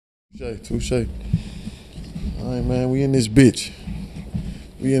Touche. All right, man. We in this bitch.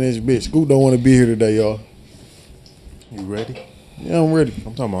 Skoot don't want to be here today, y'all. You ready? Yeah, I'm ready.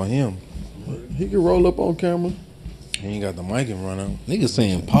 I'm talking about him. He can roll up on camera. He ain't got the mic and run out. Niggas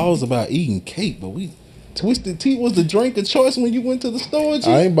saying pause about eating cake, but we Twisted Tea was the drink of choice when you went to the store.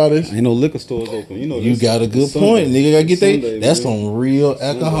 G? I ain't buy this. Ain't no liquor stores open. You know, You got a good point, nigga. Gotta get Sunday, that. That's some real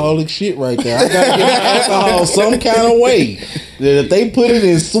alcoholic shit right there. I gotta get my alcohol some kind of way. That if they put it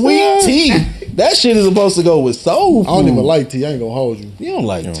in sweet tea, that shit is supposed to go with soul food. I don't even like tea. I ain't gonna hold you. You don't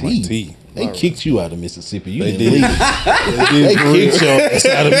like tea. They kicked you out of Mississippi. You They didn't did. leave. They kicked your ass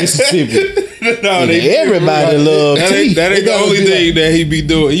out of Mississippi. No, Everybody love tea. That ain't the gotta only be thing that he be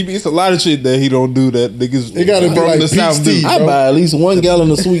doing. It's a lot of shit that he don't do that niggas It gotta be from like the peach South tea. do. I buy at least 1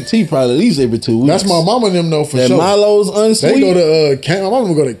 gallon of sweet tea probably at least every 2 weeks. That's my mama and them know for That sure. Milo's unsweet. They go to my mama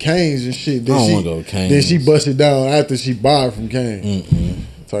would go to Cane's and shit. Then I don't she wanna go to Cane's. Then she bust it down after she buy it from Cane's.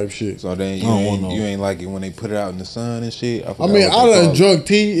 Type shit. So then I don't want no- you ain't like it when they put it out in the sun and shit. I mean, I done drunk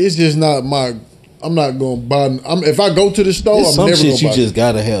tea. It's just not my. I'm not gonna buy. If I go to the store, There's I'm some never shit gonna you buy. just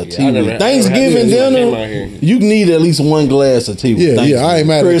gotta have tea I never with. had- Thanksgiving dinner, you need at least 1 glass of tea with Yeah, Thanksgiving. I ain't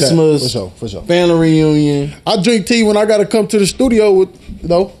mad at that. Christmas, For sure. family reunion. I drink tea when I gotta come to the studio with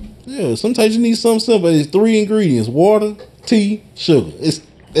Yeah, sometimes you need something simple. It's 3 ingredients: water, tea, sugar. That's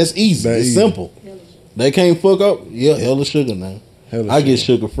easy. That It's easy. simple. They can't fuck up. Yeah, hella sugar now. Hella I get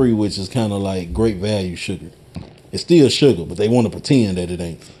sugar free, which is kind of like great value sugar. It's still sugar, but they want to pretend that it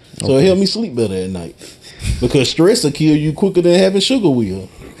ain't. So it help me sleep better at night. Because stress will kill you quicker than having sugar will.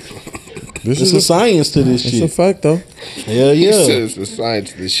 This It's is a science to this It's a shit. fact though. Hell He yeah. says the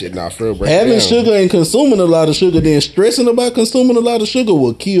science of this shit not for real. Break it Having down. sugar and consuming a lot of sugar, then stressing about consuming a lot of sugar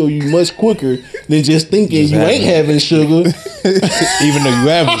will kill you much quicker than just thinking you ain't having sugar, even though you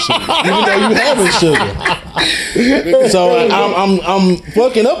having sugar. even though you having sugar. So I'm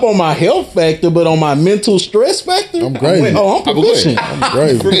fucking up on my health factor, but on my mental stress factor, I'm great. I'm proficient.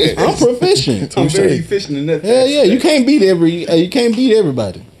 Great. I'm proficient. I'm very efficient in that. Hell yeah, you can't beat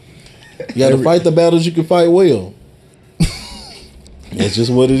everybody. You got to fight the battles you can fight well. That's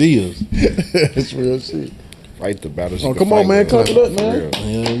just what it is. It's real shit. Fight the battles. Oh, you come can on, fight man. with. Clap it up, man.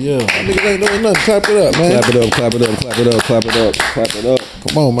 Hell yeah. Niggas ain't doing nothing. Clap it up, man. Clap it up, clap it up, clap it up, clap it up, clap it up.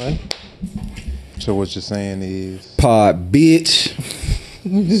 Come on, man. So what you're saying is Pod, bitch.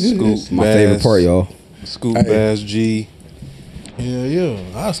 Skoot My Bass, favorite part, y'all. Skoot Bass G. Hell yeah.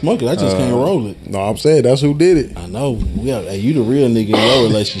 I smoke it. I just can't roll it. No, I'm saying that's who did it. I know. Hey, you the real nigga in your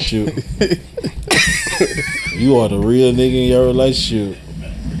relationship. You are the real nigga in your relationship.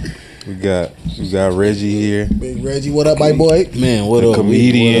 We got Reggie here. Big Reggie, what up, my boy? Man, what up?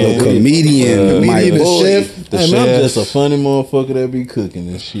 comedian. What up? Comedian, my the boy. chef. The Hey, man, I'm chef. just a funny motherfucker that be cooking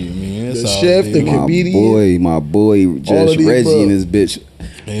and shit, man. That's The all chef, it the is. comedian. My boy, All Judge of the Reggie above. and his bitch.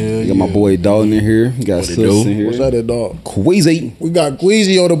 Hell We got my yeah. boy Dalton in here. We got Sis in here. What's that, dog? Queasy. We got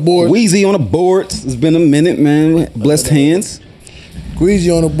Queasy on the board. Queasy on the boards. It's been a minute, man. Blessed hands.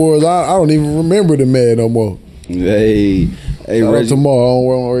 Queasy on the boards. I don't even remember the man no more. Hey, Shout out Reggie. to Maul. I don't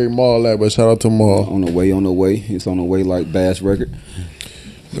want to read Maul that, but shout out to Maul. On the way. It's on the way like Bass Record.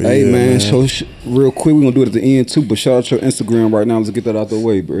 But Hey, yeah, man. So real quick, we're going to do it at the end, too. But shout out your Instagram right now. Let's get that out the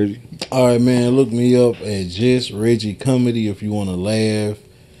way, Reggie. All right, man. Look me up at Just Reggie Comedy if you want to laugh.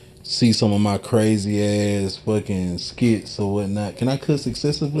 See some of my crazy ass fucking skits or whatnot. Can I cuss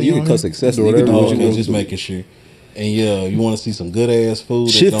excessively? You on can cuss here? excessively. Do You can do whatever what you Okay, want. just making sure. And yeah, you want to see some good ass food.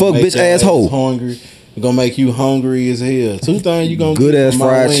 that's Shit, gonna fuck, make bitch, your ass asshole. Hungry. It's gonna make you hungry as hell. 2 things you gonna Good get ass from my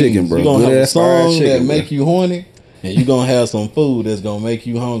fried wings. chicken, bro. You gonna Good have a ass fried song chicken, that bro. make you horny, and you gonna have some food that's gonna make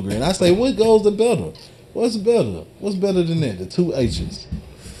you hungry. And I say, what goes the better? What's better? What's better than that? The 2 H's.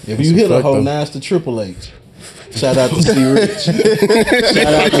 If you hit a fact, hoe, though. now it's the triple H. Shout out to C Rich.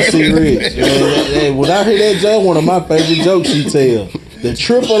 Shout out to C Rich. Man, when I hear that joke, one of my favorite jokes she tell. The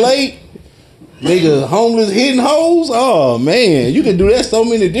triple H, nigga, homeless hitting hoes. Oh man, you can do that so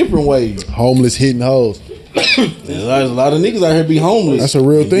many different ways. Homeless hitting hoes. There's a lot of niggas out here be homeless. That's a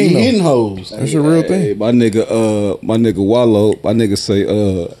real and thing, be though. hitting hoes. That's a real Hey, thing. my nigga Wallow, my nigga say,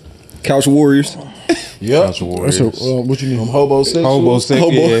 Couch Warriors. Yep. That's a, what you I'm need? homosexual.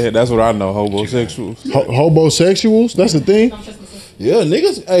 Homosexual. Yeah, that's what I know. Homosexuals. Homosexuals? That's the thing? Yeah,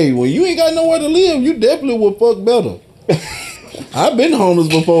 niggas. Hey, when you ain't got nowhere to live, you definitely would fuck better. I've been homeless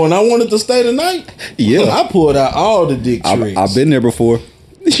before, and I wanted to stay the night. Yeah. I pulled out all the dick tricks. I've been there before.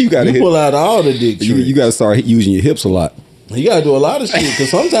 You got to You pull out all the dick tricks. You got to start using your hips a lot. You gotta do a lot of shit because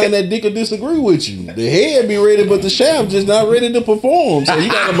sometimes that dick will disagree with you. The head be ready, but the shaft just not ready to perform. So you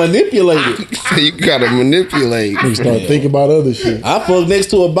gotta manipulate it. You gotta manipulate. Niggas start thinking about other shit. I fuck next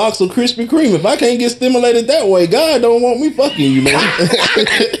to a box of Krispy Kreme. If I can't get stimulated that way, God don't want me fucking you, man.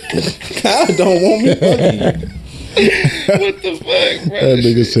 God don't want me fucking you. What the fuck, bro? That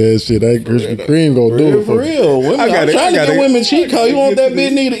nigga said shit. That Krispy Kreme gonna do it For real. Women, I'm trying to get women cheat code. You want that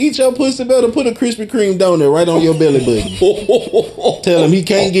bitch nigga to eat your pussy better? Put a Krispy Kreme donut right on your belly button. Tell him he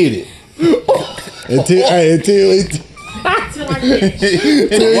can't get it. Until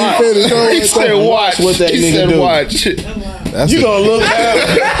He said watch. What that He nigga said do. watch. You gonna look down.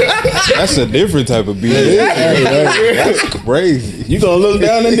 That's a different type of beat. That's crazy. You gonna look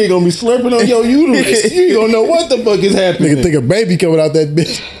down, that nigga gonna be slurping on your uterus. You gonna know what the fuck is happening. nigga think a baby coming out that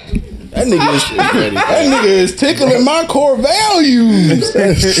bitch. That nigga is tickling my core values.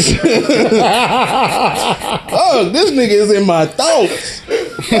 Oh, this nigga is in my thoughts.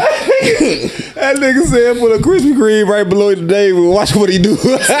 That nigga said put a Krispy Kreme right below the day. Watch what he do.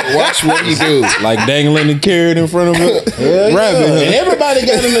 Watch what he do. Like dangling the carrot in front of it. Rabbit. And everybody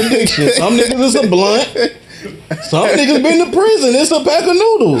got an addiction. Some niggas is a blunt. Some niggas been to prison. It's a pack of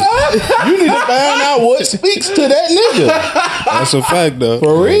noodles. You need to find out what speaks to that nigga. That's a fact, though.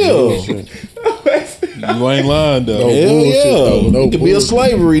 For real. You ain't lying, though. Hell bullshit, yeah. though. No You could be a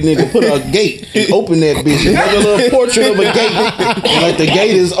slavery nigga. Put a gate and open that bitch. Make a little portrait of a gate. Like the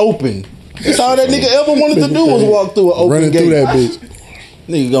gate is open. That's all that nigga ever wanted to do was walk through an open Running gate. through that bitch.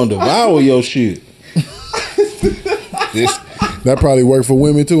 Nigga gonna devour your shit. That probably worked for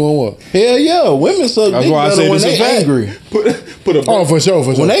women too on what? Hell yeah. Women suck That's dick why I better say when this a they fact. angry. Oh, for sure.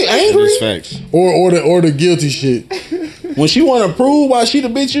 When they angry, These facts. Or the guilty shit. when she want to prove why she the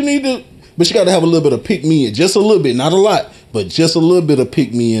bitch you need to, but she got to have a little bit of pick me in, just a little bit, not a lot, but just a little bit of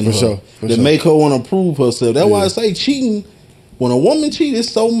pick me in For her sure, for to sure. make her want to prove herself. That's why I say cheating. When a woman cheat, it's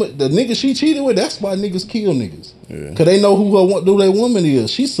so much. The nigga she cheated with, that's why niggas kill niggas. Yeah. Cause they know who their woman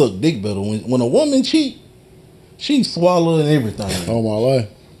is. She suck dick better. When a woman cheat, she swallowing everything. All my life.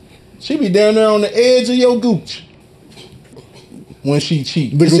 She be down there on the edge of your gooch when she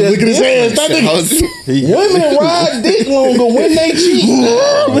cheat. Look at his ass. That nigga. Women ride dick longer when they cheat.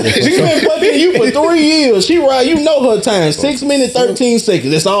 She been fucking you for 3 years. She ride, you know her time. 6 minutes, 13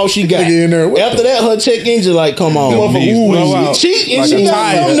 seconds. That's all she got. Nigga in there, what After that, her check engine like, come on. knees blow out Cheat and like she a got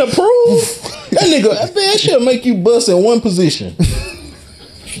tire. something to prove. That nigga, that should make you bust in one position.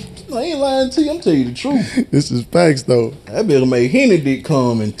 I ain't lying to you. I'm telling you the truth. This is facts though. That bitch make Henny dick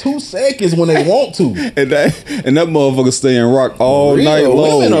come in 2 seconds when they want to. and that motherfucker stay in rock all Real, night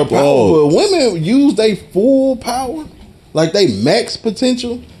long. Women are Oh. powerful. Women use their full power, like they max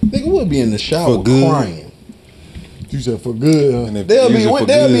potential. Nigga, we'll be in the shower For good. crying. You said for good, huh? And if We'll you be use it for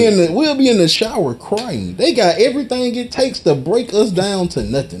good, we'll be in the shower crying. They got everything it takes to break us down to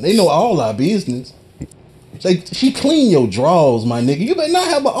nothing. They know all our business. She clean your drawers, my nigga. You better not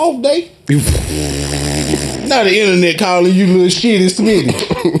have an off day. Not the internet calling you little shitty Smitty.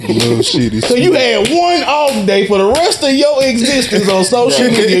 little shitty. So you had one off day for the rest of your existence on social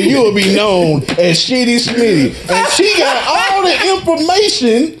media. You will be known as Shitty Smitty. And she got all the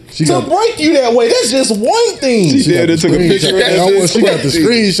information to break you that way. That's just one thing. She did. They took a picture of that. She got the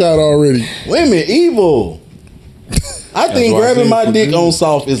screenshot already. Women evil. I think why I grabbing said my for dick good. on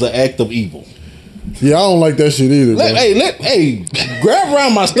soft is an act of evil. Yeah, I don't like that shit either. bro. Hey, grab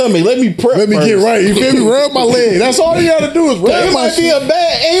around my stomach. Let me prep. Let me get right. You feel me? Rub my leg. That's all you gotta do is rub It my might be shit.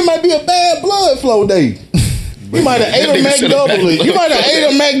 it might be a bad blood flow day. You might have ate a McDouble. You might have ate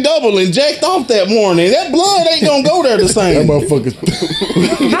a McDouble and jacked off that morning. That blood ain't gonna go there the That same. motherfucker.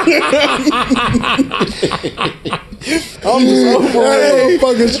 I'm just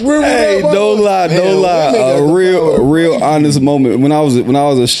Motherfucker swivel Hey, that don't lie. A real honest moment. When I was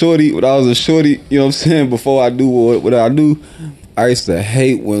a shorty, you know what I'm saying? Before I do what I do, I used to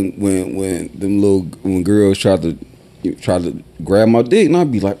hate when girls tried to grab my dick, and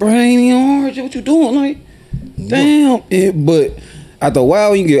I'd be like, bro, I ain't even hard. What you doing? Like, damn. But after a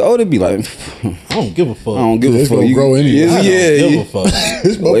while, when you get older, be like, I don't give a fuck. I don't give a It's fuck. gonna grow anyway. I don't give a fuck.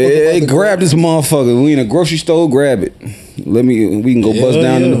 This motherfucker Hey, about to grab this motherfucker. We in a grocery store, grab it. We can go bust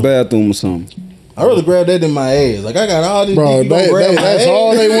down in the bathroom or something. I rather grab that than my ass. Like I got all these Bro, dick, you gonna grab my that's ass?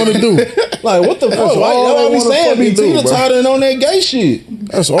 all they want to do. Like what the fuck? all Why they we wanna saying be fucking do, bro. teeter-tottering on that gay shit?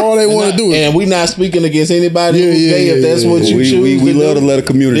 That's all they want to do. And we not speaking against anybody Yeah, who's yeah, gay if yeah, that's yeah, what yeah. you choose. We to love do. to let a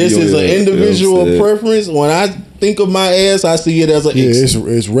community. This on is it, an you know what I'm individual saying? preference. When I think of my ass, I see it as an Yeah, X. it's And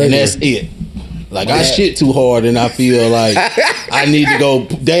regular. that's it. Like I shit too hard and I feel like I need to go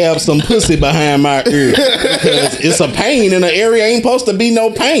dab some pussy behind my ear because it's a pain in an area ain't supposed to be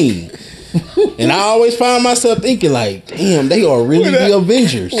no pain. And I always find myself thinking like, damn, they are really the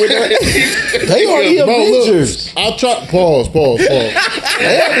Avengers. They are the Avengers. I'll try. Pause.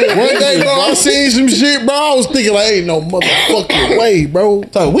 One day, bro, I seen some shit, bro. I was thinking like, ain't no motherfucking way, bro.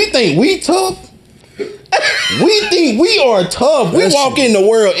 So we think we tough. We think we are tough. We walk in the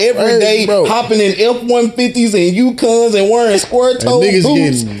world every day, bro. hopping in F-150s and Yukons and wearing square toe niggas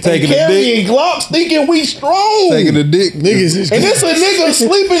boots, getting- and taking a carrying Glocks, thinking we strong. Taking a dick. Niggas is And this a nigga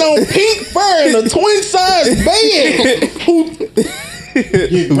sleeping on pink fur in a twin size bed.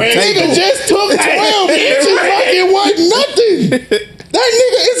 Nigga just took 12 inches like it wasn't nothing. That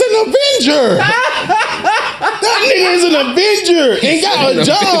nigga is an Avenger. That nigga is an Avenger and got a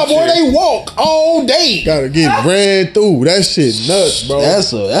job where they walk all day. gotta get ran through. That shit nuts, bro.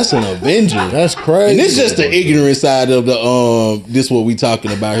 That's an Avenger. That's crazy. And this just the ignorant side of the this what we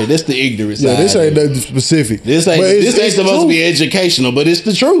talking about here. This the ignorant side. Yeah, this ain't nothing specific. This ain't But this ain't it's supposed to be true. educational, but it's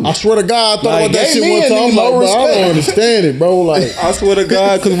the truth. I swear to God, I thought Like, about that gay shit one men time. need I'm like, more bro, I don't respect. understand it, bro. Like, I swear to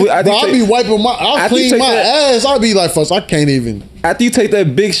God, because bro, I be wiping my, I after you clean take my that- ass. I be like, fuck, I can't even. after you take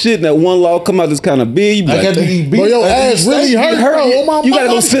that big shit and that one log come out that's kind of big, you be I like, got to be beat. Bro, your I ass really hurt, bro. On my you gotta go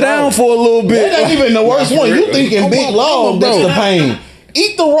mama, sit bro. down for a little bit. That ain't even the worst one. You thinking big my log, mama, that's bro. the pain.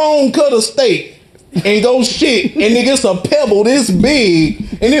 Eat the wrong cut of steak and go shit, and nigga, it's a pebble this big,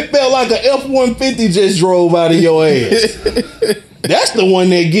 and it felt like a F-150 just drove out of your ass. That's the one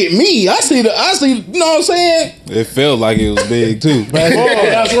that get me. I see, you know what I'm saying? It felt like it was big too.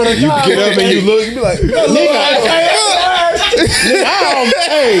 That's what You get up and you look, you be like,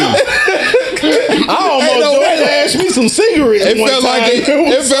 I almost asked me some cigarettes. it felt like it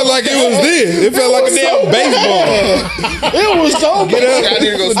felt like it was this. It felt like a damn baseball. It was so Get up, I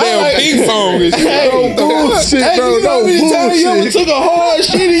need to go damn ping pong and shit. Hey, bullshit, hey, bro. you know No how many times you ever bullshit. took a hard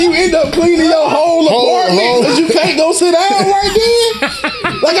shit and you end up cleaning your whole apartment because you can't go sit down right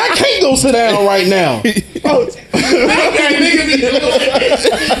then? Like, I can't go sit down right now.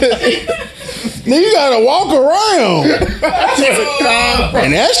 Then you gotta walk around.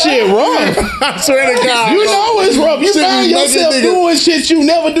 And that shit rough. I swear to God. You know it's rough. You Shit find be making yourself niggas- doing shit you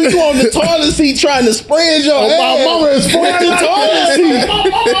never do. You on the toilet seat trying to spread your ass. My mama is with the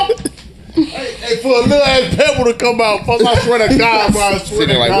toilet seat. Hey, for a little ass pebble to come out, fuck, I swear to God, bro. I swear Sitting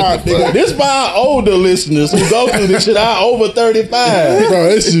to like, God, what the nigga. fuck? This for our older listeners who go through this shit. Our over 35. Bro,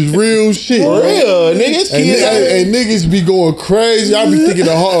 this is real shit, For bro. real, niggas. And, Kids. and niggas be going crazy. I be thinking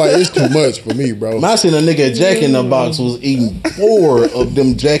the heart like it's too much for me, bro. I seen a nigga at Jack in the Box was eating 4 of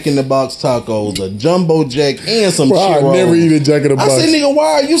them Jack in the Box tacos, a jumbo jack and some Bro, I churros. never eat a Jack in the I Box. said, nigga,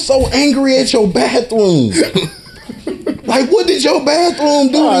 why are you so angry at your bathroom? Like, what did your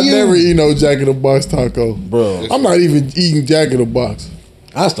bathroom do I to you? never eat no Jack in the Box taco. Bro, I'm not even eating Jack in the Box.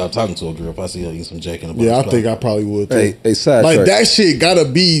 I stopped talking to a girl if I see her eating some Jack in the Box. Yeah, I think I probably would too. Hey, sidetrack. Like that shit gotta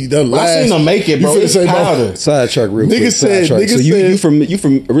be the last. I seen them make it, bro. You finna It's say, bro, powder. Sidetrack real quick. Nigga said- sidetrack. nigga So you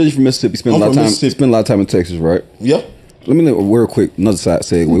from originally from Mississippi? Spend a I'm lot of from time. Mississippi. Spend a lot of time in Texas, right? Yep. Let me know real quick. Another side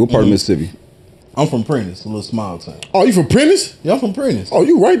segue. What part of Mississippi? I'm from Prentice, a little small town. Oh, you from Prentice? Yeah, I'm from Prentice. Oh,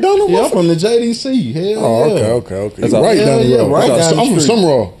 you right down the road? Yeah, I'm from the JDC. Hell Oh, yeah. okay. That's You all. right Yeah, down the yeah, road. right down the I'm from street.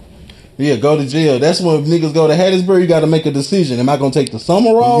 Summerall. Yeah, go to jail. That's when niggas go to Hattiesburg. You got to make a decision. Am I gonna take the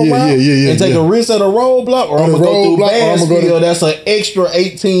Summerall Yeah, route yeah, and take yeah. a risk at a roadblock, or I'm the gonna go through roadblock, or I'ma go to- Bassfield? That's an extra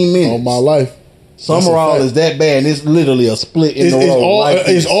 18 minutes. On my life. Summerall That's a is that bad, and it's literally a split in It's, the it's road. all like it's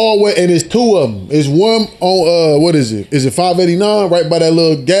this. all way, and it's 2 of them. It's one on what is it? Is it 589 right by that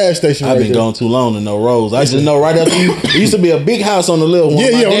little gas station? I've right been there? gone too long to know roads. I just know right after you. There used to be a big house on the little one. Yeah,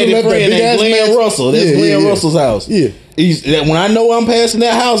 My yeah, on the daddy left, that friend big named ass Glenn man. Russell. That's Yeah, Glenn yeah. Russell's house. Yeah. When I know I'm passing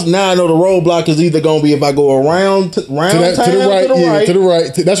that house, now I know the roadblock is either gonna be if I go around To, town that, to the right, yeah, to the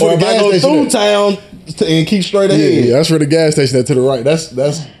right. That's or where the if I gas go station through is. town and keep straight Yeah, ahead. yeah, that's where the gas station is to the right. That's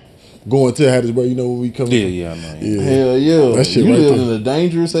going to Hattiesburg. You know when we come. Yeah, I know. Yeah. Hell yeah. That shit you right live there. in a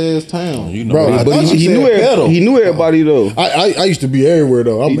dangerous ass town. You know, Bro, what? I But thought he you knew said pedal. he knew everybody though. I used to be everywhere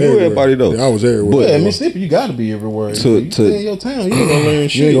though. I'm He knew everywhere. everybody, though. Yeah, I was everywhere. Yeah, bro. Mississippi, you gotta be everywhere. To- You stay in your town, you ain't gonna learn You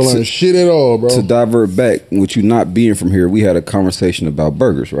shit. ain't gonna learn shit at all, bro. To divert back, with you not being from here, we had a conversation about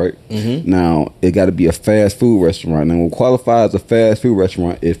burgers, right? Now it got to be a fast food restaurant. Now, we'll qualify as a fast food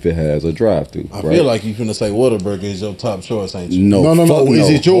restaurant if it has a drive-through. I right? feel like you finna say Whataburger is your top choice, ain't you? no, No. fuck Is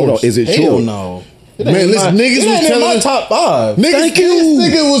it Hold yours? on. Is it Hell yours? no. It Man, ain't listen, my- niggas it was ain't in telling my us- top 5. Niggas, Thank you.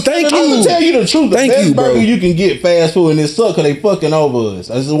 This nigga was Thank telling I'm us- gonna tell you the truth. The Thank best you, bro. burger you can get fast food, and it suck because they fucking over us.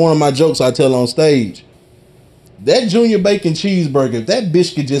 This is one of my jokes I tell on stage. that junior bacon cheeseburger, if that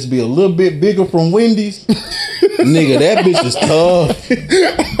bitch could just be a little bit bigger from Wendy's, nigga, that bitch is tough.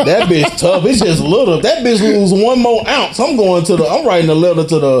 That bitch tough. It's just little. If that bitch lose 1 more ounce, I'm writing a letter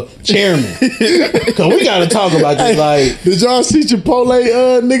to the chairman. Cause we gotta talk about this. Like, did y'all see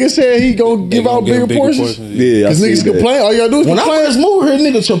Chipotle nigga said he gonna give out bigger portions? Yeah, Cause niggas complain. All y'all do is when I complain. first moved here,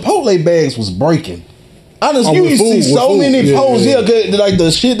 nigga, Chipotle bags was breaking. Honestly, you with used to see food, so with many food. posts. Yeah. Yeah, like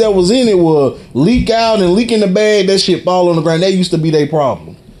the shit that was in it would leak out and leak in the bag. That shit fall on the ground. That used to be their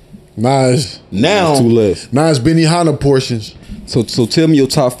problem. Nice. Now, Two less. Nice Benihana portions. So tell me your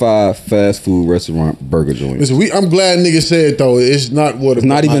top 5 fast food restaurant burger joints. Listen, I'm glad niggas said though. It's not what. It's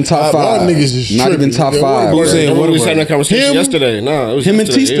not even top 5. Niggas is Not tripping. even top Yeah, 5. what saying What we was Whataburger? having that conversation Him? yesterday. No, it was Him and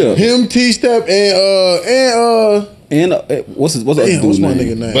yesterday, T-Step. Him, T-Step, And what's the other damn, what's dude's my name?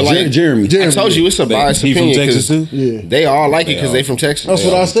 nigga name? But like- Jeremy. Jeremy. I told you it's a biased He from opinion. Texas 'cause too? Yeah. They all like it because they from Texas. That's They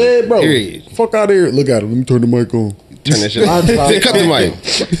what all I said, bro. Period. Fuck out of here. Look at it. Let me turn the mic on. Turn that shit off. Cut the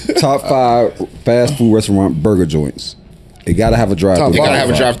mic. Top 5 fast food restaurant burger joints. It gotta have a drive-through. Top You five. gotta have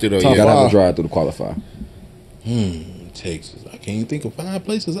a drive through though. Top You Yeah. gotta have a five. drive-through to qualify. Texas. I can't even think of 5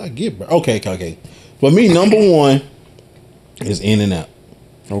 places I get, bro. Okay. For me, number 1 is In-N-Out.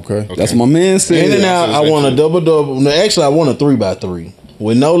 Okay. That's what my man said. In-N-Out, I want a double. No, actually, I want a 3x3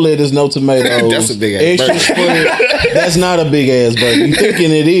 with no lettuce, no tomatoes. That's a big ass extra burger. split. That's not a big ass burger. You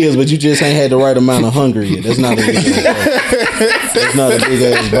thinking it is, but you just ain't had the right amount of hunger yet. That's not a big ass burger. That's not a big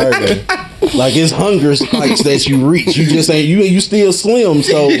ass burger. Like it's hunger spikes that you reach. You just ain't. You still slim,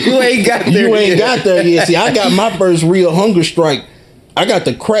 so You ain't got there You ain't yet. got there yet. See, I got my first real hunger strike. I got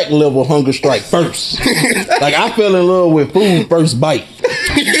the crack level hunger strike first. Like I fell in love with food first bite.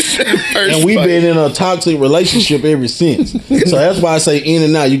 And we've been in a toxic relationship ever since. So that's why I say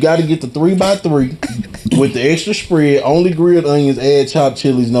In-N-Out. You got to get the 3x3 with the extra spread, only grilled onions, add chopped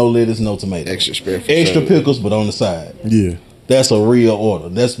chilies, no lettuce, no tomatoes. Extra spread for Extra sure. pickles, but on the side. Yeah. That's a real order.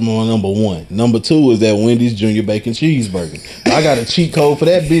 That's my number 1. Number 2 is that Wendy's Junior Bacon Cheeseburger. I got a cheat code for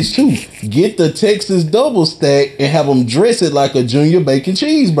that bitch too. Get the Texas double stack and have them dress it like a Junior Bacon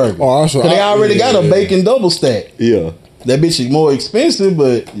Cheeseburger. Oh, also, 'Cause they already got a yeah. bacon double stack. Yeah. That bitch is more expensive,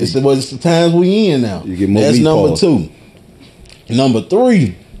 but it's the times we in now. You get more That's number meatballs. 2. Number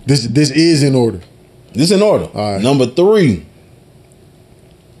 3. This is in order. This in order. All right. Number 3.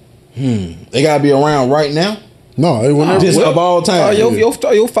 They gotta be around right now. No, it whenever. Just of all time. Your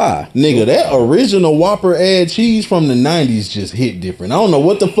 5. Nigga, that original Whopper add cheese from the 90s just hit different. I don't know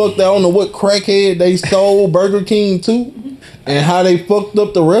what the fuck I don't know what crackhead they sold Burger King to and how they fucked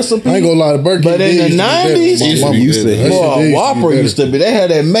up the recipe. I ain't gonna lie, the Burger King But in did the used to be better. 90s, My mama used did to that. hit. That shit boy, did Whopper better. used to be. They had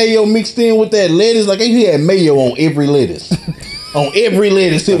that mayo mixed in with that lettuce. Like he had mayo on every lettuce. On every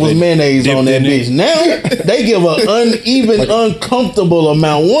lettuce, it was mayonnaise on that bitch. Now they give an uneven, uncomfortable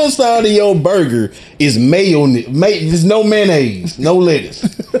amount. One side of your burger is mayo. There's no mayonnaise, no lettuce.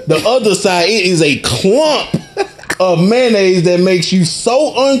 The other side, it is a clump of mayonnaise that makes you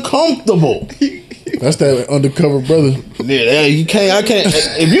so uncomfortable. That's that undercover brother. Yeah, you can't. I can't.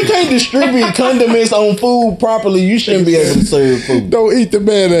 If you can't distribute condiments on food properly, you shouldn't be able to serve food. Don't eat the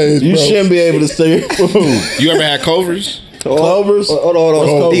mayonnaise, You bro. shouldn't be able to serve food. You ever had Culver's? Clovers. Hold on.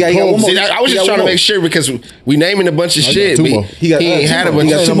 What's He got one more. See, I was He just got trying to one make sure because we naming a bunch of shit. two But more. he ain't had a bunch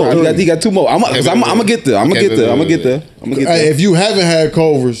He of got 2 more. shit. He got 2 more. I'm gonna get there. I'm gonna get there. Hey, if you haven't had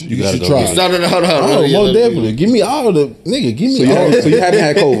Culver's, you gotta should go try. get it. No, hold on. Oh, most definitely. Give me all the nigga. Give me all. So you haven't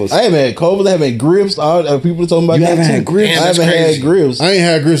had Culver's. I haven't had Culver's. I haven't had Grips. All people talking about. You that haven't too. had Grips? Damn, I that's haven't crazy. had Grips. I ain't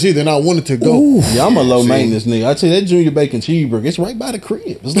had grits either, and I wanted to go. Yeah, I'm a low maintenance nigga. I tell you that Junior Bacon Cheeseburger. It's right by the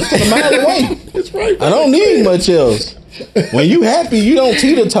crib. It's less than a mile away. It's right. I don't need much else. When you happy, you don't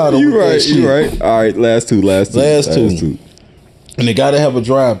teeter-totter with that shit. You right. All right. Last two. Last two. And they gotta have a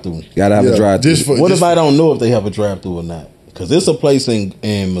drive-through. Gotta have a drive. Just for, What just if I don't know if they have a drive-through or not? Because there's a place in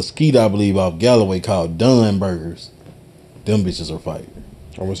Mesquite, I believe, off Galloway called Dunn Burgers. Them bitches are fire.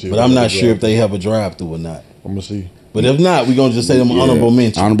 I'm gonna see. But I'm not sure if they have a drive-through or not. I'm gonna see. But if not, we're gonna just say them honorable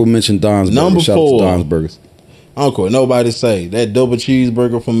mention. Honorable mention. Don's Number Burgers. Shout out to 4. Don's Burgers. I don't care what nobody say. That double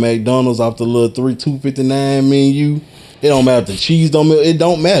cheeseburger from McDonald's off the little $2.59 menu. It don't matter if the cheese it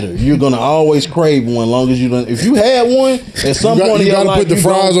don't matter. You're gonna always crave one, long as you don't. If you had one at some point in your life, you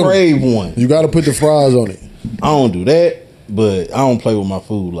gonna crave one. You gotta put the fries on it. I don't do that, but I don't play with my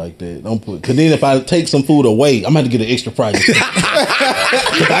food like that. Don't put. Cause then if I take some food away, I'm gonna have to get an extra fry.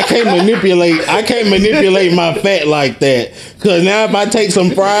 I can't manipulate my fat like that. Cause now if I take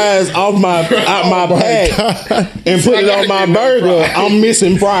some fries off my pack and put it on my burger, I'm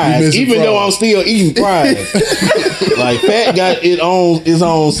missing fries. Even though I'm still eating fries. Like fat got its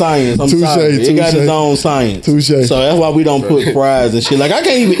own science. I'm sorry. It got its own science. Touche. So that's why we don't put fries and shit. Like I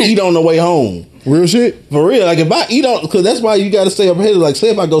can't even eat on the way home. Real shit? For real. Like if I eat on, cause that's why you gotta stay up ahead. Like say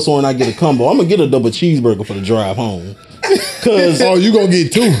if I go somewhere and I get a combo, I'm gonna get a double cheeseburger for the drive home. Cause you gonna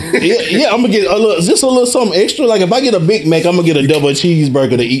get 2? yeah, I'm gonna get a little something extra. Like if I get a Big Mac, I'm gonna get a double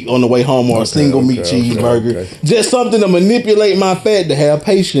cheeseburger to eat on the way home, or a single meat cheeseburger. Okay. Just something to manipulate my fat to have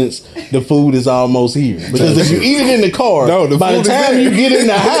patience. The food is almost here. Because if you eat it in the car, by the time you get in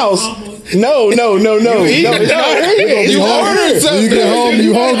the house, no, it's not here. You hungry? When you get home,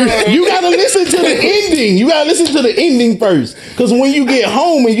 you hungry? You gotta listen to the ending. You gotta listen to the ending first. Because when you get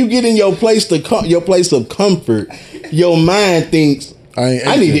home and you get in your place of comfort, your mind thinks,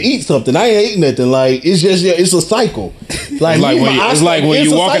 I need to eat something. I ain't eating nothing. Like it's a cycle. Like when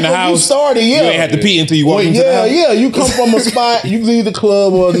you walk in the house, you ain't have to pee until you walk into the house. Yeah. You come from a spot, you leave the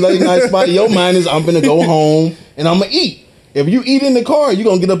club or a late night spot. Your mind is, I'm gonna go home and I'm gonna eat. If you eat in the car, you're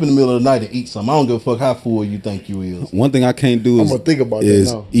gonna get up in the middle of the night and eat something. I don't give a fuck how full you think you is. One thing I can't do is I'm gonna think about that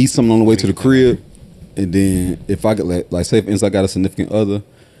now. Eat something on the way to the crib, and then if I get like say for instance I got a significant other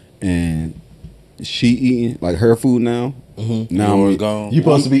and she eating like her food now. Now I'm gone. You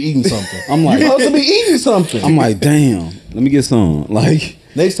supposed to be eating something. I'm like, you supposed to be eating something. I'm like, damn. Let me get some. Like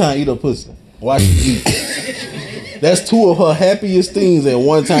next time, eat a pussy. Watch you eat. That's 2 of her happiest things at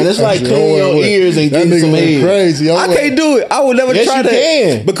one time. That's like cleaning your ears and getting some head. Crazy. I can't do it. I would never try that.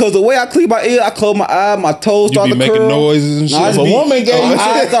 Can. Because the way I clean my ear, I close my eye, my toes start to curl. You be making noises and shit. If a woman gave you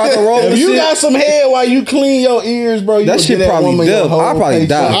if you got some head while you clean your ears, bro, you that shit probably dead. I'll probably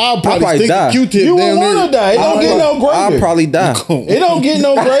die. I'll probably die. Q-tip you would want to die. It don't get no greater. I'll probably die. It don't get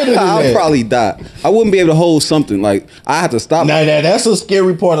no greater than that. I'll probably die. I wouldn't be able to hold something. Like I have to stop. Now that's a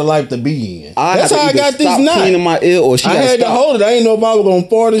scary part of life to be in. That's how I got this knot. Cleaning my ear, or I had to hold it. I ain't know if I was gonna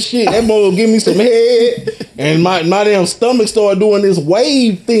fart or shit. That boy would give me some head, and my damn stomach started doing this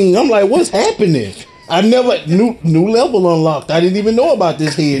wave thing. I'm like, what's happening? I never new level unlocked. I didn't even know about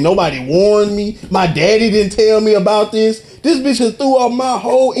this head. Nobody warned me. My daddy didn't tell me about this. This bitch has threw off my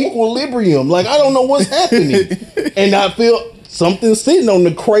whole equilibrium. Like I don't know what's happening, and I feel something sitting on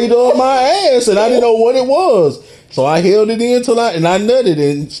the crater of my ass, and I didn't know what it was. So I held it in till I nutted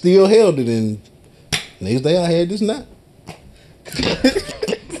and still held it. And next day I had this knot.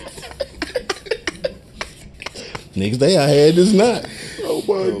 Next day I had this knot. Oh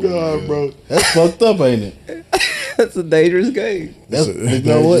my God, bro. That's fucked up, ain't it? That's a dangerous game. You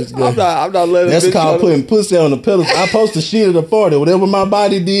know what? I'm not letting. That's called putting pussy on the pedestal. I supposed to shit at a party. Whatever my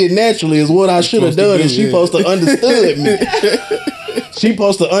body did naturally is what I should have done, and she supposed to understood me. She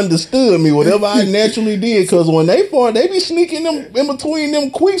supposed to understood me. Whatever I naturally did, because when they fart, they be sneaking them in between them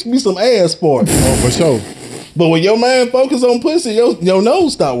queefs. Be some ass fart. Oh, for sure. But when your mind focus on pussy, your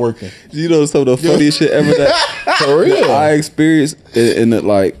nose stop working. You know some of the funniest shit ever that for real I experienced in the,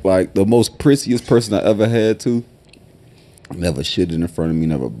 like the most prissest person I ever had to. Never shitted in front of me,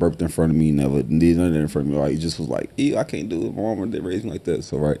 never burped in front of me, never did nothing in front of me. Like, he just was like, ew, I can't do it. My mama didn't raise me like that.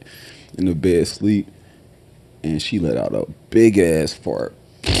 So right in the bed sleep, and she let out a big ass fart.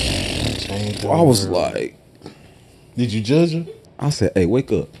 I was like, did you judge her? I said, hey,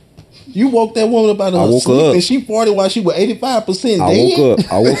 wake up. You woke that woman up out of her sleep, and she farted while she was 85% dead.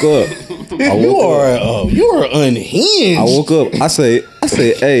 I woke up. You are unhinged. I woke up. I said,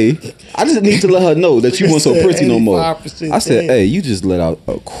 hey, I just need to let her know that you weren't so pretty no more. I said, hey, you just let out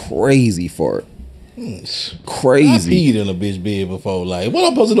a crazy fart. Crazy. I peed in a bitch bed before. Like, what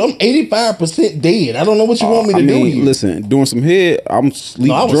I'm supposed to do? I'm 85% dead. I don't know what you want me to do here. Listen, doing some head, I'm sleep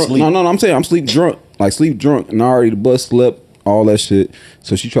drunk. No, I'm saying I'm sleep drunk. Like sleep drunk, and I already the bus slept. All that shit.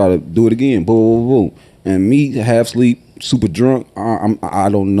 So she tried to do it again. Boom, boom, boom. And me, half sleep, super drunk. I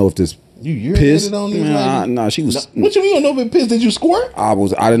don't know if this you pissed. On this nah, she was. What you mean? You don't know if it pissed? Did you squirt? I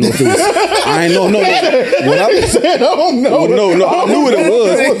didn't know if it was. I ain't know. No. When I said, I don't know. No. I knew what it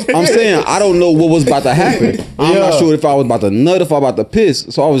was. I'm saying I don't know what was about to happen. I'm not sure if I was about to nut, if I was about to piss.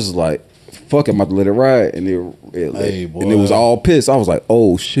 So I was just like, fuck it, I'm about to let it ride, and it was all piss. I was like,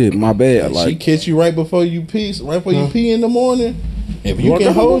 oh shit, my bad. Like she catch you right before you pee, you pee in the morning. If you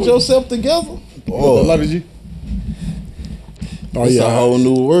can hold yourself together, boy, it's a whole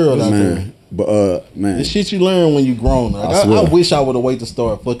new world out there. But man, the shit you learn when you grown. Like, I wish I would have waited to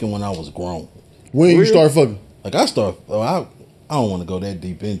start fucking when I was grown. When you start fucking? Like I don't want to go that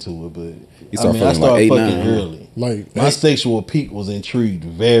deep into it, but I started fucking 9. early. Like my sexual peak was intrigued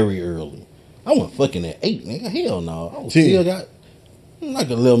very early. I went fucking at 8, nigga. Hell no. I still got Like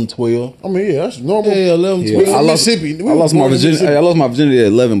 11, 12. I mean, yeah, that's normal. Yeah, 11, Yeah, 12. from I lost Mississippi. I lost my born in virginity. Mississippi. I lost my virginity at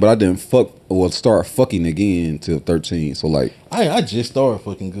 11, but I didn't start fucking again till 13. So like, I just started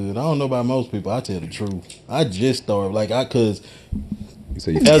fucking good. I don't know about most people. I tell the truth. I just started cause you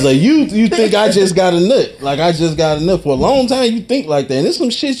say you as a youth, you think I just got a nut. Like I just got a nut. For a long time, you think like that. And it's some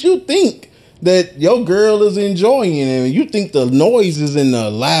shit you think that your girl is enjoying, and you think the noises and the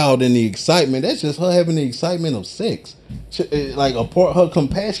loud and the excitement. That's just her having the excitement of sex. Like her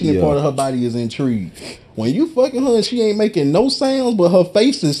compassionate part of her body is intrigued. When you fucking her and she ain't making no sounds, but her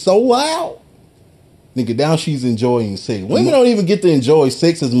face is so loud. Nigga, now she's enjoying sex. Women don't even get to enjoy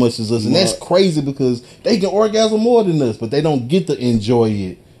sex as much as us, and that's crazy because they can orgasm more than us, but they don't get to enjoy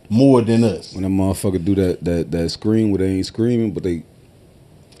it more than us. when that motherfucker do that scream where they ain't screaming, but they.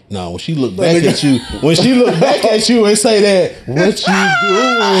 No, when she look back at you, and say that, what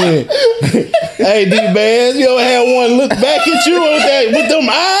you doing? Hey, D-Bass, you ever had one look back at you with them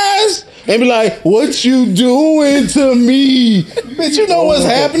eyes and be like, what you doing to me? Bitch, you know what's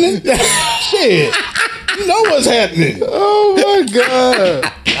happening? Shit. You know what's happening. Oh my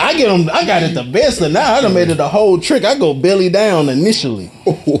God. I got it the best, and now I done made it the whole trick. I go belly down initially.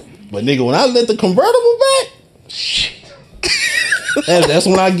 But nigga, when I let the convertible back, shit. That's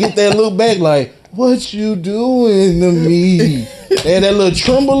when I get that look back like, what you doing to me? And that little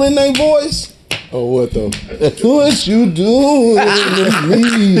tremble in their voice. Oh, what though? What you doing to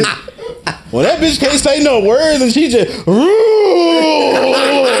me? When that bitch can't say no words and she just,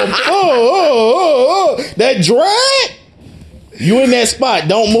 that drag, you in that spot,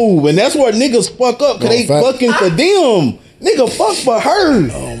 don't move. And that's where niggas fuck up, because they fucking for them. Nigga, fuck for her.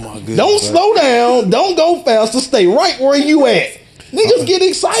 Oh my goodness. Don't slow down. Don't go faster. Stay right where you at. Niggas get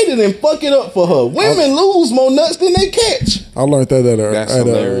excited and fuck it up for her. Women lose more nuts than they catch. I learned that That's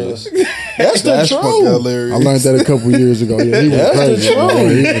hilarious. That's the fucking truth. hilarious. I learned that a couple years ago. Yeah, he was That's crazy. the truth. Yeah,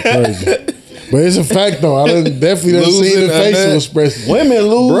 he was crazy. But it's a fact though. I definitely done Losing seen the a facial nut. expressions. Women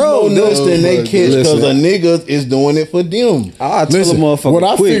lose more nuts than they my catch because listen. a nigga is doing it for them. I tell Listen, a motherfucker what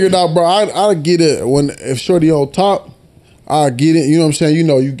I quick. figured out, bro, I get it if shorty on top, I get it. You know what I'm saying? You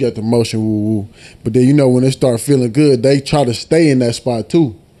know, you get the motion, woo woo. But then you know when they start feeling good, they try to stay in that spot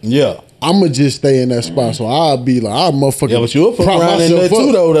too. Yeah. I'ma just stay in that spot, so I'll be like, I'll motherfucking. Yeah, but you'll fuck prop around in myself there too,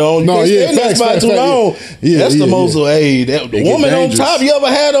 up. though. You can't stay in that facts, spot facts, too facts, long. Yeah, That's the yeah. most. Hey, that the get woman on dangerous. top. You ever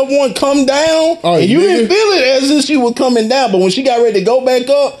had a one come down Oh, and you nigga. didn't feel it as if she was coming down, but when she got ready to go back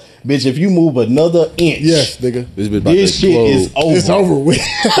up, bitch, if you move another inch, Yes, nigga. This bitch about this to shit explode. is over. It's over with.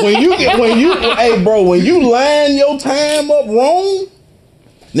 Hey, bro, when you line your time up wrong,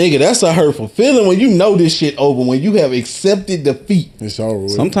 nigga, that's a hurtful feeling when you know this shit over, when you have accepted defeat. It's over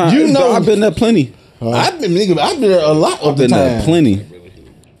with. Sometimes You know- I've been there plenty. I've been there a lot of I've the been there time. plenty.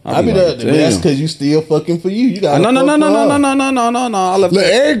 I be there, but that's because you still fucking for you. You got No. I left Look,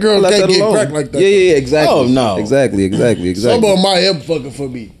 that- every girl I left can't that get alone. cracked like that. Yeah, exactly. Oh, no. Exactly. Some of them might have fucking for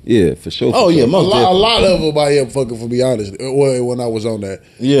me. Yeah, for sure. Oh yeah, A most lot definitely. of them might have fucking for me, honestly. Well, when I was on that.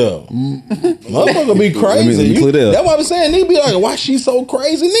 Yeah, motherfucker be crazy. Let me clear that up. That's why I'm saying nigga be like, why she so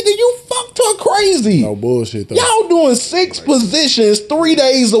crazy? Nigga, you fucked her crazy. No bullshit though. Y'all doing 6 positions 3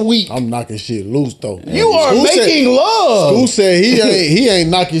 days a week. I'm knocking shit loose though. You are Who making love. Who said he ain't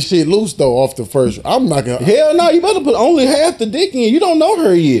knocking shit loose though off the first? I'm knocking. Hell no, you better put only half the dick in. You don't know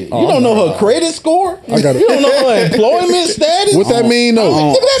her yet. You don't know her credit score. I gotta- You don't know her employment status. What that mean though?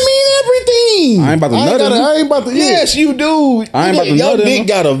 Nigga, that mean everything. I ain't about to nut in it. I ain't about to. Yes, you do. I ain't about to Your nut in dick them.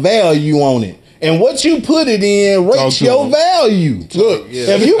 got a value on it. And what you put it in rates to your him. value. Look,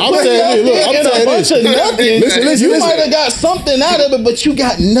 If you I'm put saying your this, look, dick I'm in a saying bunch this. of nothing, Listen, you listen. might have got something out of it, but you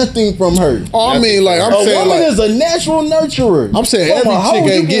got nothing from her. Oh, I mean, like I'm A saying, woman like is a natural nurturer. I'm saying From every a hoe,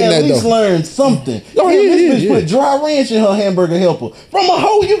 chick ain't you getting can that, at least though. learn something. This bitch put dry ranch in her hamburger helper. From a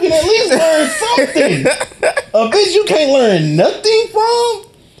hoe, you can at least learn something. A bitch you can't learn nothing from?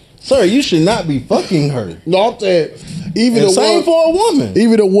 Sir, you should not be fucking her. no, I'm saying even And the same one, for a woman.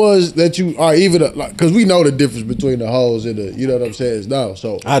 even the ones that you are, even because we know the difference between the hoes and the, you know what I'm saying now.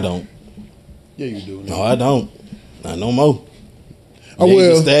 So I don't. yeah, you do. No, I don't. Not no more. I Megan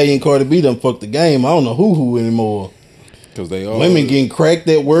will. Thee Stallion, Cardi B done fucked the game. I don't know who anymore. Because they all Women getting cracked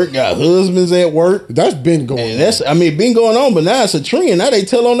at work, got husbands at work. That's been going. And that's, I mean, been going on, but now it's a trend. Now they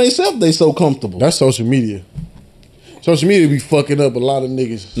tell on themselves they so comfortable. That's social media. Social media be fucking up a lot of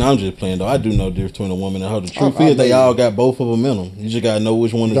niggas. No, I'm just playing though. I do know the difference between a woman and her. The truth I is they know all got both of them in them. You just gotta know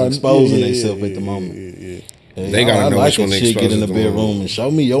which one is exposing themselves at the moment. Hey, They gotta I know like which one a they chick get in the exposing at the bedroom moment. and show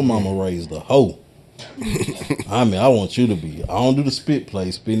me your mama raised a hoe. I mean, I want you to be. I don't do the spit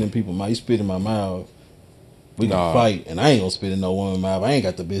play, spitting in people's mouth. You spit in my mouth. We gonna fight, and I ain't gonna spit in no woman's mouth. I ain't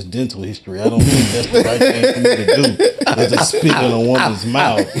got the best dental history. I don't think that's the right thing for me to do. Is to spit in a woman's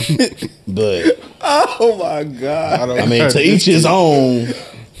mouth. But Oh my god! I mean, to each his own.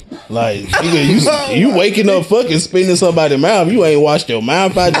 Like nigga, you waking up fucking spitting in somebody's mouth. You ain't washed your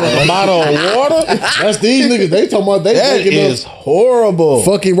mouth out, drink a bottle of water. That's these niggas. They talking about they That waking is up horrible.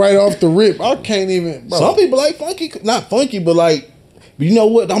 fucking right off the rip. I can't even. Bro. Some people like funky, not funky, but like. You know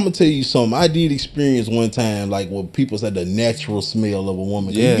what? I'm gonna tell you something. I did experience one time, like when people said the natural smell of a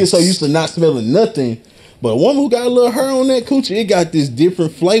woman. You get so used to not smelling nothing, but a woman who got a little hair on that coochie, it got this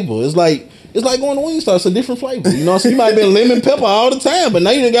different flavor. It's like going to Wingstop. It's a different flavor. You know, so you might have been lemon pepper all the time, but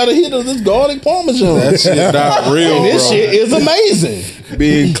now you done got a hit of this garlic parmesan. That shit not real, and this bro. shit is amazing.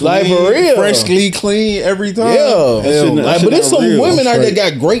 Being clean, Like, for real. freshly clean every time. Yeah, Hell, like, but there's some women out there straight.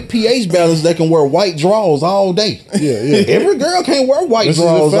 got great pH balance that can wear white drawers all day. Yeah. Every girl can't wear white This is a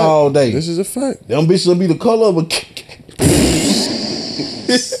drawers fact. all day. This is a fact. Them bitches will be the color of a.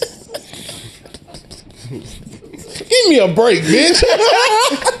 Give me a break, bitch.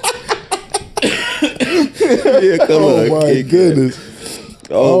 Yeah, come Oh on, my kick it. goodness.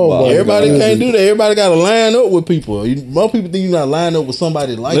 Oh my Everybody god! can't do that. Everybody got to line up with people. Most people think you're not lining up with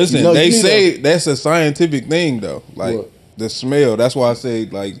somebody like Listen, you. No, they you need say that's a scientific thing though. Like What? the smell. That's why I say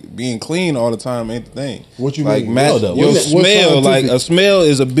like being clean all the time ain't the thing. What you like mean? match Hold up. your What's smell. Like scientific? a smell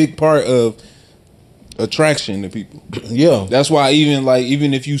is a big part of attraction to people. Yeah. That's why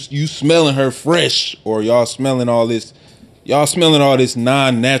even if you smelling her fresh or y'all smelling all this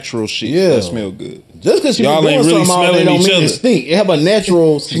non-natural shit Yeah. that smell good. Just because Y'all ain't really something all day smelling don't each mean other. it stink. It have a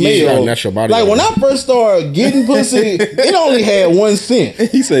natural smell. you got a natural body Like odor. when I first started getting pussy, it only had one scent.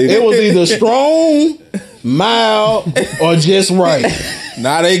 He say that. It was either strong, mild, or just right.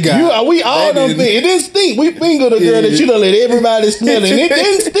 Now they got We all done think. It didn't stink. We fingered a girl that you done let everybody smell, and it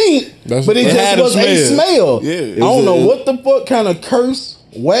didn't stink. That's But it what- just had a was a smell. smell. Yeah. I don't know what the fuck kind of curse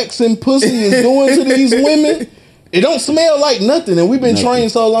waxing pussy is doing to these women. It don't smell like nothing, and we've been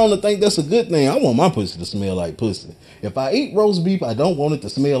trained so long to think that's a good thing. I want my pussy to smell like pussy. If I eat roast beef, I don't want it to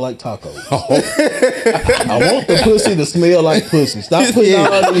smell like tacos. I want the pussy to smell like pussy. Stop putting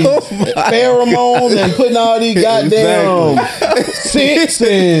all these pheromones and putting all these goddamn scents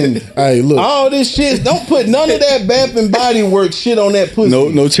and Hey, look. all this shit. Don't put none of that Bath and Body Works shit on that pussy.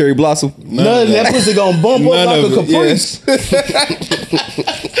 No cherry blossom. None of that pussy gonna bump None up like of a it, caprice.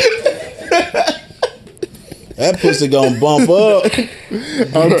 That pussy gonna bump up.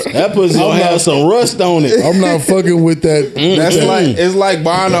 That pussy gonna have some rust on it. I'm not fucking with that. That's like it's like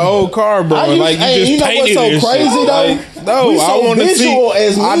buying an old car, bro. Like you just you know painted what's so and crazy shit. though? Like, no, We I so want to see. visual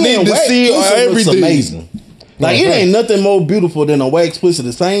as I men. need to Wax see pussy looks everything. amazing. Like it ain't nothing more beautiful than a wax pussy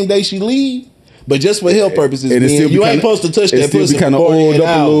the same day she leave. But just for health purposes, And it man, still be you ain't kinda- supposed to touch it that still be pussy for kinda 48 oiled up a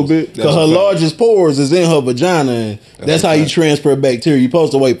hours. little bit. Because her largest pores is in her vagina, and that's how you transfer bacteria. You're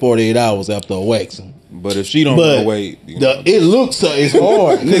supposed to wait 48 hours after a waxing. But if she don't But wait, you know. it looks so it's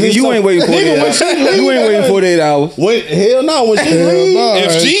hard. Nigga, you ain't waiting 48 hours. You ain't waiting 48 hours. Hell no, when she leave,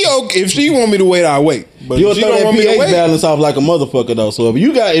 no. if she want me to wait, I'll wait. But you'll if she throw don't that want me to pH wait, balance off like a motherfucker though. So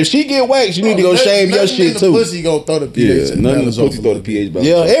if she get waxed, you need to go shave your shit too. Pussy gonna throw the Yeah, pH. none of balance the pussy off throw a the little pH balance.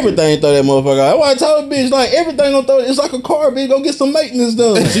 Yeah, everything throw that motherfucker out. That's why I told a bitch like everything gonna throw. It's like a car, bitch. Go get some maintenance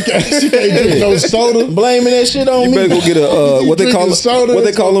done. She can't drink no soda. Blaming that shit on You me. better go get a what they call drinking soda, what they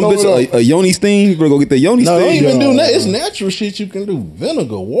it's call them gonna throw it bitch a yoni steam. You better go get the yoni No, don't steam. even do that. It's natural shit you can do.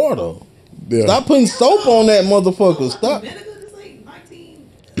 Vinegar, water. Yeah. Stop putting soap on that motherfucker. Stop. Vinegar is like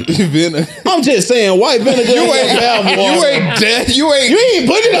 19. Vinegar. I'm just saying, white vinegar. You ain't bath water. you ain't dead. You ain't. You ain't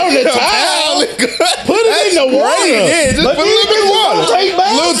put it on the towel. Put it in the water. Yeah, just But put a these little bit of bitches water. don't take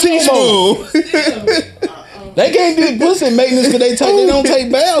baths no more. Teaspoon. They can't do pussy maintenance because they don't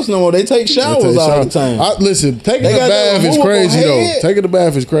take baths no more. They take showers all the time. Listen, taking They a got that bath is removable crazy head. though. Taking a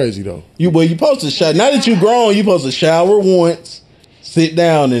bath is crazy though. You supposed to shower. Now that you grown, you supposed to shower once, sit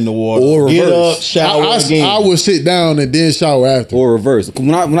down in the water, Or get reverse. up, shower again. I would sit down and then shower after. Or reverse.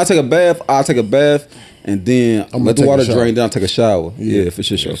 When I take a bath, I take a bath and then I'm let gonna the water take a shower. drain down. Take a shower. Yeah, for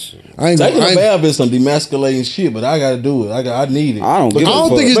sure. I ain't Taking gonna, a bath is some demasculating shit, but I gotta do it. I need it. I don't give a I don't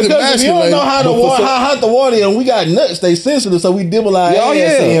fuck. think it's Because if you don't know how demasculating. how hot the water is, and we got nuts, they sensitive, so we dibble our Oh ass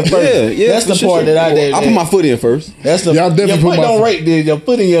yeah, in first. yeah. That's for the sure. part that I put my foot in first. That's the Yeah, I definitely your put foot my don't foot- rate there. Your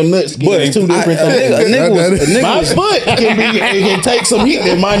foot and your nuts skin is two different a things. nigga My was foot can be it can take some heat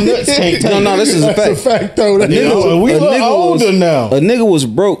that my nuts can't take. no, this is a That's a fact. fact though. You know, we a look nigga older now. A nigga was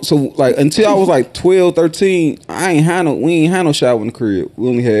broke, so like until I was like 12, 12, 13, we ain't had no shower in the crib. We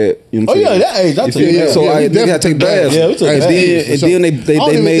only had, you know Oh what I'm yeah, saying? that age I took. Yeah, that. So yeah, I we they had to take definitely baths. Yeah, we took and baths. then I don't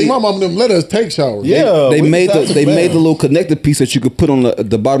they even made think my mom them let us take showers. Yeah, they we made took the baths. little connected piece that you could put on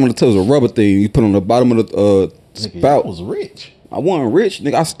the bottom of the tub. It was a rubber thing. You put on the bottom of the Nigga, spout. I was rich. I wasn't rich,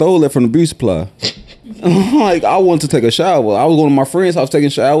 nigga. I stole it from the beauty supply. Like I wanted to take a shower. I was going to my friend's house taking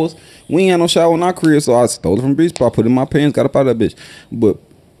showers. We ain't had no shower in our crib, so I stole it from the beauty supply. Put it in my pants, got up out of that bitch. But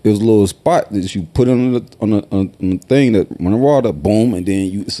it was a little spot that you put on the thing that when the water, boom, and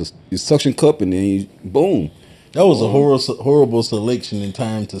then it's a suction cup, and then you boom. That was a horrible selection in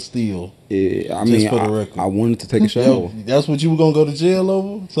time to steal. Yeah, I Just mean, for the record. I wanted to take a shower. That's what you were gonna go to jail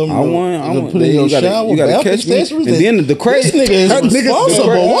over? I want. Put in your shower. You gotta bath catch me. accessories? And then the crazy, This nigga is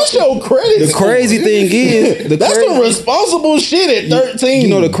responsible. What's your credit? the crazy score? thing is, That's the responsible shit at 13. You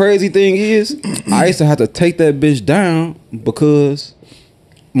know the crazy thing is, I used to have to take that bitch down because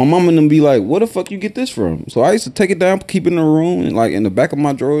my mom and them be like, "Where the fuck you get this from?" So I used to take it down, keep it in the room, and like in the back of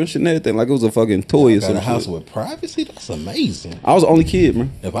my drawer and shit and everything, like it was a fucking toy or got a something. house with privacy. That's amazing. I was the only kid, man.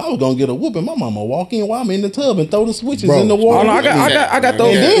 If I was gonna get a whooping, my mama walk in while I'm in the tub and throw the switches Bro. in the Oh water. no, I got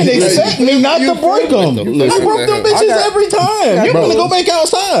those. And then expect me not to break them. I Listen, broke them bitches every time. You Bro. wanna go back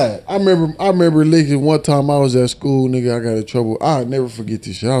outside? I remember licking one time I was at school, nigga. I got in trouble. I'll never forget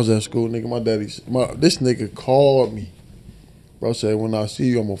this shit. I was at school, nigga. This nigga called me. Bro said, when I see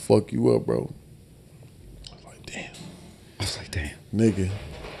you, I'm gonna fuck you up, bro. I was like, damn. Nigga,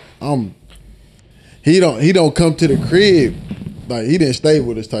 he don't come to the crib. Like, he didn't stay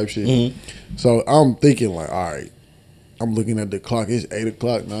with us type shit. Mm-hmm. So I'm thinking like, all right. I'm looking at the clock. It's 8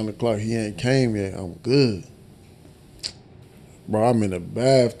 o'clock, 9 o'clock. He ain't came yet. I'm good. Bro, I'm in the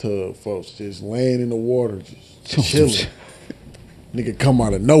bathtub, folks, just laying in the water, just chilling. Nigga come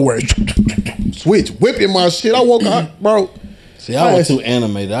out of nowhere, switch, whipping my shit. I woke up, bro. See, I was too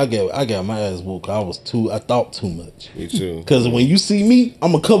animated. I got my ass whooped. I thought too much. Me too. Cause when you see me,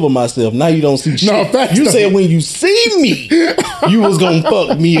 I'ma cover myself. Now you don't see shit. No, facts You though. said when you see me, you was gonna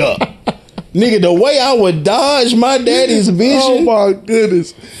fuck me up. Nigga, the way I would dodge my daddy's Oh vision, my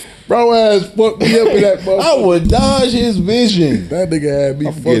goodness. Bro ass fucked me up in that I motherfucker. would dodge his vision. That nigga had me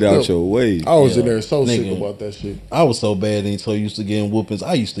fucked Get out up. your way. I was in Yeah, there so sick nigga. about that shit. I was so bad and so used to getting whoopings.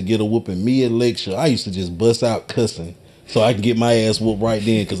 I used to get a whooping mid lecture. I used to just bust out cussing so I can get my ass whooped right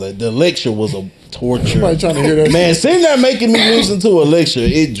then because the lecture was a torture. Somebody trying to hear that Man, shit. sitting there making me listen to a lecture,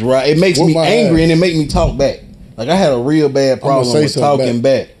 it makes Whoop me my angry ass. and it make me talk back. Like I had a real bad problem say with something talking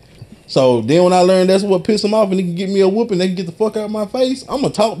back. So then when I learned that's what pissed them off and they can get me a whooping, they can get the fuck out of my face, I'm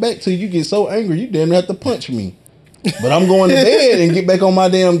gonna talk back till you get so angry you damn near have to punch me. But I'm going to bed and get back on my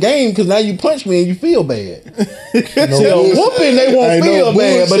damn game because now you punch me and you feel bad. See, a whooping they won't Ain't no feel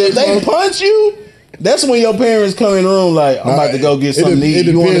bad, but if they bullshit, bro. punch you, that's when your parents come in the room like, I'm about to go get something to eat.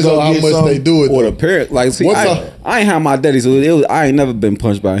 It You want to depends go on how get much something? they do it. Or though. the parent, like, see, What's I up? ain't have my daddy, so I ain't never been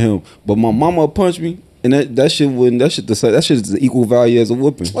punched by him. But my mama punched me, and that shit is the equal value as a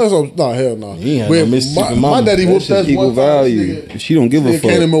whooping. No, hell no. He ain't had But no Mississippi my mama. daddy That whooped shit us equal one time. value. Nigga, She don't give a nigga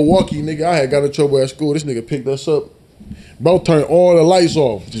came to fuck. Milwaukee, nigga. I had got in trouble at school. This nigga picked us up. Bro turned all the lights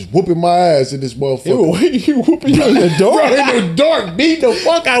off. Just whooping my ass in this motherfucker. You whooping you in the Bro, dark? in the dark, beating the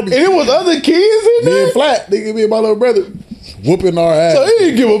fuck out of me. And it was other kids in Me there? and Flat, nigga, me and my little brother, whooping our ass. So he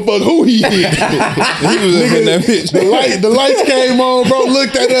didn't give a fuck who he hit. He was up in that bitch. The lights came on, bro.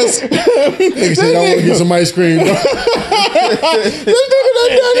 Looked at us. Nigga said, "I want to get some ice cream." Bro. This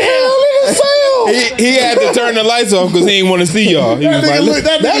nigga done hell in a cell. He had to turn the lights off because he didn't want to see y'all. He was like, look,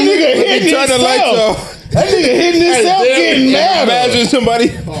 that That nigga hitting turn the lights himself. off. That nigga hitting himself getting mad. Imagine somebody.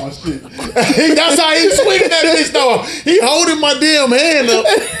 Oh shit! That's how he swinging that bitch though. He holding my damn hand up,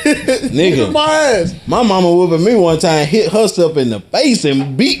 Nigga, my ass. my mama whooping me one time, hit herself in the face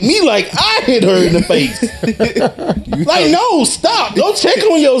and beat me like I hit her in the face. Like, no, stop. Go check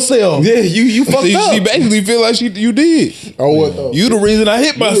on yourself. Yeah, you fucked She up. basically feel like you did. Oh what though? You the reason I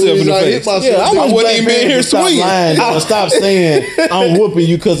hit myself in the I hit face. myself. Yeah, I I wish wouldn't black even be in here parents would stop swinging. lying and stop saying I'm whooping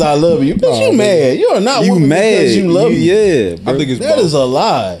you because I love you. Bitch, you man. mad. You are not You whooping mad? because you love me. Yeah, I bro. think it's That both. is a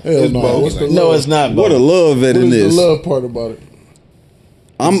lie. Hell no. both. What's the No, love? it's not. What a both. love at What in is the this. love part about it?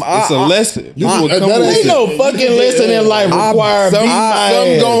 It's a lesson. This is what that come with ain't Ain't it. no fucking lesson in life require beating my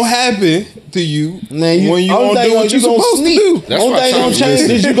Something ass. gonna happen to you Man, when you only don't thing do what you're gonna supposed sneak. to do. That's Only why thing gonna Tommy change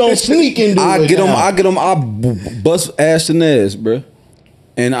listen. is you gonna sneak and do I it. get them. now. I bust ass and ass, bro.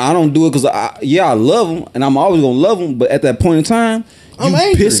 And I don't do it because I love them, and I'm always gonna love them. But at that point in time, I'm you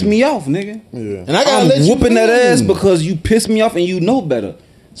angry. piss me off, nigga. Yeah. And I gotta I'm let you whooping that win. ass because you piss me off and you know better.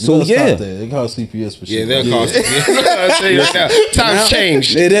 So Let's yeah, stop that. They call CPS for Yeah, shit. they'll cost you. Times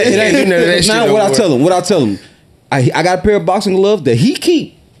changed. it ain't None of that shit now no what I more. tell him. I got a pair of boxing gloves that he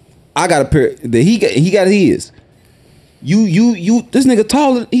keep. I got a pair that he got his. You this nigga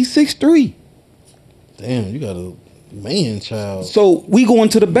taller, he's 6'3". Damn, you got a man child. So we go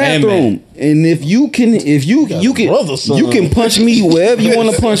into the bathroom, and if you can punch me wherever you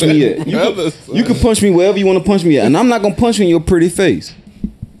want to punch me at. You can punch me wherever you want to punch me at, and I'm not gonna punch you in your pretty face.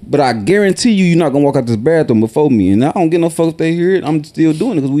 But I guarantee you're not gonna walk out this bathroom before me, and I don't get no fuck if they hear it. I'm still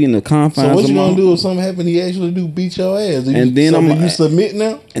doing it because we in the confines. So what you of gonna do if something happen? He actually do beat your ass, and then you submit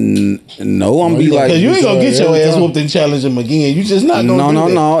now? And no, I'm be like, because you ain't gonna get your ass whooped and challenge him again. You just not gonna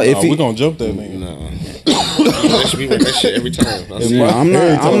no. If we gonna jump that nigga. No. We win that shit every time. I'm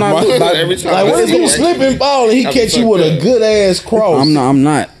not every time. Like, what if you slip and fall and he catch you with a good ass cross? I'm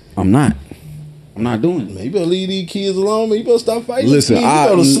not doing it. Man, you better leave these kids alone, man. You better stop fighting. Listen, you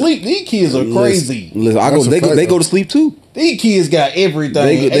go to sleep. These kids are crazy. Listen, they go to sleep too. These kids got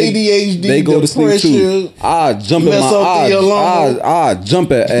everything. ADHD, they go to sleep too. I jump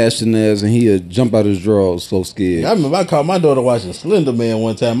at Ashton ass and he'll jump out his drawers so scared. I remember I caught my daughter watching Slender Man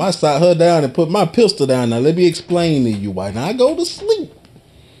one time. I sat her down and put my pistol down. Now let me explain to you why. Now I go to sleep.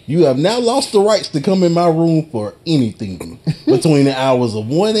 You have now lost the rights to come in my room for anything between the hours of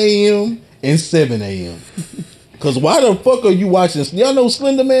 1 a.m. and 7 a.m. Cause why the fuck are you watching? Y'all know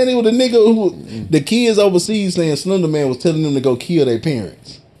Slender Man? He was the nigga who the kids overseas saying Slender Man was telling them to go kill their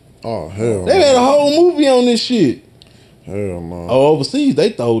parents. Oh hell! They had a whole movie on this shit. Hell man! Oh, overseas they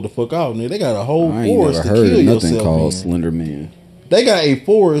throwed the fuck out. Nigga. They got a whole forest to kill yourself. Nothing called Slender Man. They got a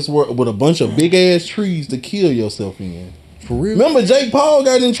forest with a bunch of big ass trees to kill yourself in. For real? Remember Jake Paul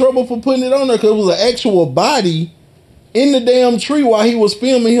got in trouble for putting it on there because it was an actual body in the damn tree while he was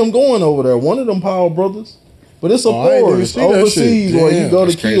filming him going over there. One of them Paul brothers. But it's a forest overseas where you go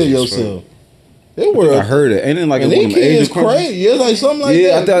to kill yourself. I heard it. Ain't it like and one of them Asian countries? Crazy. It's like something like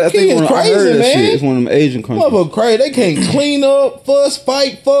that. I think I heard that shit. It's one of them Asian countries. Motherfucker crazy. They can't clean up, fuss,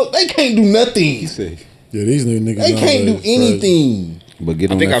 fight, fuck. They can't do nothing. Yeah, these niggas. They can't do anything. But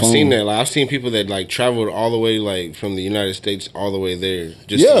I think I've seen that. Like I've seen people that like traveled all the way, like from the United States all the way there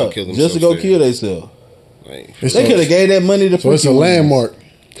just to go kill themselves. Just to go kill themselves. Like, they could have gave that money to. So it's a landmark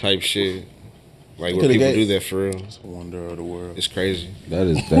type shit. Like where people do that for real. It's a wonder of the world. It's crazy. That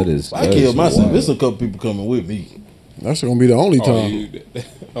is. I killed myself. There's a couple people coming with me. That's gonna be the only time.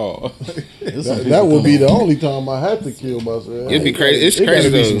 That would be the only time I have to kill myself. It'd be crazy. It's crazy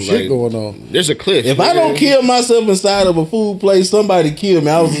though. Some shit going on. There's a cliff. If I don't kill myself inside of a food place, somebody killed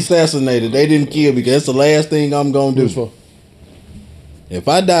me. I was assassinated. They didn't kill me because that's the last thing I'm gonna do. If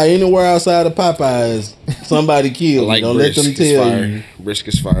I die anywhere outside of Popeyes, somebody killed me. Don't let them tell you. Brisk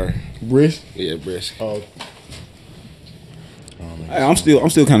is fire. Brisk? Yeah, brisk. Oh. I'm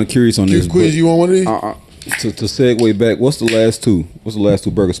still kind of curious on this. Quiz, you want one of these? To segue back, what's the last two? What's the last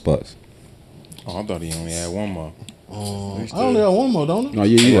two burger spots? Oh, I thought he only had one more. I only got one more, don't I? No,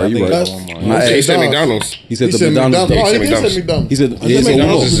 yeah, you right. He said McDonald's. He said the McDonald's. Oh, he did say McDonald's. He said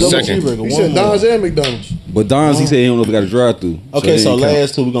McDonald's is the second. He said Don's and McDonald's. But Don's, he said he don't know if he got a drive-through. Okay, so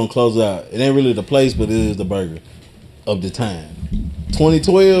last two we're gonna close out. It ain't really the place, but it is the burger of the time.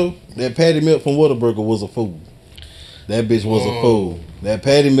 2012, that patty melt from Whataburger was a fool. That bitch was a fool. That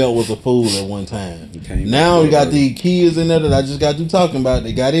patty melt was a fool at one time. Now we got these kids in there that I just got through talking about.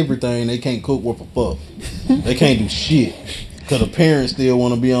 They got everything. They can't cook worth a fuck. They can't do shit. Cause the parents still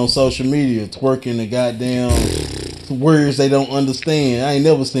want to be on social media twerking the goddamn words they don't understand. I ain't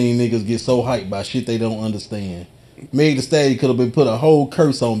never seen niggas get so hyped by shit they don't understand. Meg Thee Stallion could have been put a whole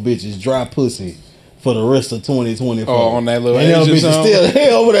curse on bitches, dry pussy, for the rest of 2024. Oh, on that little and Asian bitches song? still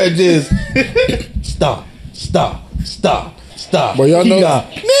hell over there just stop. But y'all know, nigga,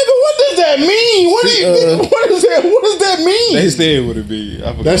 what does that mean? What does that mean? They said what it be.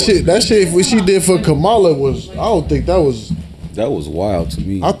 That shit what she did for Kamala was, I don't think that was wild to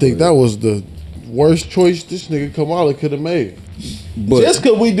me. I think that was the worst choice this nigga Kamala could have made. But just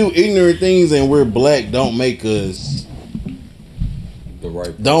because we do ignorant things and we're black don't make us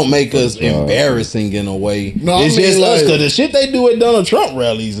embarrassing in a way. No, it's just us because the shit they do at Donald Trump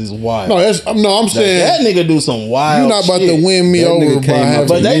rallies is wild. I'm saying that nigga do some wild. You're not about to win me over by having.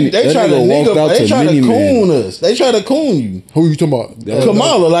 But they try to coon us. They try to coon you. Who you talking about?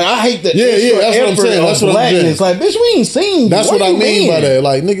 Kamala. Like I hate that. Yeah. That's what I'm saying. That's what I'm saying. It's like, bitch, we ain't seen you. That's what I mean by that.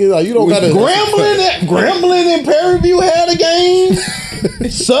 Like, nigga, like you don't gotta Grambling and Prairie View had a game.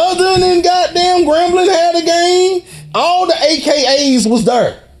 Southern and goddamn Grambling had a game. All the AKAs was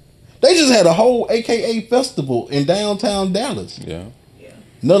there. They just had a whole AKA festival in downtown Dallas. Yeah.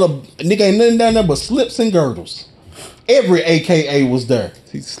 Nigga ain't nothing down there but slips and girdles. Every AKA was there.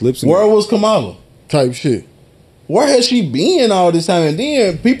 He slips. Where was Kamala? Type shit. Where has she been all this time? And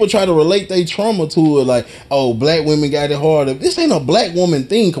then people try to relate their trauma to it, like, oh, black women got it harder. This ain't a black woman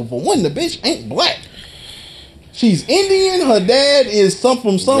thing. Cause for one, the bitch ain't black. She's Indian. Her dad is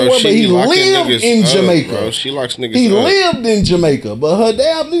from somewhere, Bro, but he lived in Jamaica. Bro, she locks niggas He up. lived in Jamaica, but her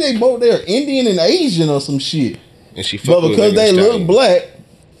dad, I believe they're Indian and Asian or some shit. And she fuck But with because niggas they style. look black,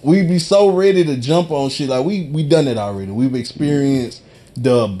 we be so ready to jump on shit. Like we done it already. We've experienced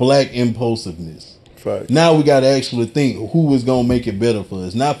the black impulsiveness. Fact. Now we gotta actually think who is gonna make it better for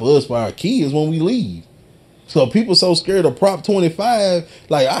us. Not for us, for our kids when we leave. So people so scared of Prop 25.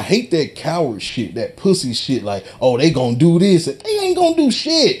 Like, I hate that coward shit, that pussy shit. Like, oh, they gonna do this. They ain't gonna do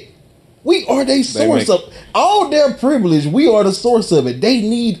shit. We are their source of all their privilege. We are the source of it. They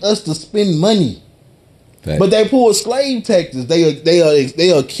need us to spend money. Fact. But they pull slave tactics.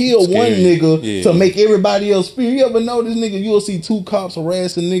 They'll kill one nigga to make everybody else fear. You ever know this nigga? You'll see 2 cops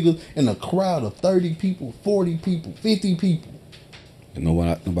harassing niggas in a crowd of 30 people, 40 people, 50 people.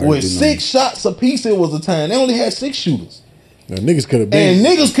 Nobody With 6 shots apiece, it was a time. They only had 6 shooters. Now, niggas could have been.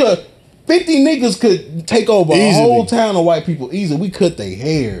 And 50 niggas could take over a Easily. whole town of white people easily. We cut their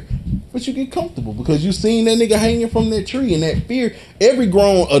hair. But you get comfortable because you seen that nigga hanging from that tree and that fear. Every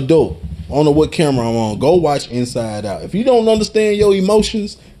grown adult, I don't know what camera I'm on, go watch Inside Out. If you don't understand your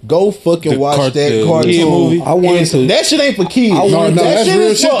emotions, go fucking watch that cartoon movie. I wanted to. That shit ain't for kids. No, that that's shit real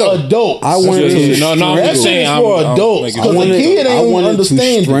is shit, for though. adults. I wanted to. No, I'm That just shit saying. is for adults. Because a kid I ain't wanted to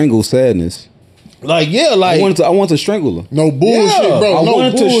understand it. strangle sadness. Like, yeah, like. I wanted to strangle her. No bullshit, Yeah. bro. I No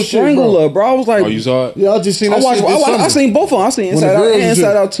wanted to bullshit, strangle bro. her, bro. I was like, Oh, you saw it? Yeah, I just seen I that shit this I summer. seen both of them. I seen When the Inside Out girls and was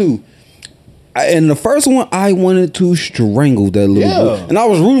Inside just- Out too. And the first one, I wanted to strangle that little girl. And I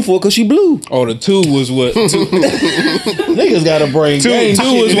was rooting for her because she blew. Oh, the 2 was what? Niggas got a brain. Two gang was shit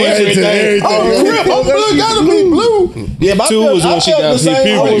when and she everything. everything. Oh, crap, I'm blue, gotta be blue. Yeah, but 2 was when she got hit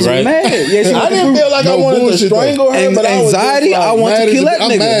puberty, right? Mad. Yeah, she I didn't feel like I No wanted to bullshit, though. strangle her, and but I was just anxiety. like, I want mad to as kill a- that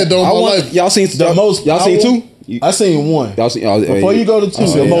I'm nigga. mad, though, in I my want life. y'all seen the most. y'all seen powerful- 2? I seen 1. Y'all seen Before you go to 2,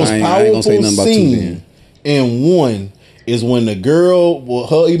 the most I ain't gonna powerful say nothing about 2 scene in 1 is when the girl,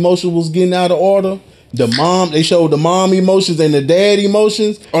 her emotion was getting out of order. They showed the mom emotions and the dad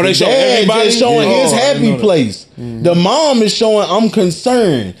emotions. Oh, they The show dad everybody? just showing Yeah. his Oh, I didn't happy know that. place. The mom is showing I'm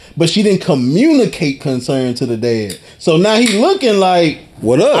concerned, but she didn't communicate concern to the dad. So now he looking like,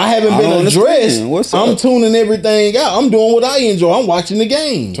 What up? I haven't I been don't addressed. understand. What's I'm up? tuning everything out. I'm doing what I enjoy. I'm watching the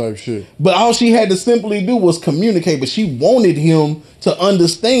game. Type shit. But all she had to simply do was communicate. But she wanted him to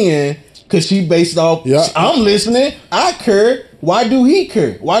understand because she based off, Yeah. I'm listening. I care. Why do he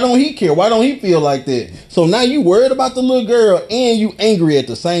care? Why don't he care? Why don't he feel like that? So now you worried about the little girl and you angry at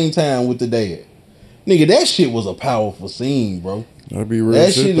the same time with the dad. Nigga, that shit was a powerful scene, bro. That'd be real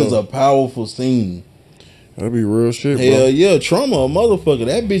That shit, shit is though. a powerful scene. That'd be real shit, bro. Hell yeah, trauma a motherfucker.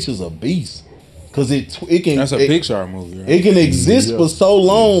 That bitch is a beast. Cause it can That's a Pixar movie, right? It can exist for so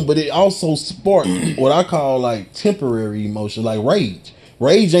long, but it also sparks what I call like temporary emotion, like rage.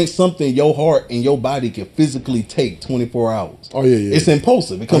 Rage ain't something your heart and your body can physically take 24 hours. Oh, yeah. It's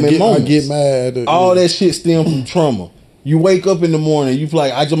impulsive. It come I in moments. get mad. All that shit stem from trauma. You wake up in the morning, you feel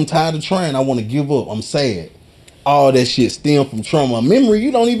like I'm tired of trying. I want to give up. I'm sad. All that shit stem from trauma. A memory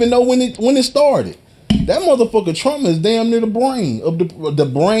you don't even know when it started. That motherfucker trauma is damn near the brain of the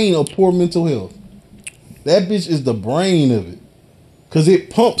brain of poor mental health. That bitch is the brain of it. Cause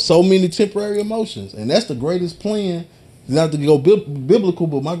it pumps so many temporary emotions. And that's the greatest plan. Not to go biblical,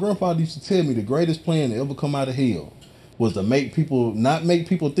 but my grandfather used to tell me the greatest plan to ever come out of hell was to not make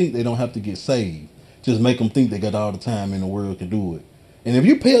people think they don't have to get saved. Just make them think they got all the time in the world to do it. And if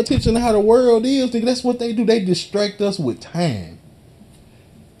you pay attention to how the world is, think that's what they do. They distract us with time.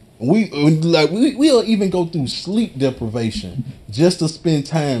 We'll even go through sleep deprivation just to spend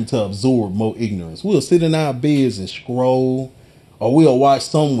time to absorb more ignorance. We'll sit in our beds and scroll, or we'll watch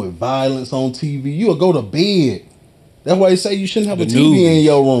something with violence on TV. You'll go to bed. That's why they say you shouldn't have a TV in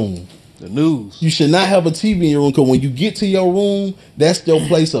your room. The news. You should not have a TV in your room, because when you get to your room, that's your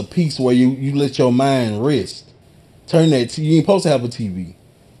place of peace where you let your mind rest. Turn that. You ain't supposed to have a TV,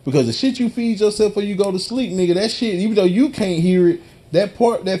 because the shit you feed yourself before you go to sleep, nigga, that shit, even though you can't hear it, that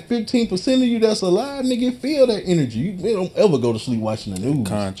 15% of you that's alive, nigga, feel that energy. You don't ever go to sleep watching the news.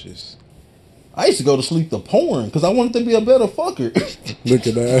 Conscious. I used to go to sleep to porn because I wanted to be a better fucker. Look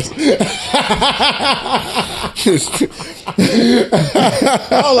at that.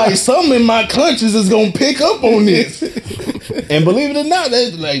 I was like, something in my conscience is gonna pick up on this. And believe it or not,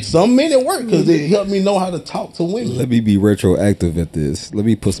 that like some men it worked because it helped me know how to talk to women. Let me be retroactive at this. Let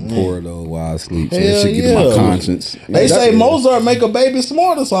me put some porn though while I sleep, so Hell that shit get in my yeah. conscience. They say Mozart make a baby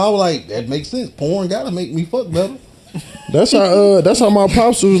smarter, so I was like, that makes sense. Porn gotta make me fuck better. That's how my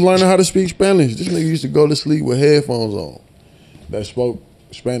pops was learning how to speak Spanish. This nigga used to go to sleep with headphones on. That spoke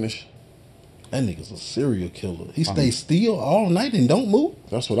Spanish. That nigga's a serial killer. He stays still all night and don't move.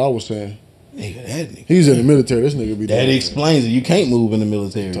 That's what I was saying. Nigga, that nigga. He's in the military. This nigga be That doing explains it. You can't move in the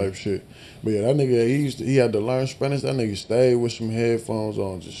military. type shit. But yeah, that nigga he had to learn Spanish. That nigga stayed with some headphones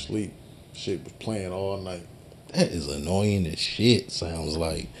on, just sleep. Shit was playing all night. That is annoying as shit. Sounds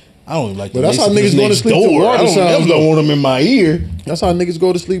like I don't even like. But that's how niggas go to sleep to door. water I sounds. don't want them in my ear. That's how niggas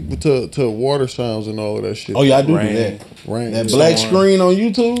go to sleep to water sounds and all of that shit. Oh yeah, I do Rain. that. Rain. That black screen on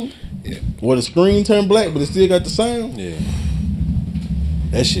YouTube, where the screen turned black, but it still got the sound. Yeah.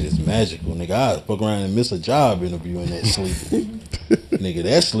 That shit is magical, nigga. I fuck around and miss a job interview in that sleep. Nigga,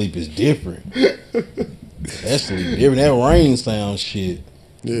 that sleep is different. That sleep different. That rain sound shit.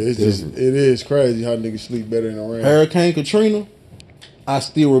 Yeah, it's just it is crazy how niggas sleep better in the rain. Hurricane Katrina, I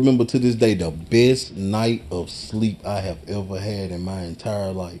still remember to this day the best night of sleep I have ever had in my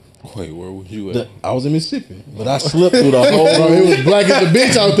entire life. Wait, where was you at? I was in Mississippi, but I slept through the whole. Bro, it was black as a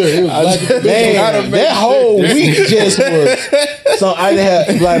bitch out there. It was black as a bitch. Man, that whole week just was. So I didn't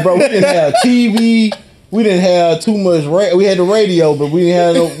have like, bro. We didn't have TV. We didn't have too much. We had the radio, but we didn't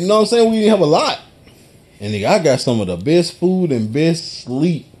have no. You know what I'm saying? We didn't have a lot. And nigga, I got some of the best food and best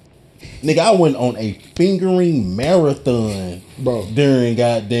sleep. Nigga, I went on a fingering marathon, Bro. during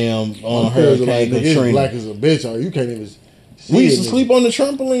goddamn My Hurricane parents were like, nigga, it's Katrina. black as a bitch out. You can't even see We used it, to nigga. sleep on the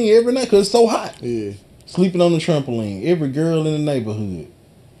trampoline every night because it's so hot. Yeah. Sleeping on the trampoline, every girl in the neighborhood.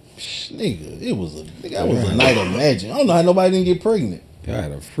 Nigga, it was a night of magic. I don't know how nobody didn't get pregnant. Y'all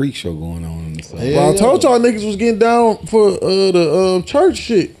had a freak show going on in the side. Yeah. Bro, I told y'all niggas was getting down for the church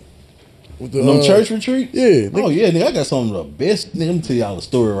shit. With the Them church retreats? Yeah. Oh yeah, nigga, I got some of the best. Nigga, let me tell y'all a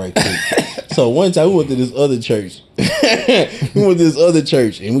story right quick. So one time we went to this other church.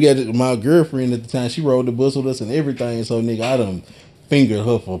 And we got my girlfriend at the time. She rode the bus with us and everything. So nigga, I done fingered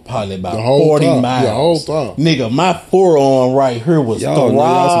her for probably about The whole 40 time. miles. The whole time. Nigga, my forearm right here was Y'all know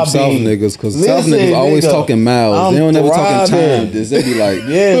y'all some South throbbing. niggas because South Listen, niggas always nigga, talking miles. I'm They don't never talking throbbing. time. They be like,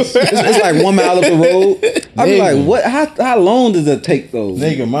 Yes. it's like 1 mile up the road. I be Nigga. like, what? How long does it take though?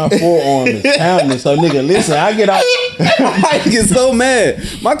 Nigga, my forearm is pounding. So nigga, listen, I get out. I get so mad.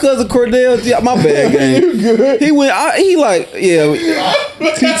 My cousin Cordell, yeah, my bad game. He went. He like, yeah,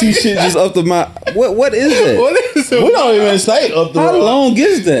 TT shit just up to my. What is that? We don't even say up the How road. long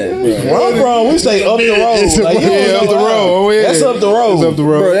is that, bro? Where I'm from, we say up the road. It's Like, you yeah, don't up the know road. how. Oh, yeah. That's up the road. It's up the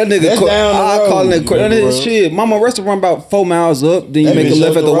road. Bro, that nigga, That's down the I road. calling that Down the that road. shit. Mama restaurant about 4 miles up. Then you That make a bitch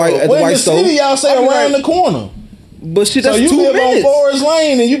left up at the road. white Well, in white the stove. city, y'all say I be around like, the corner. But shit, So that's you 2 live minutes. on Forest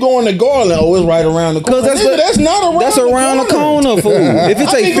Lane and you going to Garland. Oh, it's right around the corner. Cause Nigga, that's not around. That's around the corner, fool. If it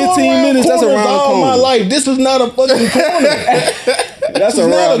I take been going 15 around minutes, that's corners around the all corner. my life. This is not a fucking corner. That's It's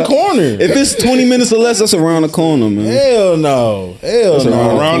not a corner. If it's 20 minutes or less, that's around the corner, man. Hell no. Hell That's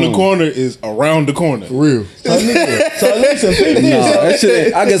no. Around the corner is around the corner. For real. So listen, peep No, this. that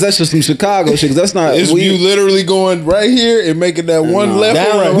shit. I guess that's just some Chicago shit. Cause that's not. It's you literally going right here and making that one left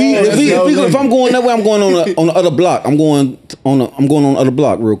Down or right. the road. If I'm going that way, I'm going on the other block. I'm going on the other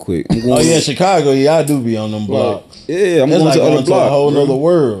block real quick. I'm going. Oh yeah, Chicago. Yeah, I do be on them blocks. Yeah, I'm That's going like to the going other to a block. whole nother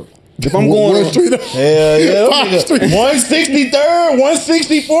world. If I'm going, One street up. Hell yeah, Five streets. 163rd,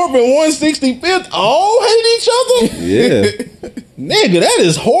 164th, and 165th all hate each other. yeah. Nigga, that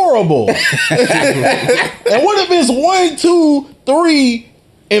is horrible. And what if it's 1, 2, 3,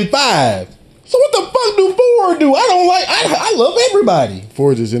 and 5? So what the fuck do 4 do? I don't like. I love everybody.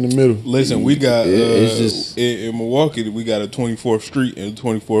 Forge is in the middle. Listen, we got it's just- in Milwaukee. We got a 24th Street and a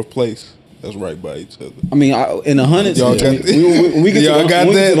 24th Place. That's right by each other. I mean, in the hundreds, Y'all got we get y'all to got when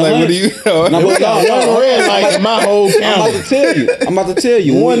we get that? to the Like, what do hundreds- you? No, but We got no, one red light in my whole I'm about county. to tell you. I'm about to tell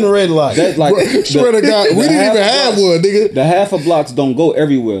you. One red light. That's like Swear to God, we didn't half even a have blocks- one, nigga. The half of blocks don't go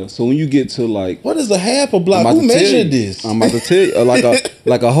everywhere. So when you get to like, What is a half a block? I'm about Who to tell you. measured this? I'm about to tell you,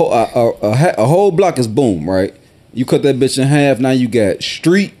 like a whole block is boom, right? You cut that bitch in half. Now you got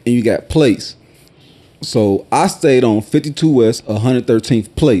street and you got place. So I stayed on 52 West,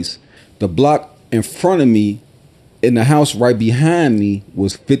 113th Place. The block in front of me, in the house right behind me,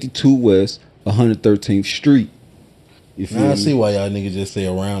 was 52 West, 113th Street. You feel Now I me? see why y'all niggas just say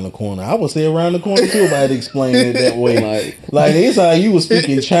around the corner. I would say around the corner too if I had to explain it that way. Like it's how you was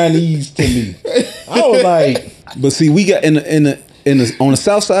speaking Chinese to me. I was like, But see, we got in the on the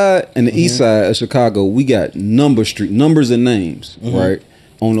south side and the east side of Chicago, we got numbers and names, right?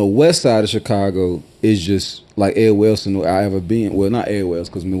 On the west side of Chicago, it's just like everywhere else I ever been. Well, not everywhere else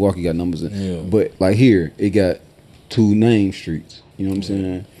because Milwaukee got numbers in. Yeah. But like here, it got 2 name streets. You know what I'm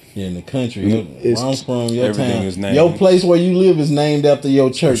saying? Yeah, in the country. It's- Where I'm from, your everything town. is named. Your place where you live is named after your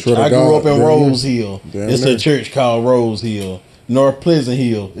church. swear to I grew God, up in damn Rose near. Hill. Damn It's near. a church called Rose Hill. North Pleasant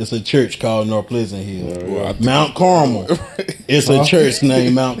Hill. It's a church called North Pleasant Hill. Mount Carmel. It's a church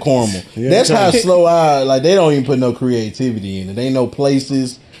named Mount Carmel. That's how slow they don't even put no creativity in it. They ain't no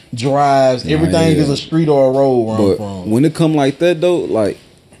places, drives. Everything yeah. is a street or a road where I'm But from. when it come like that though, like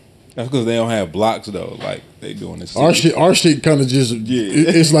That's because they don't have blocks though. Like they doing this. Our shit kind of just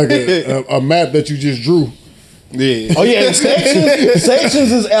it's like a map that you just drew. Yeah. Oh yeah,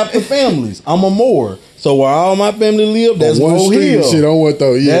 sections is after families. I'm a Moore, so where all my family live, that's One Mo street Hill. and shit on what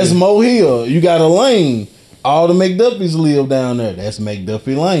though? Yeah, That's Mo Hill. You got a lane. All the McDuffies live down there. That's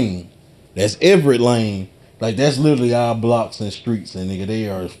McDuffie Lane. That's Everett Lane. Like that's literally our blocks and streets, and nigga, they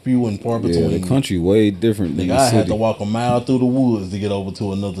are few and far yeah, between. the country way different than Nigga, the I had city. to walk a mile through the woods to get over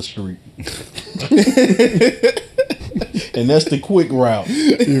to another street. And that's the quick route.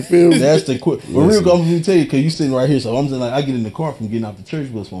 you feel me? That's the quick. But real, I'm gonna tell you, cause you sitting right here, so I'm just like, I get in the car from getting off the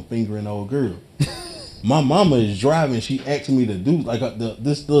church bus from fingering the old girl. My mama is driving. She asked me to do like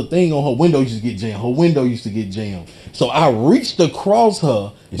this little thing on her window used to get jammed. Her window used to get jammed. So I reached across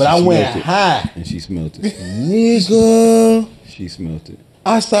her, And but she I went smelt it. high, And she smelt it. nigga. She smelt it.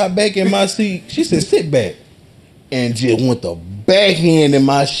 I sat back in my seat. She said, "Sit back," and just went the backhand in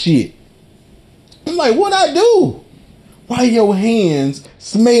my shit. I'm like, "What I do? Why your hands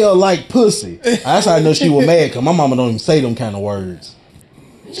smell like pussy?" That's how I know she was mad, cause my mama don't even say them kind of words.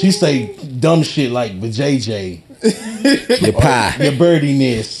 She say dumb shit like "vajayjay," Your pie. your birdie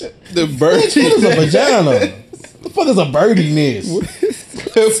nest. The bird. Bitch, what is a vagina? The fuck is a birdie nest?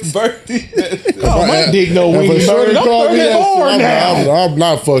 Birdie. Oh, my dick no If a weenie shorty bird. I'm call me that 34 shit, now. I'm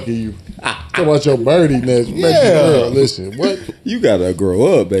not fucking you. Talk about your birdie nest. Yeah. Girl, listen, what? You gotta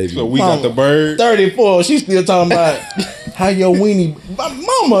grow up, baby. So we got the bird. 34. She still talking about how your weenie.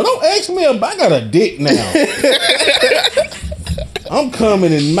 Mama, don't ask me about. I got a dick now. I'm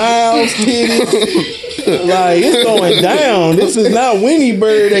coming in miles, titties. Like it's going down. This is not weenie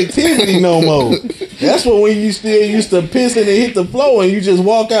bird activity no more. That's what when you still used to piss and it hit the floor and you just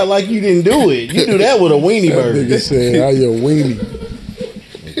walk out like you didn't do it. You do that with a weenie That nigga bird. said, how your weenie?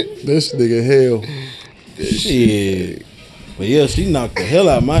 This nigga hell. Shit. But yeah, she knocked the hell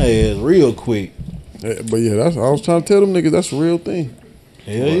out of my ass real quick. But yeah, that's I was trying to tell them niggas that's a real thing.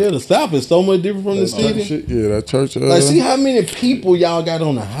 Hell yeah, the South is so much different from the city. Shit, yeah, that church. Like, see how many people y'all got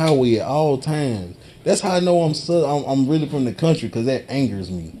on the highway at all times. That's how I know I'm really from the country, because that angers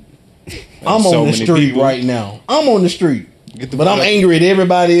me. I'm so on the many street people. right now. I'm on the street, Get the but I'm fuck- angry at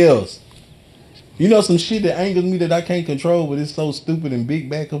everybody else. You know some shit that angers me that I can't control, but it's so stupid and big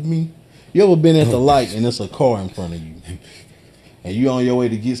back of me. You ever been at the light and it's a car in front of you, and you on your way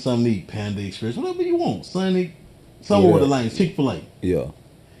to get something to eat, Panda Express, whatever you want, Sonic, somewhere with a lane, Chick-fil-A. Yeah.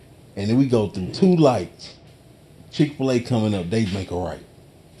 And then we go through 2 lights. Chick-fil-A coming up, they make a right.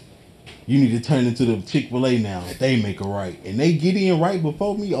 You need to turn into the Chick-fil-A now. They make a right. And they get in right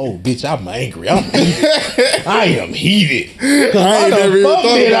before me. Oh, bitch, I'm angry. I'm heated. I am heated. Because I ain't never even thought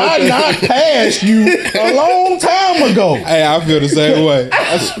about I not passed you a long time ago. Hey, I feel the same way.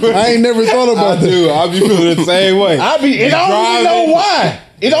 I swear. I ain't never thought about I that. do. I be feeling the same way. I don't even know why.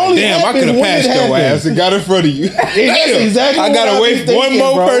 It only Damn, I happens could have when passed it your ass happens. and got in front of you. That's exactly I what gotta I wait be one thinking,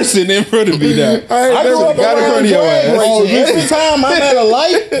 more bro. person in front of me now. I grew up got in around front of your drag ass. racing. Every time I'm at a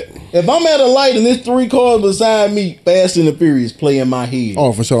light, if I'm at a light and there's 3 cars beside me, Fast and the Furious play in my head.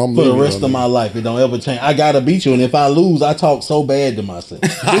 Oh, for sure. I'm For the leaving rest on of that. my life, it don't ever change. I gotta beat you, and if I lose, I talk so bad to myself.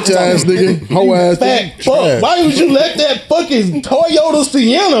 Bitch ass nigga, hoe ass Fat nigga, fuck! trash. Why would you let that fucking Toyota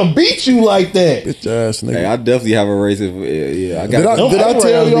Sienna beat you like that? Bitch ass nigga. Hey, I definitely have a race. Yeah, I Did got. Did I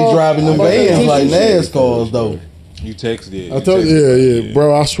tell be y'all driving them about that vans like tissue shit? NASCARs though? You texted. I told you, yeah,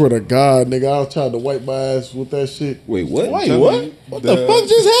 bro. I swear to God, nigga, I tried to wipe my ass with that shit. Wait, what? Wait, what? What the fuck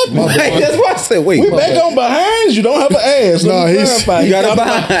just happened? That's what I said. Wait, We back on behinds. You don't have an ass. Nah, Let me he's- clarify. you got a talking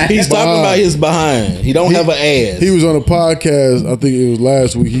about- behind. He's talking about his behind. He don't have an ass. He was on a podcast. I think it was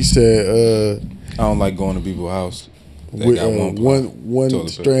last week. He said, I don't like going to people's house. They with, got one toilet paper.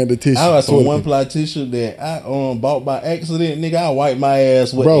 strand of tissue. I got some toilet one paper. ply tissue that I bought by accident, nigga. I wiped my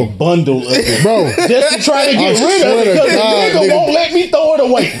ass with Bro. a bundle of it, Bro, just to try to get I rid of swear it to because the God, nigga nigga. won't let me throw it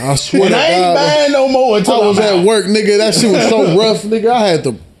away. I swear and to I ain't God, buying no more until I was I'm at out. work, nigga. That shit was so rough, nigga. I had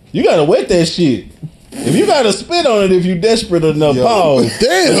to. You gotta wet that shit. If you gotta spit on it, if you desperate enough, pause.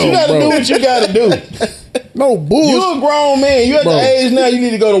 Damn, But you gotta bro. do what you gotta do. No bullshit. You a grown man. You at Bro. the age now. You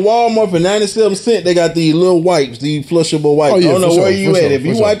need to go to Walmart for 97 cents. They got these little wipes, these flushable wipes. Oh, yeah, I don't know for where sure, you for at. sure, If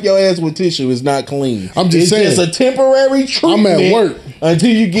you for wipe your ass with tissue, it's not clean. I'm just saying. It's just a temporary treatment. I'm at work.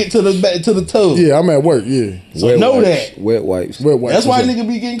 Until you get to the tub. Yeah, I'm at work. Yeah. So Wet know wipes. that. Wet wipes. Wet wipes. That's why for sure. niggas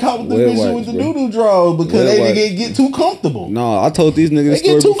be getting caught with the Wet bitches with wipes, the bro. doodle draws because Wet they wipes. get too comfortable. No, I told these niggas They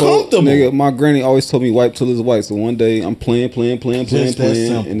story get too before. comfortable. Nigga, my granny always told me wipe till it's white. So one day I'm playing, Just that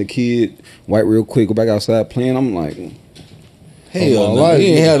simple. and the kid wipe real quick, go back outside playing. I'm like, Hell my no. life, He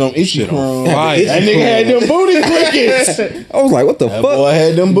ain't man. had them itchy crumbs. fire. That nigga had them booty clickers. I was like, what the That fuck? boy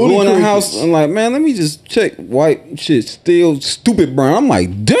had them booty Go in the crickets. house, I'm like, man, let me just check. White shit still stupid brown. I'm like,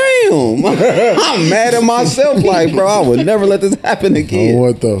 damn. I'm mad at myself. Like, bro, I would never let this happen Oh, again.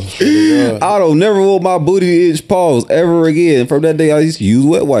 what though? I don't never want my booty itch paws ever again. From that day, I used to use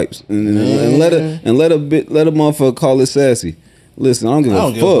wet wipes and let a motherfucker call it sassy. Listen, I don't give a fuck. I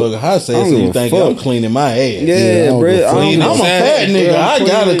don't give a fuck how I say don't so give you a think fuck. I'm cleaning my ass. Yeah, don't bro. give a fuck. I'm a fat nigga. I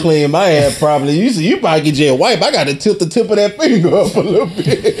gotta clean my ass properly. You probably get you a wipe. I gotta tilt the tip of that finger up a little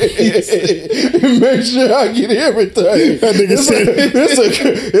bit. Make sure I get everything. That nigga said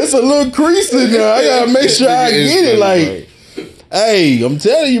It's a little crease in there. I gotta make sure I get it. Like, hey, I'm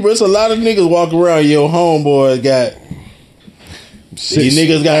telling you, bro, it's a lot of niggas walking around. Your homeboy got. These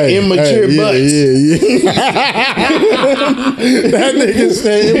niggas got immature butts. Yeah. That nigga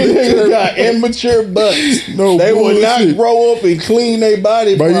said These niggas immature. got immature butts. No They will not bullshit. grow up and clean their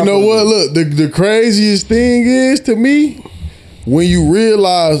body. But you know what? Look, the craziest thing is to me when you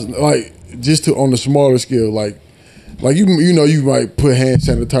realize, like, just to on the smaller scale, like you know you might put hand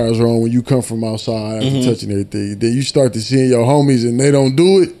sanitizer on when you come from outside after touching everything. Then you start to seeing your homies and they don't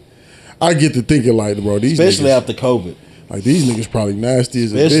do it. I get to thinking like, bro, these Especially niggas, after COVID. like these niggas probably nasty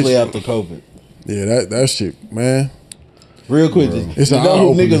as a Especially bitch. after COVID. Yeah, that shit, man. Real quick, It's you an know who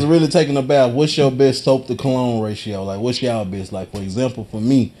eye-opener. niggas really taking a bath? What's your best soap to cologne ratio? Like, what's y'all best? Like, for example, for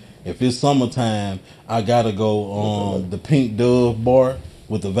me, if it's summertime, I gotta go the Pink Dove bar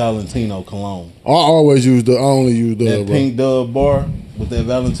with the Valentino cologne. I only use the That bro. Pink Dove bar with that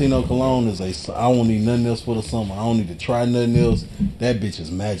Valentino cologne is I don't need nothing else for the summer. I don't need to try nothing else. That bitch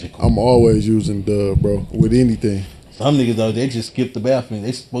is magical. I'm always using Dove, bro, with anything. Some niggas though, they just skip the bathroom.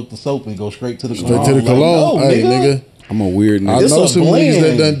 They smoke the soap and go straight to the Straight cologne. to the Like, cologne. no, Hey, nigga. I'm a weird I nigga. It's know a some niggas that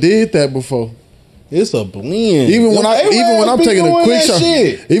blend. done did that before. It's a blend. Even when I'm be taking a doing quick that shower,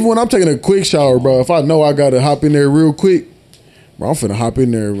 shit. even when I'm taking a quick shower, bro. If I know I gotta hop in there real quick, bro, I'm finna hop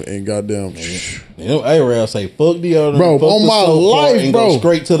in there and goddamn. You know, A-Rail say, fuck deodorant, Bro, fuck on the my soap part, life, and bro. go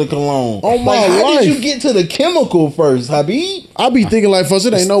straight to the cologne. On my How life. did you get to the chemical first, Habib? I be thinking like, fuss,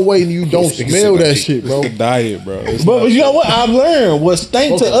 it ain't no way you don't smell that shit, bro. It's the diet, bro. It's But you know what? I've learned what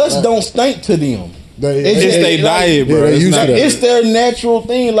stink to us don't stink to them. It's just- their like, diet, bro. yeah, they It's used not- to that. It's their natural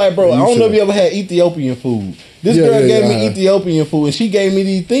thing. Like, bro, I used don't to know if that. you ever had Ethiopian food. This Yeah, girl yeah, gave yeah, I me have. Ethiopian food, and she gave me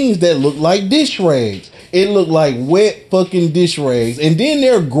these things that look like dish rags. It looked like wet fucking dish rags. And then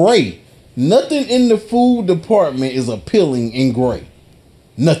they're gray. Nothing in the food department is appealing in gray.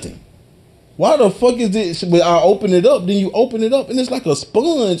 Nothing. Why the fuck is this? When I open it up, then you open it up, and it's like a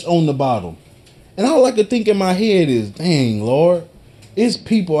sponge on the bottom. And all I could think in my head is, dang, Lord, it's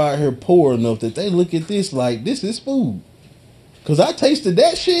people out here poor enough that they look at this like this is food. Cause I tasted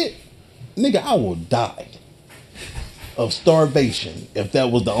that shit, nigga, I will die of starvation if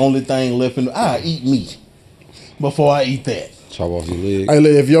that was the only thing left in. I eat meat before I eat that. Chop off your leg. Hey,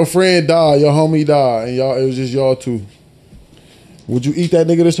 look, if your friend died, your homie died, and it was just y'all two, would you eat that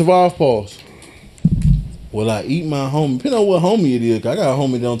nigga to survive? Pause. Will I eat my homie? Depending on what homie it is. 'Cause I got a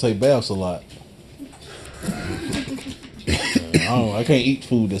homie that don't take baths a lot. I can't eat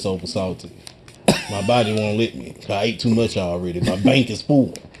food that's over salty. My body won't let me. 'Cause I ate too much already. My bank is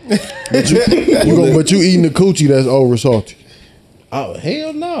full. But you eating the coochie that's over salty. Oh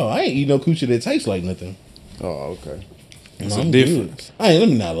hell no! I ain't eat no coochie that tastes like nothing. Oh, okay. It's No, a I'm difference. good. Let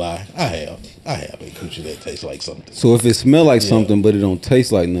me not lie. I have a coochie that tastes like something. So if it smell like something, but it don't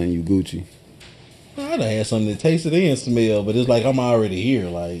taste like nothing, you Gucci. I done had something that tasted and smell, but it's like I'm already here.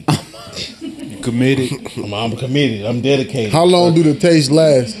 Like You committed. I'm committed. I'm dedicated. How long do the taste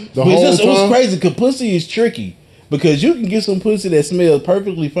last? The But whole it was time? crazy because pussy is tricky. Because you can get some pussy that smells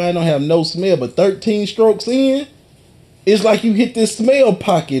perfectly fine, don't have no smell, but 13 strokes in, it's like you hit this smell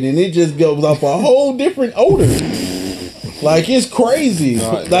pocket and it just goes off a whole different odor. Like it's crazy.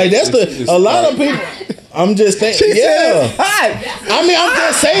 Like that's it's a lot of people. I'm just saying, yeah. I mean, I'm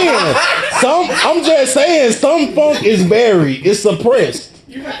just saying, some funk is buried. It's suppressed.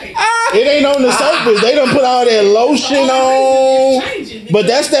 It ain't on the surface. They done put all that lotion on. But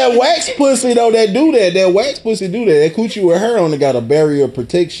that's that wax pussy though that do that. That wax pussy do that. That coochie with hair on it got a barrier of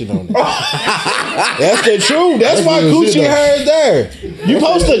protection on it. That's the truth. That's why coochie hair is there. You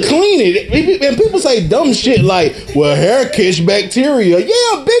supposed to clean it. And people say dumb shit like, well, hair catch bacteria.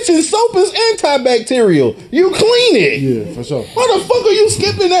 Yeah, bitch, and soap is antibacterial. You clean it. Yeah, for sure. Why the fuck are you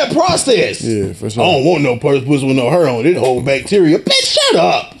skipping that process? Yeah, for sure. I don't want no pussy with no hair on it. Whole bacteria. Bitch, shut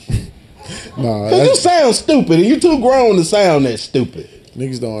up. Nah, Cause you sound stupid and you too grown to sound that stupid.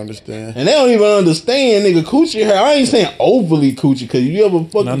 niggas don't understand. And they don't even understand, nigga, coochie hair. I ain't saying overly coochie, cause you ever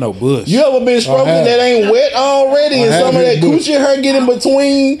fucking I know bush. You ever been stroking that ain't wet already and some of that coochie hair get in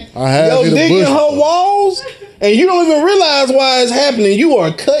between your dick and her walls? And you don't even realize why it's happening. You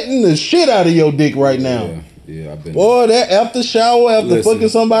are cutting the shit out of your dick right now. Yeah, I've been. Boy, that after shower, after fucking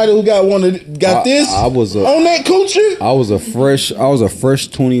somebody who got this on that coochie. I was a fresh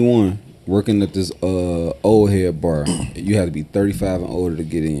 21 working at this old head bar. You had to be 35 and older to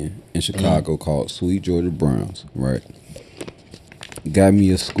get in Chicago called Sweet Georgia Browns, right? Got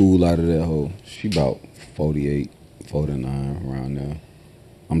me a school out of that hole. She about 48, 49 around there.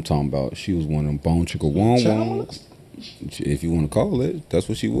 I'm talking about she was one of them bone chicka wong. If you want to call it, that's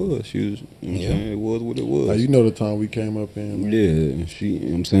what she was. She was, you know what I'm saying? It was what it was. Like, you know the time we came up in. Man. Yeah, she, you know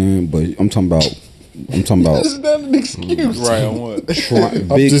what I'm saying? But I'm talking about That's not an excuse. Right on what?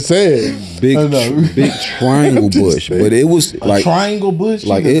 I'm just saying. Big triangle bush, but it was like triangle bush,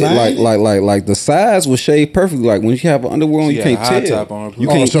 like the size was shaped perfectly. Like when you have an underwear on, you can't tell. You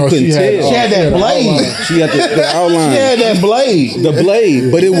couldn't tell. She had that blade. She had the outline. She had that blade. The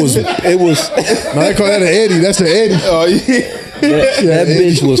blade, but it was. No, they call that an Eddie. That's an Eddie. Oh yeah. That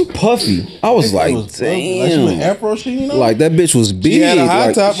bitch was puffy. I was like, damn. Like that bitch was big. She had a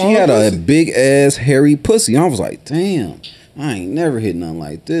high top she on had her a big ass hairy pussy. I was like, damn. I ain't never hit nothing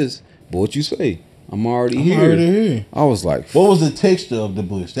like this. But what you say? I'm already here. I was like, what was the texture of the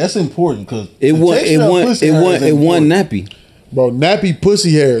bush? That's important because it wasn't nappy. Bro, nappy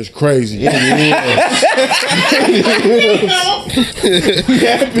pussy hair is crazy. It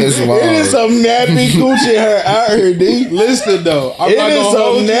is some nappy coochie hair out here, D. Listen though, I'm it not is gonna some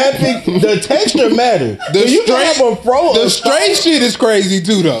hold nappy. The texture matters. The straight shit is crazy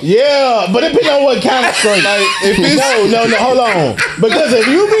too, though. Yeah, but it depends on what kind of straight. Like if it's no, hold on. Because if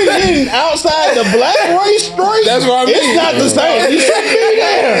you been hitting outside the black race straight, that's what I mean. It's not the same. You shouldn't be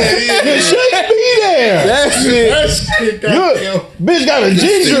there. You shouldn't be there. That's it. Bitch got a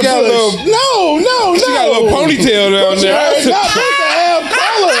ginger bush. No. She got a little ponytail down there. It's not supposed to have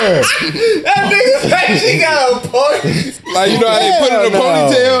color. That nigga say she got a ponytail. Like, you know how they put it in a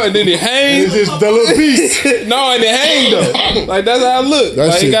ponytail and then it hangs? It's just the little piece. No, and it hang though. Like, that's how it look. That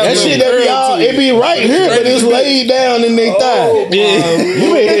like, shit, That shit that be all, it be right here, but it's laid down in their thigh. Yeah.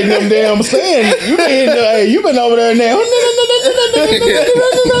 You been hitting them damn sand. You been hitting you been over there now.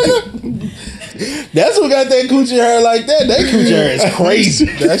 That's who got that coochie hair like that. That coochie hair is crazy.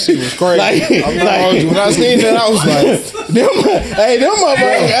 That shit was crazy. When I seen that, I was like, them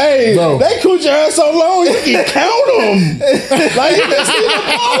motherfuckers, that coochie hair so long you can count them. Like you can see the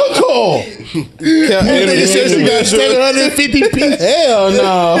follicle. They said she got 750 pieces. Hell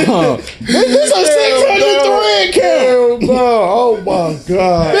no. This a 600 thread count. Oh my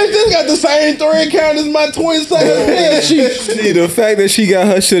God. Bitch, this got the same thread count as my twin size bed sheet. See, the fact that she got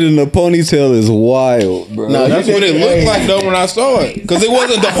her shit in a ponytail is wild, bro. No, that's what it looked like though when I saw it. Because it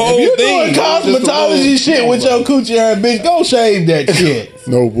wasn't the whole You thing. doing cosmetology shit with your coochie hair, bitch, go shave that shit.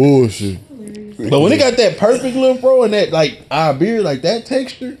 No bullshit. But when it got that perfect little fro and that like our beard, like that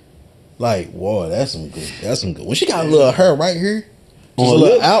texture, like, whoa, that's some good. That's some good. When she got a little hair right here, just a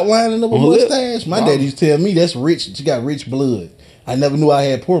little outlining of a mustache. My dad used to tell me that's rich. She got rich blood. I never knew I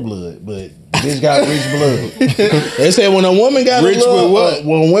had poor blood, but bitch got rich blood. They said when a woman got Rich a little, with what?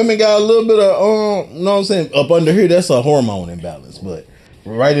 when women got a little bit of you know what I'm saying, up under here, that's a hormone imbalance. But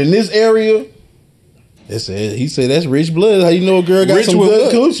right in this area, he said that's rich blood. How you know a girl got Rich some with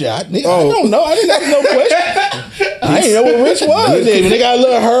good what? coochie? I don't know. I didn't ask no question. I didn't know what rich was. When they got a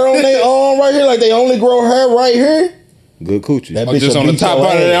little hair on their arm right here, like they only grow hair right here. Good coochie. That Oh, bitch just will on the beat top your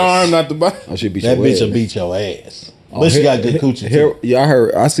part of their ass. arm, not the bottom. I should beat That your bitch ass. will beat your ass. But she got good coochie too. Yeah, I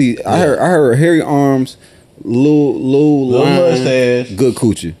heard hairy arms, little line, mustache. good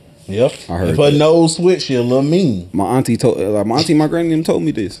coochie. Yep. I heard If her that. nose switch, she a little mean. My auntie, my granny them told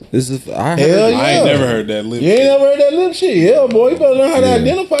me this. This is I heard. Hell it. yeah. I ain't never heard that lip You ain't shit. never heard that lip shit. Yeah, boy. You better learn how to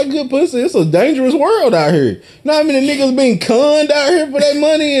identify good pussy. It's a dangerous world out here. You know how many niggas being conned out here for that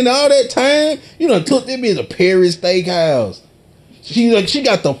money and all that time? You know, took that bitch to Paris Steakhouse. She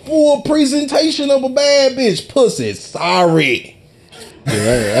got the full presentation of a bad bitch pussy. Sorry. Yeah,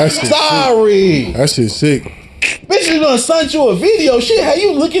 that shit Sorry. sick. That shit sick. Bitch, you done sent you a video. Shit, how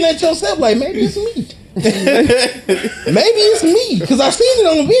you looking at yourself like, maybe it's me. Maybe it's me. Because I seen it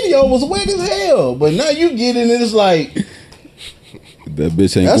on the video. It was wet as hell. But now you get in it, it's like... That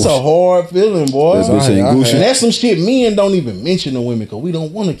bitch ain't That's Gucci. a hard feeling, boy. That bitch ain't Gucci. And that's some shit men don't even mention to women because we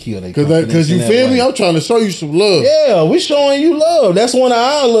don't want to kill their confidence. Because you in that feel me? way. I'm trying to show you some love. Yeah, we showing you love. That's one of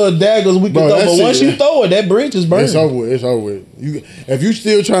our little daggers we can Bro, throw. that But shit- once you throw it, that bridge is burning. It's over with. It's over with. If you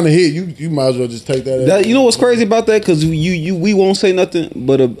still trying to hit, you might as well just take that. That, you know what's crazy about that? Because we won't say nothing,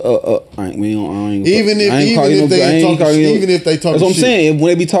 but I ain't Even if they talking that's what I'm shit. saying.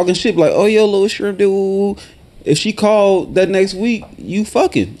 When they be talking shit, like, oh yo, little shrimp dude. If she called that next week, you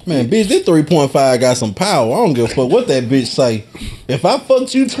fucking. Man, bitch, this 3.5 got some power. I don't give a fuck what that bitch say. If I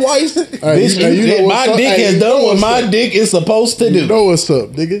fucked you twice, bitch, you know my what's up. dick Hey, has you know done what what's my up. dick is supposed to You do. know what's up,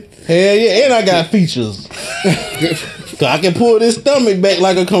 nigga. Hell yeah, and I got features. Cause I can pull this stomach back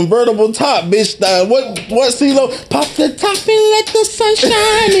like a convertible top, bitch. What CeeLo? Pop the top and let the sun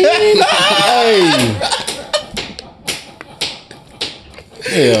shine in. Hey.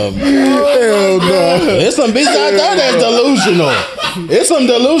 Hell no. There's some bitches out there that's delusional. It's some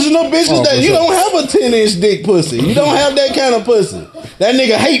delusional bitches that you don't have a 10-inch dick pussy. You don't have that kind of pussy. That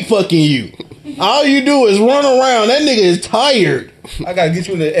nigga hate fucking you. All you do is run around. That nigga is tired. I gotta get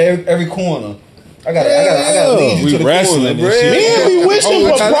you in every corner. I gotta lead you We to the wrestling corner, and bruh. shit. Men be wishing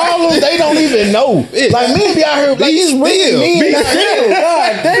for problems they don't even know. Like men be out here like it's really men out here.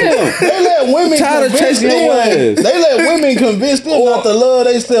 God damn. They let women Tired of convince chasing your them. ass. They let women convince them not to love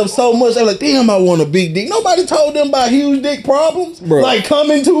themselves so much. They're like, damn, I want a big dick. Nobody told them about huge dick problems. Bruh. Like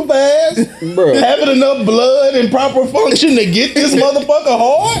coming too fast, Bruh. having enough blood and proper function to get this motherfucker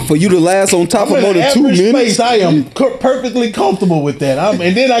hard. For you to last on top I'm of in more an than 2 average minutes. space. I am perfectly comfortable with that.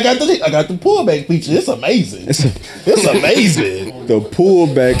 And then I got the pullback feature. It's amazing. It's amazing. The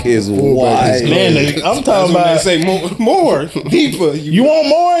pullback is wide. Man, I'm talking When they about. say more deeper. You want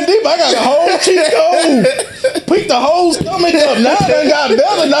more and deep? I got a whole cheat code. Pick the whole stomach up. Now I done got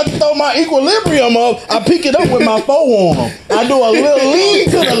better. Not to throw my equilibrium up. I pick it up with my forearm. I do a little lean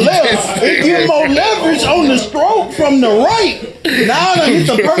to the left. It gives more leverage on the stroke from the right. Now I done hit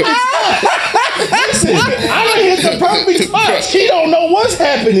the perfect spot. Listen, I done hit the perfect spot. She don't know what's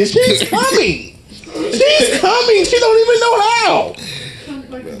happening. She's coming. She's coming. She don't even know how.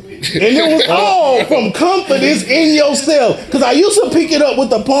 And it was all from confidence in yourself. Because I used to pick it up with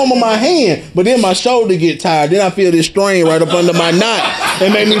the palm of my hand, but then my shoulder get tired. Then I feel this strain right up under my knot.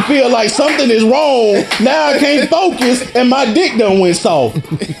 It made me feel like something is wrong. Now I can't focus and my dick done went soft.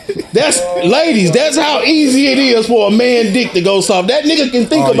 Ladies, that's how easy it is for a man dick to go soft. That nigga can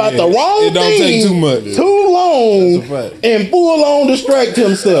think about the wrong It don't thing take too much. too long That's a fact. and full on distract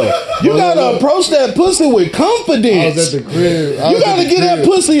himself. You gotta approach that pussy with I was confidence. at the crib. You gotta give that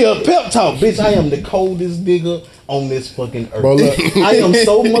pussy a pep talk. Bitch, I am the coldest nigga on this fucking earth. Bro, look. I am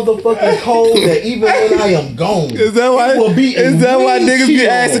so motherfucking cold that even when I am gone, Is that why? it will be Is that why wind niggas be chill.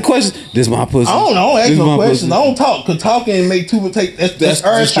 asking questions? This my pussy. I don't know. Ask This no my questions. pussy. I don't talk. Cause talking make too much. That's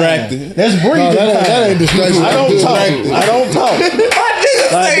earth distracting. time. That's breathing No, that time. ain't distraction. I don't talk. I don't talk.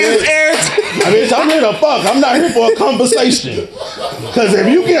 I mean, I'm here to fuck. I'm not here for a conversation. Cause if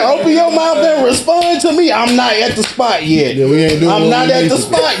you can open your mouth and respond to me, I'm not at the spot yet. Yeah, we ain't doing I'm what not we at need the to.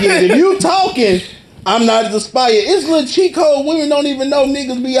 spot yet. If you talking, I'm not at the spot yet. It's little cheat code women don't even know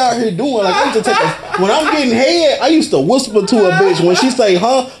niggas be out here doing. Like I used to when I'm getting head, I used to whisper to a bitch when she say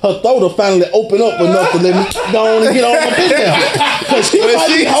huh, her throat will finally open up enough to let me go on and get on my bitch down. Cause she might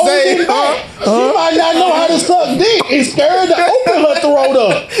be holding back. She might not know how to suck dick and scared to open her throat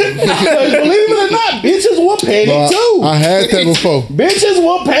up. Cause believe it or not, bitches will panic Bro, too. I had that before. Bitches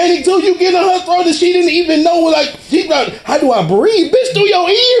will panic too. You get in her throat and she didn't even know. Like she's like, how do I breathe? Bitch, through your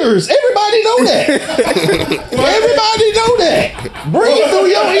ears. Everybody know that. Everybody know that. Breathe through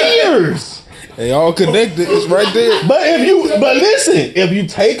your ears. They all connected. It's right there. But listen, if you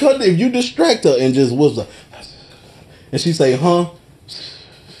take her, if you distract her and just whisper, and she say huh,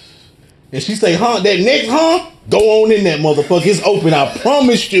 and she say huh, that next huh, go on in that motherfucker. It's open. I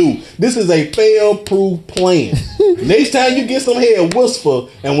promise you, this is a fail-proof plan. Next time you get some head, whisper,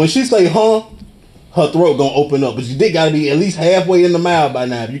 and when she say huh, her throat gonna open up. But your dick gotta be at least halfway in the mouth by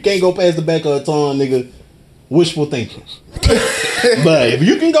now. If you can't go past the back of her tongue, nigga, wishful thinking. But if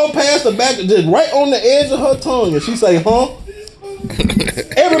you can go past the back, just right on the edge of her tongue, and she say huh,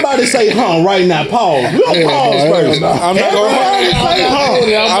 everybody say huh right now. Pause. We don't pause first. I'm not gonna hold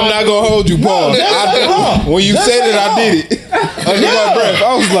you. I'm not gonna hold you. Pause. just say huh. When you Just said say it, I huh. did it under my breath.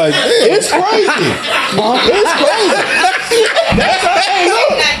 I was like, It's crazy. It's crazy. That's how I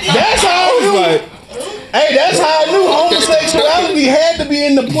knew. That's how I knew. like, Hey, that's how I knew homie homosexuality had to be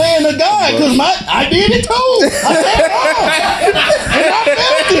in the plan of God because I did it too. I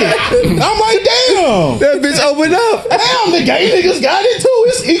felt it. I'm like, damn. That bitch opened up. Damn, the gay niggas got it too.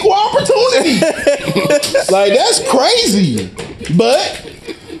 It's equal opportunity. Like, that's crazy. But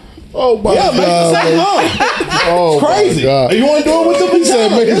Oh my yeah, make god. it say Oh It's crazy. my god. You want to do it with the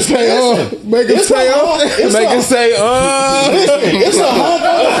vagina? Make it say Make it say Make it say, Listen, it's a hump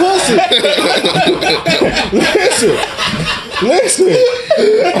on the pussy. Listen.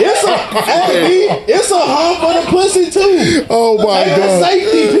 It's a hump on the pussy too. Oh my Take god. a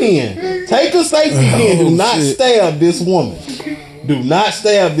safety pin. Take a safety pin. Do not stab this woman. Do not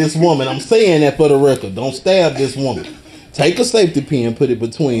stab this woman. I'm saying that for the record. Don't stab this woman. Take a safety pin, put it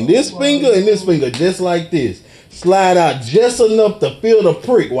between this finger and this finger, just like this. Slide out just enough to feel the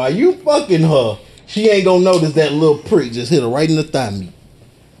prick. While you fucking her, she ain't gonna notice that little prick. Just hit her right in the thigh meat.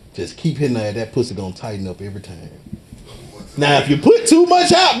 Just keep hitting her. That pussy gonna tighten up every time. Now, if you put too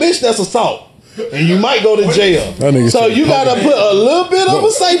much out, bitch, that's assault. And you might go to jail. So you gotta put a little bit of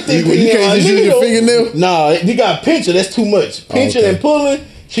a safety pin. You can't just use your fingernail? Nah, you gotta pinch her. That's too much. Pinching and pulling,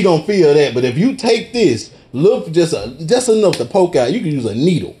 she gonna feel that. But if you take this, look just enough to poke out, you can use a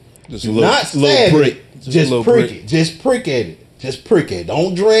needle. Just Do a little, not stab prick. it. Just prick it. Just prick at it. Just prick it.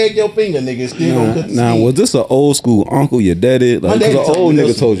 Don't drag your finger, nigga. It's still gonna cut the skin. Was this an old school uncle, your daddy? Like, My daddy an told old me nigga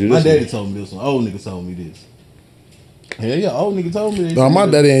this told you one. this. My daddy told me this one. Old nigga told me this. Hell yeah, old nigga told me that. No, my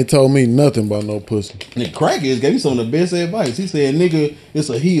shit. daddy ain't told me nothing about no pussy. Nigga, crackheads gave me some of the best advice. He said, nigga, it's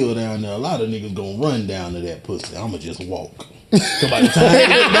a hill down there. A lot of niggas gonna run down to that pussy. I'ma just walk. So by the time they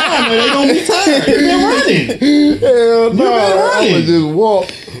get down there, they gonna be tired. You been running. Hell You been running. I'ma just walk.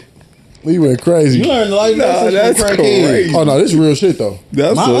 He went crazy. You learned a life lesson that's from crackheads. crazy. Oh no, this real shit though.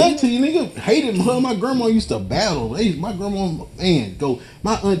 That's My a, auntie, nigga, hated her. My grandma used to battle. My grandma, man,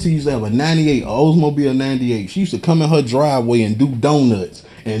 my auntie used to have a 98, a Oldsmobile 98. She used to come in her driveway and do donuts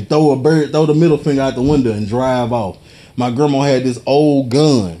and throw the middle finger out the window and drive off. My grandma had this old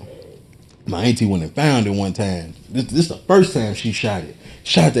gun. My auntie went and found it one time. This the first time she shot it.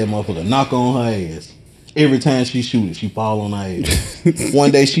 Shot that motherfucker, knock on her ass. Every time she shoot it, she fall on her ass.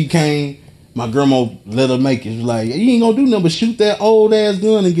 One day she came, my grandma let her make it. She was like, you ain't gonna do nothing but shoot that old ass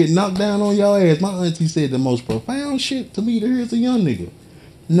gun and get knocked down on your ass. My auntie said the most profound shit to me to hear as a young nigga.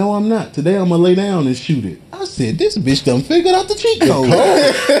 No, I'm not. Today I'm gonna lay down and shoot it. I said, this bitch done figured out the cheat code.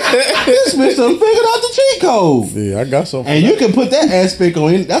 This bitch done figured out the cheat code. Yeah, I got something. And you can put that aspect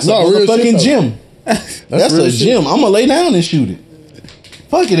on it. That's No, a real motherfucking shit, gym. That's real a shit. gym. I'm gonna lay down and shoot it.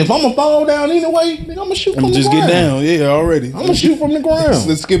 Fuck it. If I'm gonna fall down anyway, nigga, I'm gonna shoot from the Just ground. get down. Yeah, already. I'm gonna shoot from the ground.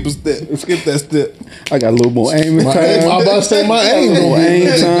 Let's skip a step. Let's skip that step. I got a little more aiming My aim, time. I'm about to say my aim More gonna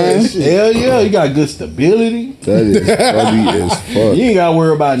aim be time. Hell yeah, you got good stability. That is funny as fuck. You ain't gotta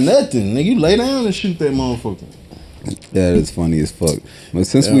worry about nothing. Nigga, you lay down and shoot that motherfucker. That is funny as fuck. But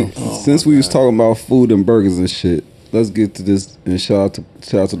since we was talking about food and burgers and shit, let's get to this and shout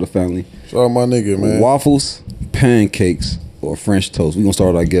out to the family. Shout out my nigga, man. Waffles, pancakes, or French toast. We gonna start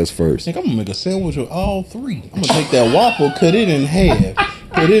with our guest first. Think I'm gonna make a sandwich with all three. I'm gonna take that waffle, cut it in half,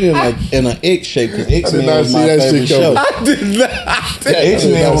 put it in an X shape because X-Men not was see my that favorite shit show. coming. I did not.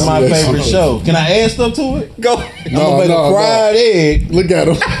 X-Men was my see that favorite shit. show. Can I add stuff to it? Go. I'm gonna make a fried egg. Look at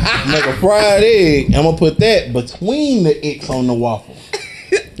him. Make a fried egg. I'm gonna put that between the X on the waffle.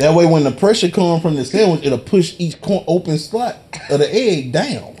 That way, when the pressure comes from the sandwich, it'll push each open slot of the egg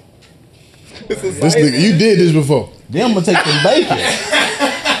down. This nigga, you did this before. Then I'm gonna take some bacon.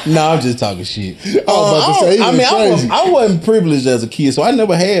 No, I'm just talking shit. I was about to say, he was crazy. I wasn't privileged as a kid, so I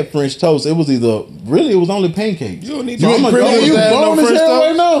never had French toast. It was it was only pancakes. You don't need So to I'm be gonna go privileged with to that. have no Grown as French hell toast.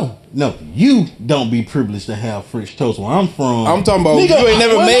 right now. No, you don't be privileged to have French toast. Where I'm from, I'm talking about Nigga, you ain't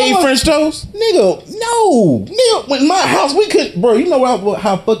never when made I was- French toast. Nigga, no, nigga. When my house, we could, bro. You know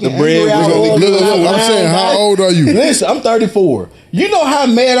how fucking The bread angry I was was. only when good. I Look, I'm found saying, how out- old are you? Listen, I'm 34. You know how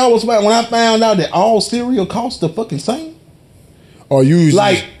mad I was when I found out that all cereal costs the fucking same. Or you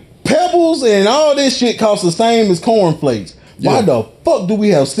Like Pebbles and all this shit costs the same as cornflakes. Why Yeah. the fuck do we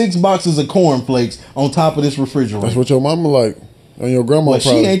have 6 boxes of cornflakes on top of this refrigerator? That's what your mama like. And your grandma But she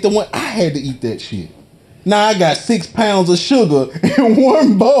probably. ain't the one. I had to eat that shit. Now I got 6 pounds of sugar in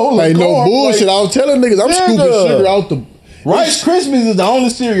one bowl. Ain't of no cornflakes. bullshit. I was telling niggas, I'm Nigga. scooping sugar out the. Rice Krispies is the only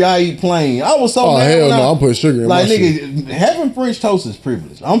cereal I eat plain. I was so Oh, mad. hell when no, I- I'm putting sugar in like my nigga, having French toast is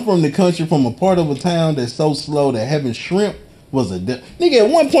privilege. I'm from the country, from a part of a town that's so slow that having shrimp was nigga. At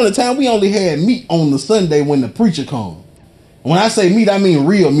one point in time, we only had meat on the Sunday when the preacher come. When I say meat, I mean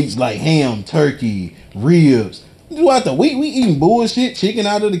real meats like ham, turkey, ribs. Throughout the week, we eating bullshit, chicken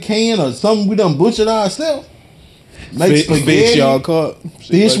out of the can or something we done butchered ourselves. Make spaghetti, Fish y'all caught. Shit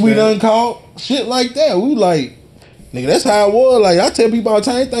fish like we that. done caught, shit like that. We like, Nigga, that's how it was. Like, I tell people all the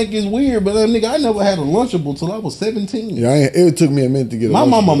time, they think it's weird, but nigga, I never had a Lunchable till I was 17. Yeah, it took me a minute to get. My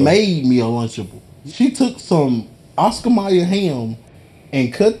mama though. made me a Lunchable. She took some Oscar Mayer ham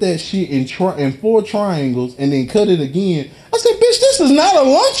and cut that shit in 4 triangles, and then cut it again. I said, "Bitch, this is not a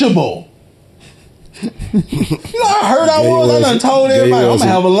Lunchable." You know how hurt I was. I done told everybody I'm gonna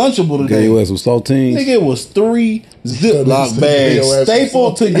have a Lunchable today. Gave you some saltines. Nigga, it was 3 Ziploc bags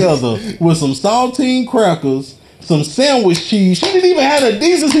stapled together with some saltine crackers, some sandwich cheese. She didn't even have the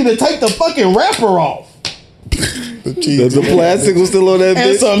decency to take the fucking wrapper off. The plastic was still on that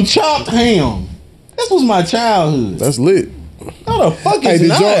And bitch. some chopped ham. This was my childhood. That's lit. No, the fuck is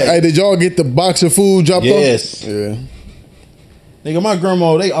not. Did y'all get the box of food dropped Yes. off? Yeah. Nigga, my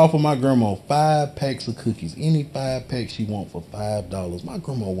grandma, they offer my grandma 5 packs of cookies. Any 5 packs she want for $5. My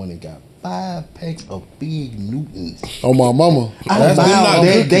grandma went and got 5 packs of Big Newtons. Oh, my mama. I vowed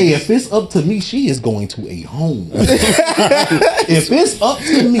that day, if it's up to me, she is going to a home. If it's up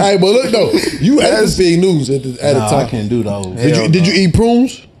to me. Hey, but look though, you had the Big News at the Nah, time. I can't do those. Did you eat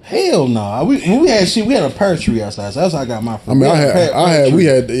prunes? Hell no. Nah. We had a pear tree outside, so that's how I got my fruit. I mean, We we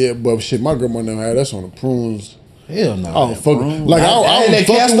had, but shit, my grandma never had us on the prunes. Hell no. Oh fuck! Like I had that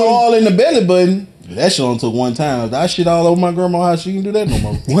was castor fucking with. oil in the belly button. That shit only took one time. That shit all over my grandma house. She can do that no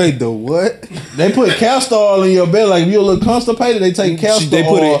more. Wait, the what? They put castor oil in your belly. Like if you're a little constipated, they take castor oil. They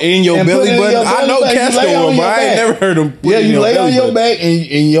put it in your and belly put it in button. your I belly know button. You castor lay on oil, your but I ain't back. never heard them. Yeah, you lay on belly your button. back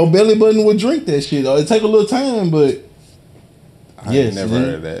and your belly button would drink that shit. It take a little time, but I ain't never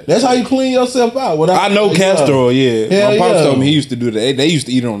heard of that. That's how you clean yourself out. I know castor oil, yeah. Hell My pops yeah. told me he used to do that. They used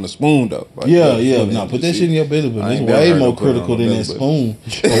to eat it on the spoon, though. Like, Yeah. funny No, put that shit. shit in your belly button. I It's ain't never way heard more them put it on critical the than belly that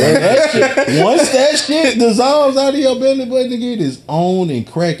button. spoon. Once that shit dissolves out of your belly button, nigga, it is on and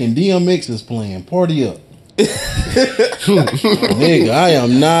cracking. DMX is playing. Party up. Nigga, I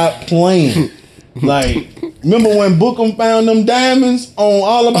am not playing. Like, remember when Bookham found them diamonds on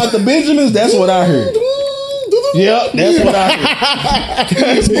All About the Benjamins? That's what I heard. Yep, that's what I heard.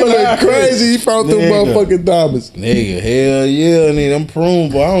 That's He what I went heard. crazy. He found them Nigga. motherfucking diamonds. Nigga, hell yeah, nigga, them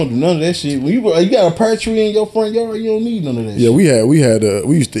prune, boy. I don't do none of that shit. When you got a pear tree in your front yard, you don't need none of that Yeah, shit.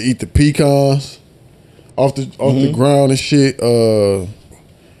 we used to eat the pecans off the ground and shit.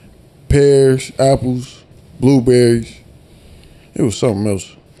 Pears, apples, blueberries. It was something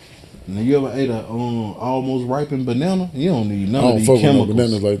else. Now, you ever ate a almost ripened banana? You don't need I none of don't these fuck with no chemicals.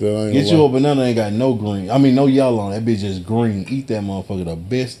 bananas like that. I ain't Get gonna you a lie. banana ain't got no green. I mean, no yellow on it. That bitch just green. Eat that motherfucker. The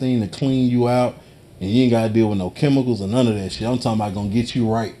best thing to clean you out, and you ain't gotta deal with no chemicals or none of that shit. I'm talking about gonna get you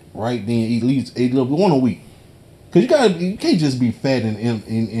right then. Eat at least a little bit, one a week. Cause you can't just be fat and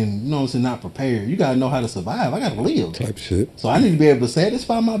you know what I'm saying, not prepared. You gotta know how to survive. I gotta live. Type shit. So I need to be able to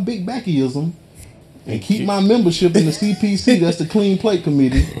satisfy my big backyism and keep my membership in the CPC, that's the Clean Plate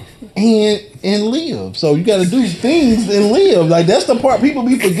Committee, and live. So you got to do things and live. Like, that's the part people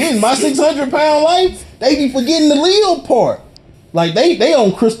be forgetting. My 600-pound life, they be forgetting the live part. Like, they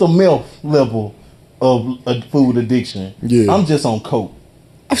on crystal meth level of a food addiction. Yeah. I'm just on coke.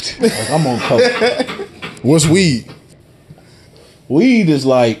 Like, I'm on coke. What's weed? Weed is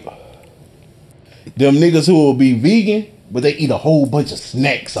like them niggas who will be vegan, but they eat a whole bunch of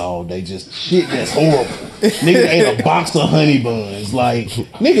snacks all day. Just shit that's horrible. Nigga ate a box of honey buns. Like,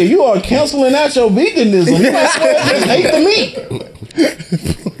 nigga, you are canceling out your veganism. You might as well just ate the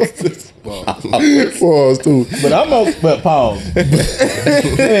meat. Pause too. But I'm on, but pause.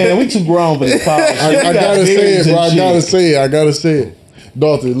 Man, we too grown for this pause. I gotta say it, bro. I gotta say it.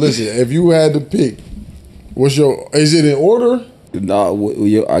 Daughter, listen, if you had to pick, is it in order? Nah,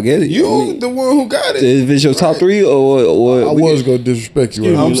 I guess You the one who got it. If it's your top 3 or I was gonna disrespect you.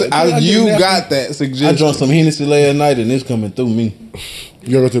 Excuse Right? me. I'm saying, you I got that I suggestion. drank some Hennessy last night and it's coming through me.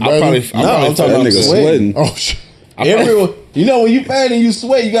 You go to the I'm bathroom? probably I'm talking that about nigga sweating. sweating. Oh shit. Everyone, you know, when you fat and you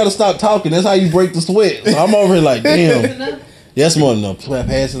sweat, you got to stop talking. That's how you break the sweat. So I'm over here like, damn. That's more than enough.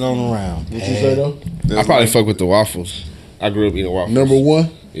 Pass it on around. What you say though? I probably fuck with the waffles. I grew up eating waffles. Number 1.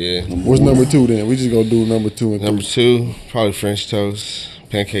 Yeah. What's number 2 then? We just gonna do number 2 and 3. Number 2, probably French toast.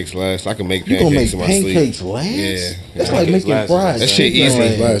 Pancakes last. I can make You gonna pancakes make in my pancakes sleep. last? Yeah. That's like making last. fries. That shit easy.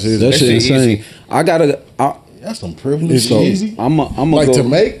 Last is That shit shit insane. easy. I gotta. That's some privilege. So- Easy. I'm like go, to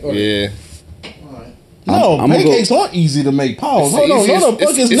make? Or- Yeah. No, I'ma pancakes aren't easy to make. Pause. It's Hold on, easy- no, the fuck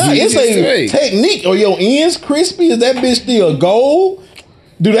it's it's not. It's easy to a make. technique. Or your ends crispy? Is that bitch still gold?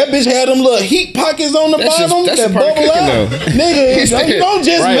 Do that bitch have them little heat pockets on the That's just- bottom that's that a part of bubble cooking, out? though. Nigga, you don't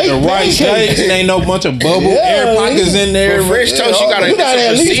just Right, make the right pancakes. shapes. And ain't no bunch of bubble Yeah, air pockets nigga. in there. For French toast, you gotta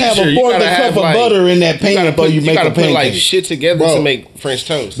at least have a fourth of a cup of butter in that pan before you make a gotta put like pancake. shit together Bro, to make French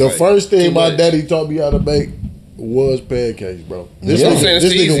toast. The Like, first thing too my much. daddy taught me how to make was pancakes, bro. This Yeah. nigga, I'm saying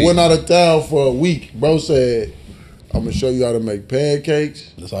this it's nigga easy. went out of town for a week. Bro said, I'm gonna show you how to make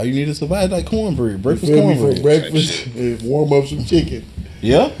pancakes. That's all you need to survive. Like cornbread, breakfast Feel me? For cornbread. breakfast and warm up some chicken.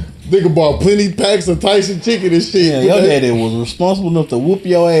 Yeah. Nigga bought plenty packs of Tyson chicken and shit. Yeah, your daddy was responsible enough to whoop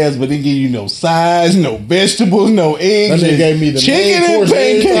your ass, but didn't give you no sides, no vegetables, no eggs. That nigga gave me the chicken main and course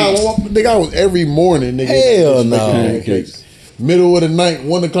every pancakes. time. Nigga, I was every morning, nigga. Hell just making no. pancakes. Middle of the night,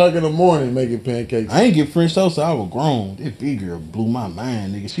 1 o'clock in the morning, making pancakes. I ain't get French toast, so I was grown. That big girl blew my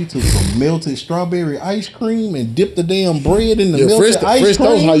mind, nigga. She took some melted strawberry ice cream and dipped the damn bread in the melted ice French cream.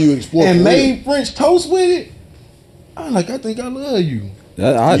 toast how you explore and for made French toast with it. I'm like, I think I love you.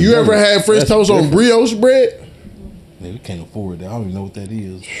 You ever had French toast on brioche bread? Nigga, we can't afford that. I don't even know what that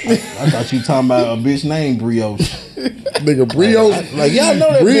is. I thought you talking about a bitch named Brioche. Nigga, brioche. Like, y'all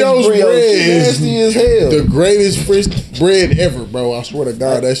know that Brioche bitch Brioche bread is nasty as hell. the greatest French bread ever, bro. I swear to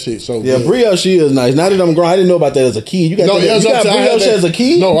God, that shit so Yeah, good. brioche is nice. Now that I'm grown, I didn't know about that as a kid. You got, that's you what I'm got saying. I had brioche that- as a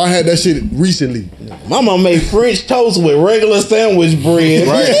kid? No, I had that shit recently. My mom made French toast with regular sandwich bread.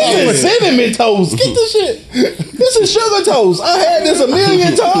 Right. Even cinnamon toast. Get this shit. This is sugar toast. I had this a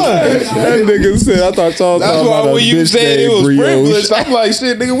million times. That nigga said, I thought y'all That's talking why about a when you bitch said it named was brioche. privileged, I'm like,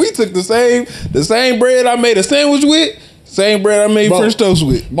 shit, nigga, we took the same bread I made a sandwich with, same bread I made Bro, French toast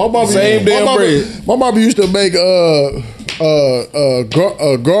with. My mama, Same damn bread. My mama used to make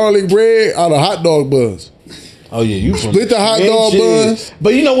garlic bread out of hot dog buns. Oh yeah, you Split the hot dog buns.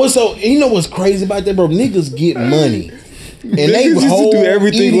 But you know what's crazy about that, bro? Niggas get money. And Niggas used to do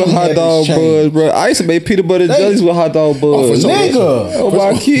everything with hot dog buns, bro. I used to make peanut butter jellies with hot dog buns. for sure. Nigga. Oh,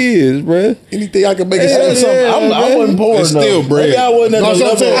 my kids, bro. Anything I can make it Yeah, sound. I wasn't poor It's enough. still bread. Maybe I wasn't at No, the so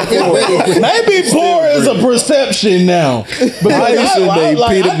I'm level of saying- poor. Maybe poor is a perception now. Because I used to make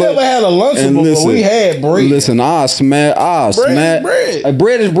I peanut never butter- had a lunchable, but we had bread. Listen, I smash. bread.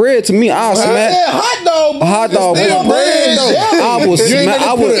 Bread is bread to me. I I smash. said hot dog. Hot dog Still bun. bread, though. jelly. I was You ain't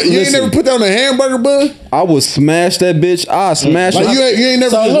smash. never put that on a hamburger bun? I would smash that bitch. I smash Like it. you ain't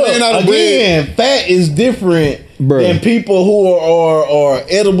never So just look, ran out of bread. again, fat is different Bruh. than people who are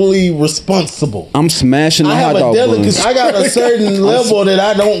edibly responsible. I'm smashing the I hot have a dog delicacy. buns. I got a certain level that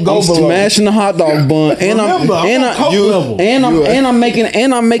I don't go I'm below. smashing the hot dog bun, and Remember, I'm on Coke level. I'm making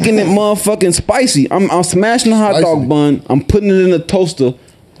it motherfucking spicy. I'm smashing the hot Spicy. dog bun. I'm putting it in the toaster.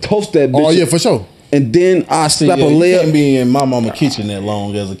 Toast that bitch. Oh yeah, for sure. And then I slap a You layer. can't be in my mama kitchen that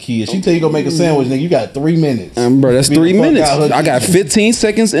long as a kid. She tell you go make a sandwich, nigga. You got 3 minutes. Bro, that's Be the 3 fuck minutes. out her I got kitchen. 15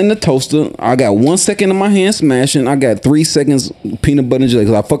 seconds in the toaster. I got 1 second in my hand smashing. I got 3 seconds peanut butter and jelly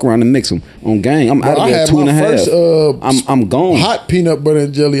because I fuck around and mix them on gang. I'm out of I there had 2.5. my first I'm gone. hot peanut butter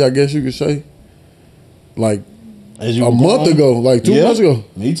and jelly, I guess you could say. Like As you a were month growing. ago, like 2 Yeah. months ago.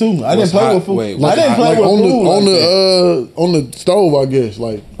 Me too. I What's didn't play hot? with food. Wait, I what's didn't play Like with on food on the stove, I guess.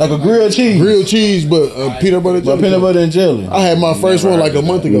 Like like a grilled cheese. grilled cheese, but peanut butter But jelly. peanut butter and jelly. I had my first one like a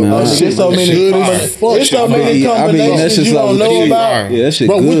month ago. Nah. That shit There's so was many. good as fuck. There's so many I mean, that combinations shit's you don't like know cheese. about. Yeah, that shit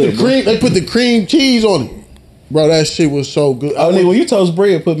Bro, good. with the cream, they put the cream cheese on it. Bro, that shit was so good. Oh, nigga, when you toast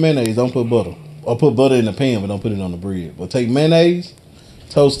bread, put mayonnaise. Don't put butter. Or put butter in the pan, but don't put it on the bread. But take mayonnaise,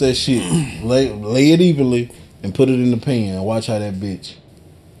 toast that shit, lay it evenly, and put it in the pan. And watch how that bitch.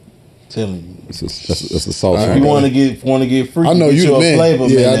 Telling you. It's a sauce. All If right. you want to get freaky, I know get you you the a man. flavor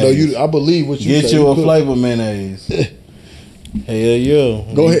Yeah, mayonnaise. I know you. I believe what you Get say. you a cook. flavor mayonnaise. Hell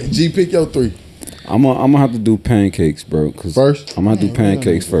yeah. Go ahead, G. Pick your 3 I'm gonna have to do pancakes, bro. Cause First? I'm gonna do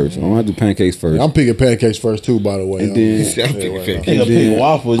pancakes first. I'm gonna do pancakes first. I'm picking pancakes first too. By the way, And then- I'm thinking Nigga then pick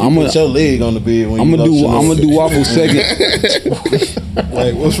waffles. You I'ma- put your leg on the bed when I'm you gonna do waffles second.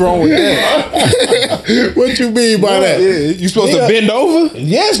 Like, what's wrong with that? what you mean by that? You supposed Yeah. to bend over?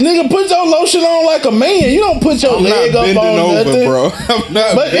 Yes, nigga, put your lotion on like a man. You don't put your I'm leg not up bending on over, nothing. bro. I'm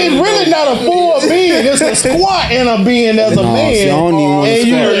not. But it's bending really over. not a full being. It's a squat and a being as a No, man. see, I don't even wanna and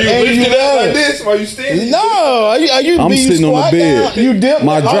you, squat. and you Lifted up like got- this while you standing? No, are you I'm do you sitting on the squat bed. down? You dip.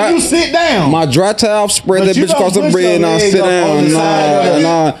 My dry- you sit down. My dry towel, spread But that you bitch across don't the push bread, your and I leg sit up on the side of down. the-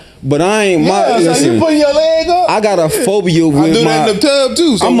 Nah. But I ain't yeah, so you listen. put your leg up. I got a phobia I with do that in the tub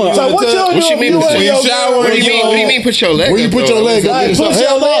too. So, I'm a- when So you in what the tub- you What you mean? and When you your shower, girl- What do you mean? What do you mean? Put your leg When you up, put your though? leg up, Like, it's put like, your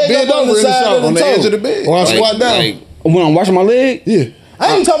hell no, leg bend up on over the in the side shower. of the on the toe. edge of the bed. Or I squat down. Like, when I wash my leg. Yeah.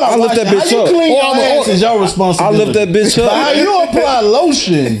 I ain't talking about I lift washing. that bitch How you up. clean Oh, your I'm a- ass is your I responsibility. lift that bitch But how up. you apply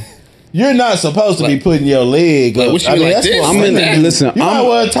lotion, you're not supposed to be putting your leg Like, up. what you mean, like that's this? what I'm in. Like that. Listen, You might I'm.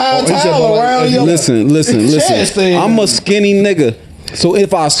 well tie a he said towel like- around your Listen. chest and- I'm a skinny nigga. So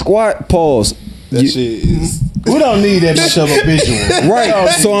if I squat, pause. That shit is. We don't need that much of a visual. Right.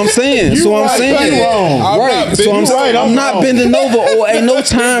 So I'm saying. You wrong. Right. So I'm not bending over, or ain't no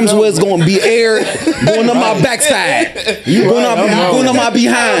times where it's gonna be air going up my backside. Going up my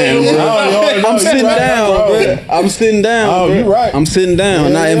behind. I'm sitting down, bro. I'm sitting down. Oh, you right. I'm sitting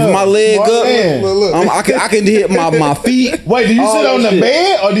down. Now if my leg up, I can hit my feet. Wait, do you sit on the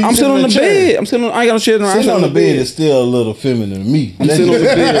bed or do you I'm sit sitting on the chair? bed. I ain't got no shit around. Sitting on the bed is still a little feminine to me. I'm sitting on the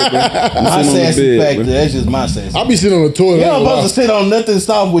bed, bro. My sassy factor, that's just my sassy. I be sitting on the toilet. You don't supposed to sit on nothing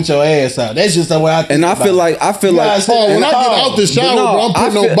soft with your ass out. That's just the way I think. And I feel like when I get out the shower, bro, I'm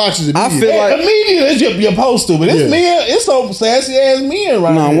putting on boxes immediately. I feel like immediately you're supposed to, but it's men, it's some sassy ass men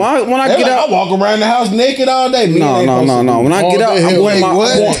right now. When I get out, I walk around the house naked all day. No. When I get out,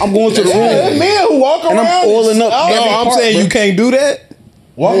 I'm going to the room. There's men who walk around and I'm oiling up. I'm saying you can't do that.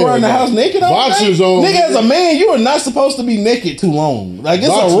 Walk around the house naked all day? Boxers on. Nigga, as a man, you are not supposed to be naked too long. Like, it's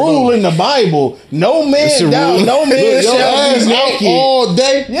Boxers a rule on. in the Bible. No man shall be naked all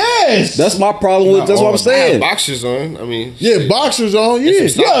day. Yes. That's my problem with. That's what I'm saying. Boxers on. I mean, Yeah, boxers on. Yeah,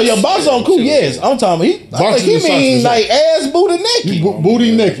 Yeah, your box on cool. Yes, I'm talking. I think he Boxers and mean socks. like ass booty naked.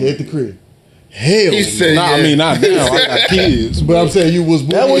 booty naked at the crib. Hell, he said, Nah, I mean not now. I got kids. but I'm saying you was.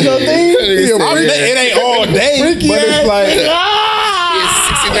 That was your thing. It ain't all day, but it's like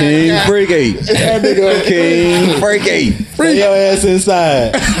King Freaky. King Freaky. Bring your ass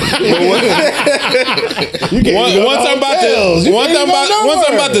inside. once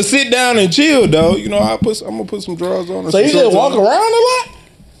I'm about to sit down and chill though, you know, I'm gonna put some drawers on. So you just walk around a lot?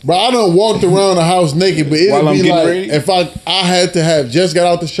 Bro, I done walked around the house naked, but it While would I'm be getting like ready? if I had to have just got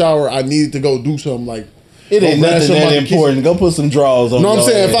out the shower, I needed to go do something like. It ain't go grab nothing that somebody's important. Go put some drawers on. No, I'm your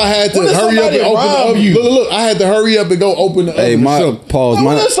saying ass. if I had to What if hurry up and somebody open the rob oven. you? Look, I had to hurry up and go open the Hey, oven. or my something. pause.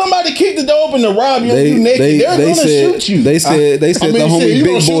 What if somebody kicked the door open to rob you and you naked? They're They gonna said shoot you. they said I mean, the homie shit, you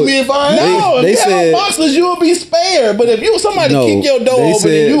big gonna shoot boy. me if I ain't? No, they if you said- have boxers, you will be spared. But if you somebody kick your door they open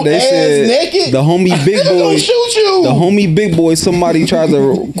said- and you they ass said naked, the homie big nigga boy gonna shoot you. The homie big boy, somebody tried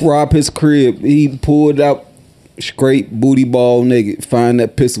to rob his crib. He pulled out straight booty ball nigga, find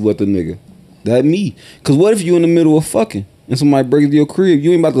that pistol with the nigga. That me. Cause what if you in the middle of fucking and somebody breaks into your crib?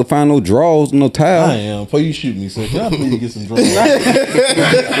 You ain't about to find no drawers, no towel. I am. Before you shoot me, sir, can I please get some drugs?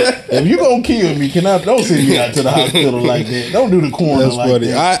 If you gonna kill me, don't send me out to the hospital like that. Don't do the corner that's like funny.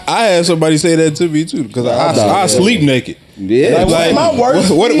 that. I had somebody say that to me too because I sleep naked. Yeah, Like, my worst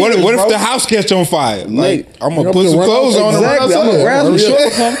what fears, if bro. the house catch on fire? Like I'm gonna I'm put gonna some run clothes out- on. and run Exactly. I'm outside. gonna grab some Hurry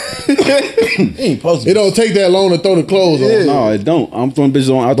up. shorts. He ain't supposed to It be. don't take that long to throw the clothes on. No, it don't. I'm throwing bitches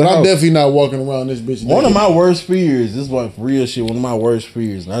on out the But I'm house. definitely not walking around this bitch. One of naked. my worst fears, this is what real shit, one of my worst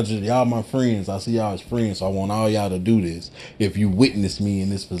fears, and I just, y'all my friends, I see y'all as friends, so I want all y'all to do this if you witness me in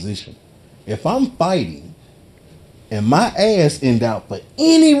this position. If I'm fighting and my ass end out for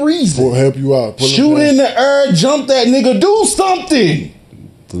any reason, Will help you out. Pull up shoot there. in the air, jump that nigga, do something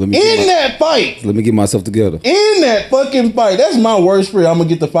So let me in that fight. let me get myself together. In that fucking fight. That's my worst fear. I'm gonna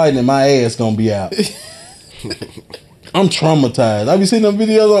get the fighting and my ass gonna be out. I'm traumatized. I be seeing them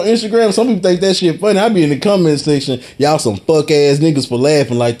videos on Instagram. Some people think that shit funny. I be in the comment section. Y'all some fuck ass niggas for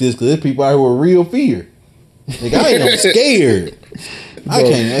laughing like this because there's people out here with real fear. Nigga, I ain't no scared. I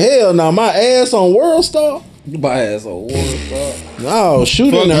can't. Hell no. My ass on World Star. My ass on water. No,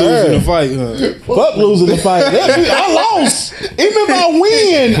 shoot Fuck in the losing air. the fight, huh? Fuck losing the fight. I lost. Even if I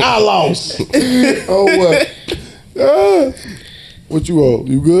win, I lost. Oh what? What you owe?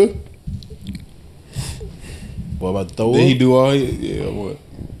 You good? What about the throw Did he up? do all his? Yeah, what?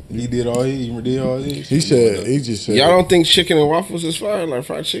 He did all his. He did all his. He just said. y'all don't think chicken and waffles is fire, like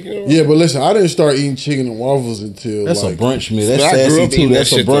fried chicken? And waffles? Yeah, but listen, I didn't start eating chicken and waffles until That's like, a brunch meal. That's But I grew sassy up too. eating That's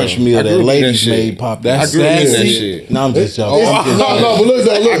that a shit, brunch though. meal I grew that up eating ladies that shit. made popular. That's I grew up eating that sassy. shit. No, I'm just No, joking. I'm just joking. but look,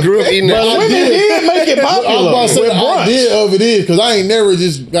 though, look. I grew up eating that But shit. Women did make it I was popular about to say with the brunch. idea of it is because I ain't never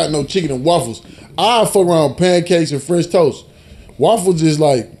just got no chicken and waffles. I fuck around with pancakes and French toast. Waffles is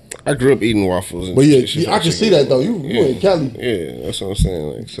like, I grew up eating waffles. And but yeah, shit, I can see that though. You in Cali, Yeah, that's what I'm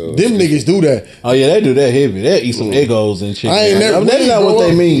saying. Like, so them niggas do that. Oh yeah, they do that heavy. They eat some Eggos and chicken. I ain't never. That's not what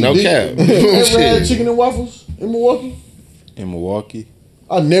they mean. No Did- cap. You ever had Shit. chicken and waffles in Milwaukee? In Milwaukee.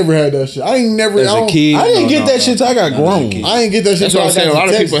 I never had that shit. I ain't never. As I a don't- kid, I didn't get that shit till I got grown. I ain't get that shit. That's what I'm till I saying. A got lot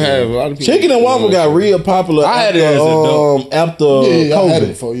to of people Texas. have. A lot of people Chicken and waffle got real popular. I had it as an after Yeah, I had it COVID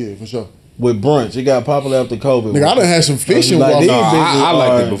before. Yeah, for sure. with brunch. It got popular after COVID. Nigga, I done had some fish and Like, waffles. these Nah, bitches I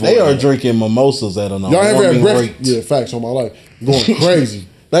liked it are- before They are that. drinking mimosas at an Y'all ever had alarming breakfast? rate. Yeah, facts on my life. Going crazy.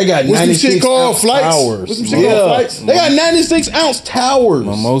 They got What's them 96 shit called? ounce Flights? towers. What's them shit called? Flights? They got 96 ounce towers.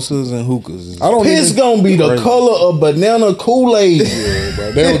 Mimosas and hookahs. I don't Piss even. gonna be the color of banana Kool-Aid. Yeah,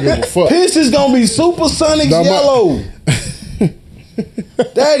 bro, they don't give a fuck. Piss is gonna be supersonic Nah, my- yellow.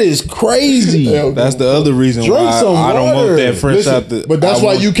 That is crazy. That's the other reason Drink why some I don't water. want that fresh Listen, out the. but that's I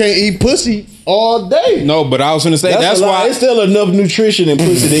why want- you can't eat pussy all day. No, but I was gonna say that's a lie. why. It's still enough nutrition and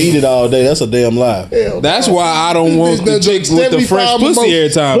pussy to eat it all day. That's a damn lie. That's why I don't want the This bitch chicks with the 75 fresh pussy most- every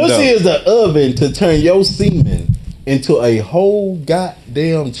time. Pussy though. is the oven to turn your semen into a whole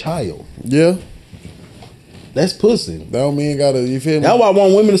goddamn child. Yeah, That's pussy. that don't mean gotta. You feel me? That's why I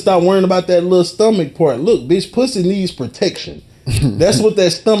want women to stop worrying about that little stomach part. Look, bitch, pussy needs protection. That's what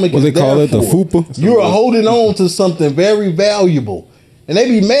that stomach What is they call there it, the for. fupa? You're holding on to something very valuable. And they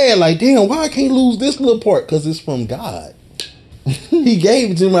be mad like, damn, why I can't lose this little part? Because it's from God. He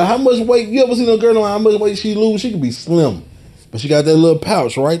gave it to me. How much weight? You ever seen a girl know how much weight she lose? She could be slim. But she got that little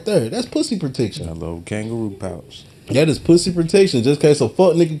pouch right there. That's pussy protection. A little kangaroo pouch. That is pussy protection. Just in case a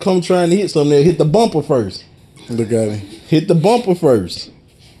fuck nigga come trying to hit something, they'll hit the bumper first. Look at him. Hit the bumper first.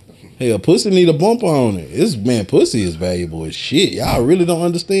 Hey, a pussy need a bumper on it. Pussy is valuable as shit. Y'all really don't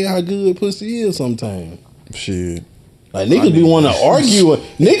understand how good pussy is sometimes. Shit. Like niggas be wanting to argue.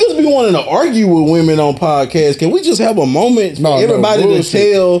 Niggas be wanting to argue with women on podcasts. Can we just have a moment for everybody to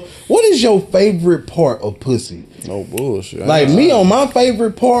bullshit. tell what is your favorite part of pussy? No bullshit. Like me on my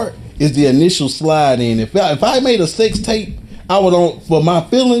favorite part is the initial slide in. If I made a sex tape, I would for my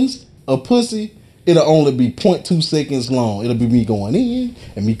feelings of pussy, it'll only be 0.2 seconds long. It'll be me going in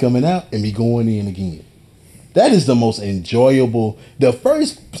and me coming out and me going in again. That is the most enjoyable. The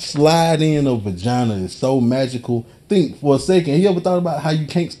first slide in of vagina is so magical. Think for a second. You ever thought about how you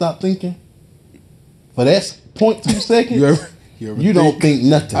can't stop thinking? For that 0.2 seconds, you don't think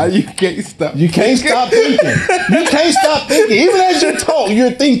nothing. How you can't stop? You can't stop thinking. You can't stop thinking. Even as you talk,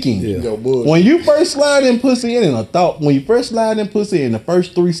 you're thinking. Yo, bullshit. When you first slide in pussy, it ain't a thought. When you first slide in pussy in the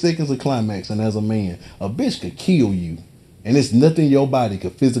first 3 seconds of climax, and as a man, a bitch could kill you, and it's nothing your body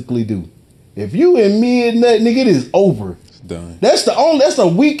could physically do. If you in mid nut, nigga, it is over. It's done. That's the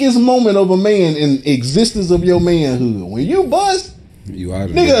weakest moment of a man in existence of your manhood. When you bust, You out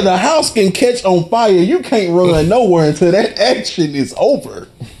of nigga, there. the house can catch on fire. You can't run nowhere until that action is over.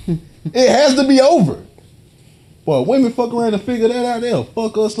 It has to be over. Boy, women fuck around and figure that out. They'll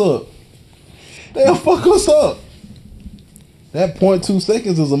fuck us up. They'll fuck us up. That 0.2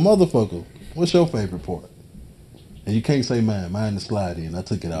 seconds is a motherfucker. What's your favorite part? And you can't say mine. Mine is slide in. I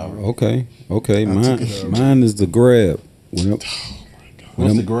took it already. Okay. Mine is the grab.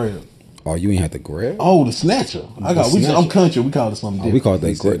 What's the grab? Oh, you ain't have to grab? Oh, the snatcher. I'm country. We call it something different. We call it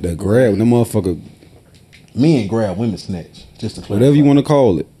that grab. When that motherfucker, Men grab, women snatch. Just to clarify. whatever you want to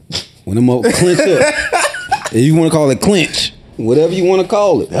call it. When them up clench up. If you want to call it clench. Whatever you want to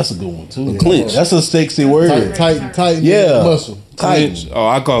call it. That's a good one too. Clinch. That's a sexy word. Tighten Yeah. muscle. Tight. Oh,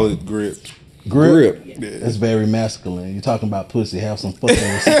 I call it grip. Grip. That's very masculine. You're talking about pussy. Have some fucking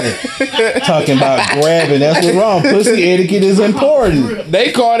respect. Talking about grabbing. That's what's wrong. Pussy etiquette is important.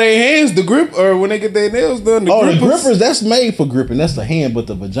 They call their hands the grip, or when they get their nails done, the Oh, the grippers. grippers, that's made for gripping. That's the hand, but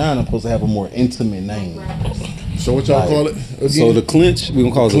the vagina supposed to have a more intimate name. So what y'all call it? Again? So the clench, we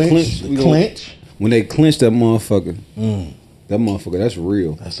gonna call it the clench. We gonna- Clench. When they clench that motherfucker, that motherfucker, that's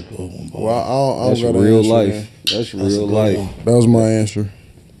real. That's a good one, boy. Well, I don't That's got an real answer, life. man. That's a real good life. one. That was my answer.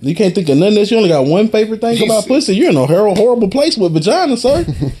 You can't think of nothing else. You only got one favorite thing about pussy. You're in a horrible place with vagina, sir.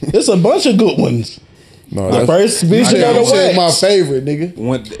 It's a bunch of good ones. No, The first bitch I of the said my wax. favorite,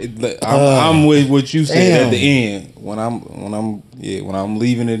 nigga. I'm with what you said Damn. at the end. When I'm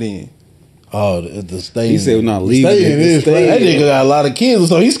leaving it in. Oh, the staying. He said we're not leaving. Staying it. is Staying. That nigga got a lot of kids,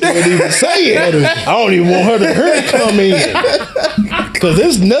 so he's scared to even say it. I don't even want her to hear it come in. Cause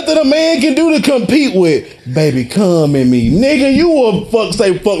there's nothing a man can do to compete with. Baby, come in me. Nigga, you will fuck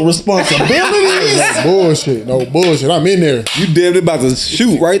responsibilities. No bullshit. I'm in there. You damn near about to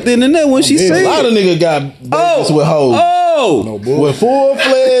shoot right then and there when she in. said A lot of niggas got babies with hoes. No bullshit. With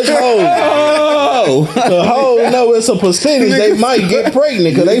full-fledged hoes. The hoes know it's a percentage they might get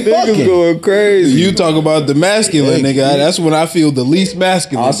pregnant because they Niggas fucking. going crazy. You talk about the masculine nigga. That's when I feel the least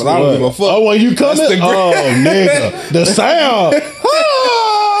masculine. But I don't give a fuck. Oh, when you coming? That's the great- Oh, nigga. The sound.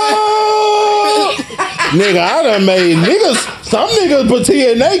 Nigga, I done made niggas. Some niggas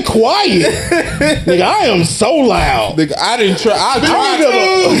pretend they quiet. Nigga, I am so loud. Nigga, I didn't try. I I tried.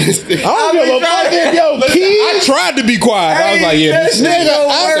 don't give a fuck if your I kids. tried to be quiet. I was like, yeah, this Nigga,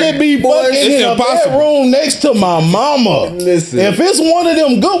 I could be fucking It's in a impossible. bedroom next to my mama. Listen. If it's one of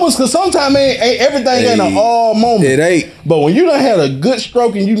them good ones, because sometimes ain't everything ain't an Hey, all moment. it ain't. But when you done had a good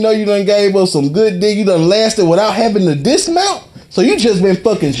stroke and you know you done gave us some good dick, you done lasted without having to dismount. So you just been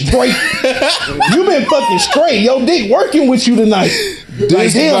fucking straight. You been fucking straight. Your dick working with you tonight.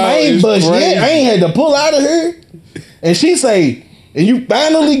 Like, damn, I ain't is bust crazy. yet. I ain't had to pull out of here. And she say, and you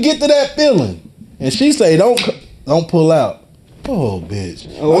finally get to that feeling. And she say, don't pull out. Oh, bitch.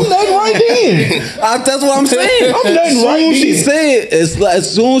 I'm nothing right then. That's what I'm saying. I'm nothing right then. She said,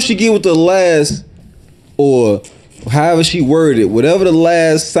 as soon as she get with the last, or however she worded it, whatever the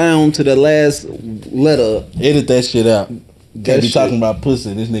last sound to the last letter. Edit that shit out. Can't be shit. talking about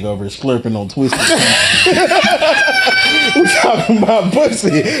pussy. This nigga over here slurping on Twisted Tea. We talking about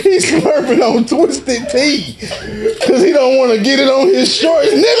pussy. He's slurping on Twisted Tea. Cause he don't want to get it on his shorts.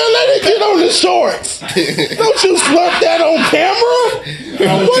 Nigga, let it get on the shorts. Don't you slurp that on camera?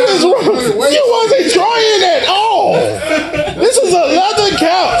 What is wrong? You wasn't trying at all. This is a leather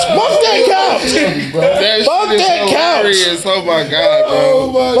couch. Fuck that couch. Fuck that couch. Oh my God,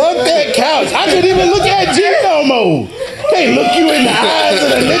 bro. Fuck that couch. I couldn't even look at G no more. Can't look you in the eyes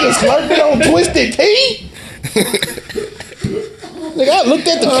of a nigga slurping on Twisted Tea. Nigga, I looked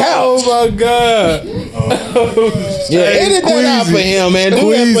at the couch. Oh my God. Yeah, edit that out for him, man.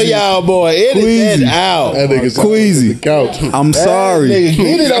 Do that for y'all, boy. Edit that out. That nigga's Queasy. the couch. I'm sorry. Nigga,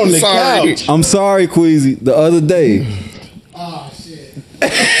 get it on the sorry. couch. I'm sorry, Queasy. The other day,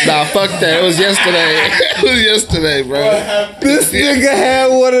 Nah, fuck that. It was yesterday. It was yesterday, bro. this nigga had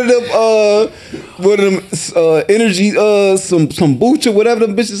one of them energy, some kombucha, whatever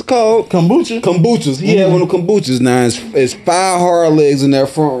them bitches called. Kombuchas. He had one of them kombuchas. Now it's 5 hard legs in that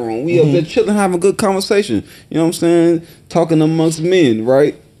front room. We up there chilling, having a good conversation. You know what I'm saying? Talking amongst men,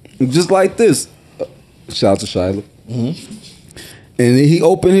 right? Just like this. Shout out to Shiloh. And then he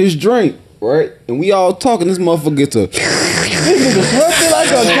opened his drink, right? And we all talking. This motherfucker gets a. This nigga slurped it like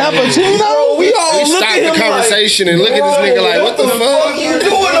a cappuccino. We all We look stopped at the him conversation and look at this nigga like, what the fuck? you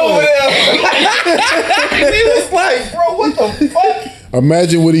doing over there? He was like, bro, what the fuck?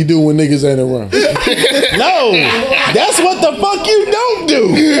 Imagine what he do when niggas ain't around. No, that's what the fuck you don't do.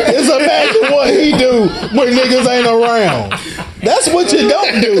 Is imagine what he do when niggas ain't around. That's what you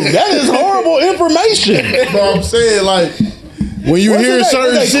don't do. That is horrible information. Bro, I'm saying, like, when you What's hear his name?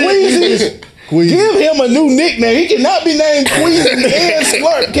 certain Was that shit. Queasy. Give him a new nickname. He cannot be named Queasy and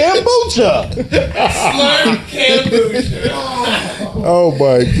Slurp Kombucha. Oh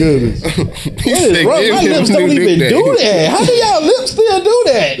my goodness. What is wrong? My lips don't even do that. How do y'all lips still do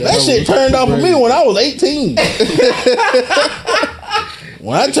that? That shit turned off of me when I was 18.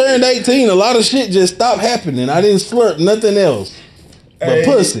 When I turned 18, a lot of shit just stopped happening. I didn't slurp nothing else. But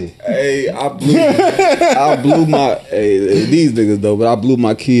pussy. Hey, I blew my these niggas though, but I blew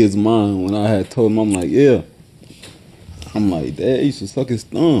my kid's mind when I had told him. I'm like, yeah. I'm like, Dad, you used to suck his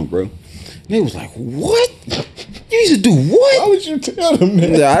thumb, bro. And they was like, what? You used to do what? Why would you tell them that?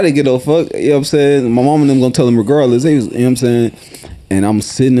 Yeah, I didn't get no fuck. You know what I'm saying? My mom and them gonna tell him regardless. They was, you know what I'm saying? And I'm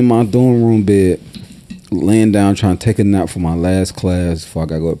sitting in my dorm room bed, laying down trying to take a nap for my last class before I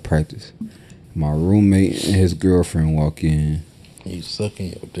gotta go to practice. My roommate and his girlfriend walk in. You sucking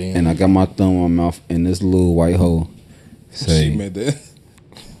your damn. And I got my thumb in my mouth and this little white hole She say, made that.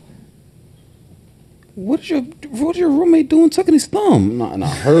 What's your roommate doing sucking his thumb? And I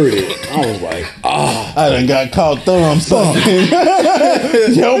heard it. I was like, I done got caught thumb sucking.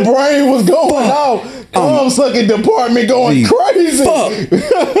 Your brain was going off. Thumb sucking department going crazy. fuck.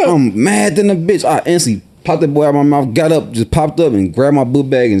 I'm mad than a bitch. I instantly popped that boy out of my mouth, got up, just popped up and grabbed my book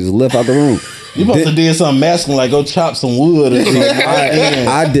bag and just left out the room. You must have did something masculine, like go chop some wood or something.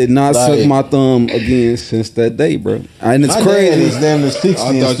 I did not suck my thumb again since that day, bro. And it's My crazy. dad is damn near 60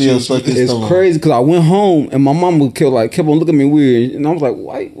 and thought still you- suck his It's thumb. crazy because I went home and my mama kept on looking at me weird, and I was like,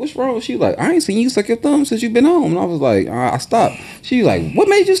 "Why? What's wrong?" She was like, "I ain't seen you suck your thumb since you've been home." And I was like, "I stopped." She was like, "What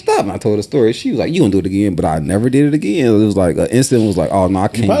made you stop?" And I told her the story. She was like, "You gonna do it again?" But I never did it again. It was like an instant was like, "Oh no, I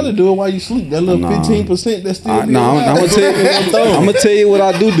can't." You probably do it while you sleep. That little Nah. 15% that's still. I'm gonna tell you what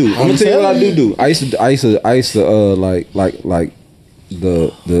I do. I'm gonna tell you what I do. I used to like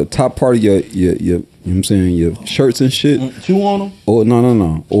the top part of your you know what I'm saying, your shirts and shit. Chew on them. Or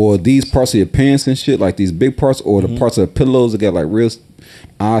no. Or these parts of your pants and shit, like these big parts, or the parts of the pillows that got like real.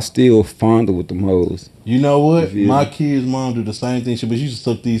 I still fondle with them hoes. You know what? Yeah. My kid's mom do the same thing. But she used to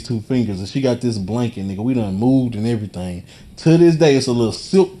suck these 2 fingers, and she got this blanket, nigga. We done moved and everything. To this day, it's a little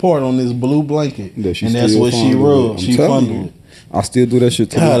silk part on this blue blanket, That she and that's still what she fondle with. rubs. I'm She telling fondle you. it. I still do that shit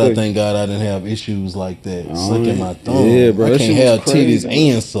to God, this I day. thank God I didn't have issues like that. Oh, Sucking my thumb. yeah, bro, I that can't shit was have crazy.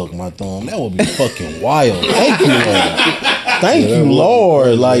 titties and suck my thumb. That would be fucking wild. Thank you, Lord. Thank you,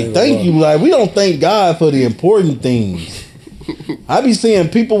 Lord. Like, thank you. Like, we don't thank God for the important things. I be seeing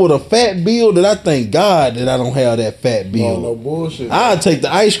people with a fat bill that I thank God that I don't have that fat bill. Oh, no bullshit. I'll take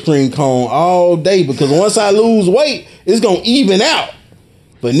the ice cream cone all day because once I lose weight, it's gonna even out.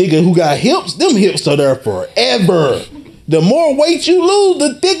 But nigga who got hips, them hips are there forever. The more weight you lose,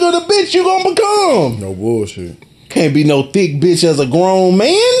 the thicker the bitch you gonna become. No bullshit. Can't be no thick bitch as a grown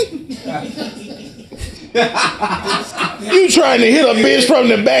man. You trying to hit a bitch from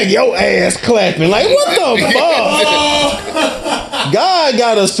the back, your ass clapping. Like, what the fuck? God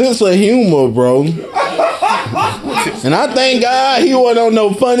got a sense of humor, bro. And I thank God he wasn't on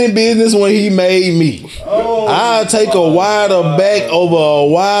no funny business when he made me. I'll take a wider back over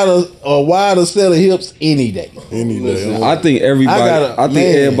a wider set of hips any day. I think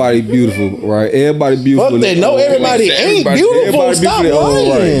everybody beautiful, right? Everybody beautiful. Fuck that. No, everybody ain't beautiful. Stop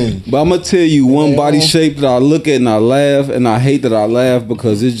lying. But I'm gonna tell you one body shape that I look at and I laugh, and I hate that I laugh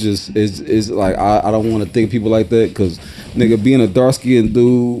because it's like I don't want to think people like that because nigga being a dark skinned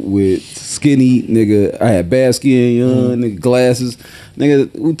dude with skinny nigga, I had bad skin, nigga glasses, nigga.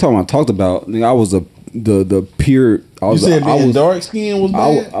 We talked about nigga. I was the peer. I was dark skin was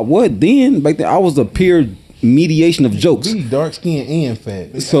bad. What then? Back then I was a peer mediation of jokes. Be dark skin and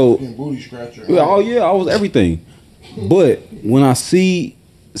fat. So booty scratcher. oh yeah, I was everything. But when I see,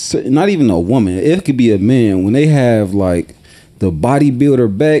 not even a woman, it could be a man, when they have like the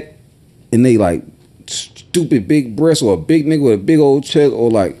bodybuilder back and they like stupid big breasts or a big nigga with a big old chest or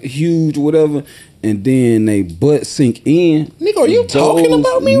like huge or whatever, and then they butt sink in. Nigga, are you talking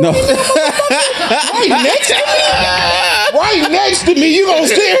about me? No. Right next to me? Right next to me, you gonna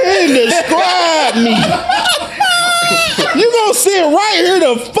sit here and describe me. You gonna sit right here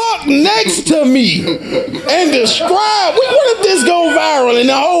the fuck next to me and describe. What if this go viral and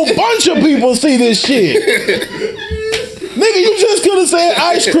a whole bunch of people see this shit? Nigga, you just could have said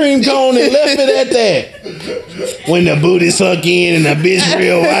ice cream cone and left it at that. When the booty sunk in and the bitch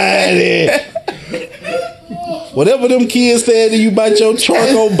real wide and whatever them kids said to you about your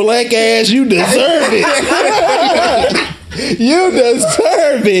charcoal black ass, you deserve it. You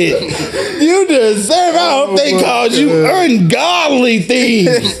deserve it. You deserve it. I hope they called you ungodly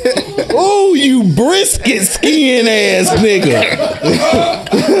things. Ooh, you brisket skin ass nigga.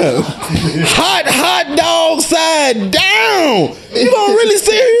 Hot dog side down. You gonna really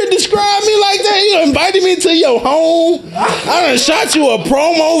sit here and describe me like that? You invited me to your home. I done shot you a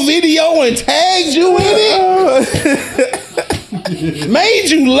promo video and tagged you in it. Made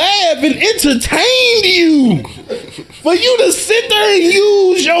you laugh and entertained you. For you to sit there and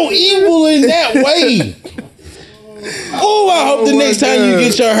use your evil in that way. Oh, I hope the next time you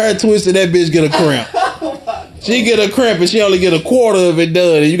get your hair twisted, that bitch get a cramp. She get a cramp and she only get a quarter of it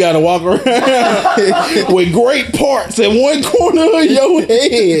done, and you gotta walk around with great parts in one corner of your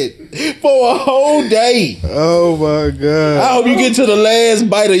head for a whole day. Oh my God. I hope you get to the last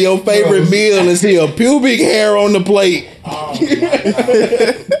bite of your favorite meal and see a pubic hair on the plate.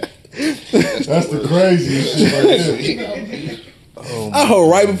 That's the craziest shit right there. I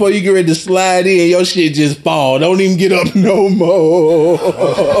hope right before you get ready to slide in, your shit just fall. Don't even get up no more.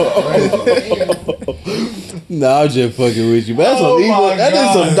 Nah, I'm just fucking with you. But that's some evil. That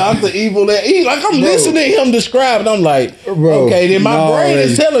is some Dr. Evil. Like I'm listening to him describe it. I'm like, okay, then my brain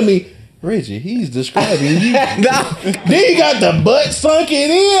is telling me, Reggie, he's describing you. Then he got the butt sunken in.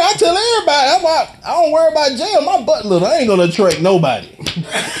 I tell everybody, I don't worry about jail. My butt little. I ain't gonna attract nobody.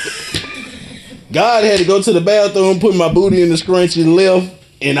 God had to go to the bathroom, put my booty in the scrunchie left,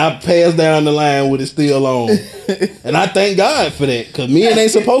 and I passed down the line with it still on. And I thank God for that, because men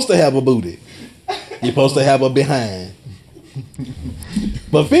ain't supposed to have a booty. You're supposed to have a behind.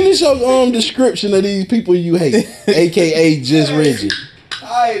 But finish your description of these people you hate, a.k.a. just Reggie.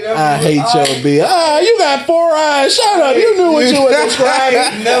 I hate your bitch. You got 4 eyes. Shut up. You knew what you were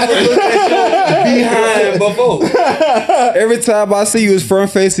describing. Never looked at your behind before. Every time I see you, it's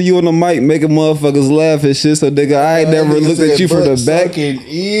front facing you on the mic, making motherfuckers laugh and shit. So nigga, I ain't never looked at you from the back.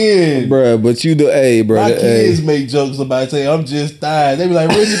 In. Bruh, but you do, hey, bro. My kids make jokes about saying I'm just thighs. They be like,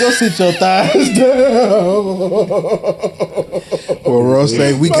 Reggie, go sit your thighs down. Well, Ross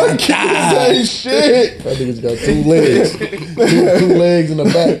say we got thighs. Shit. That nigga's got 2 legs. two legs in the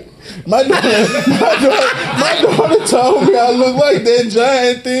back. My daughter told me I look like that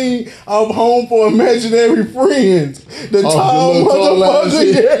giant thing off Home for Imaginary Friends. The tall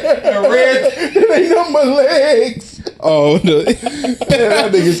motherfucker. Yeah. Red. It ain't no my legs. Oh no.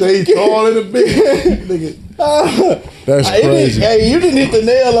 That nigga say he tall in the bed. Nigga. That's crazy. Hey, you didn't hit the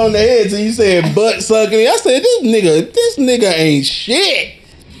nail on the head till you said butt sucking. I said this nigga ain't shit.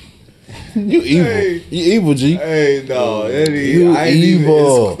 You evil. Hey, you evil, G. Hey, no, that is, you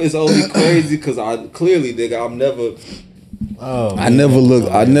evil. It's only crazy because I clearly, nigga, I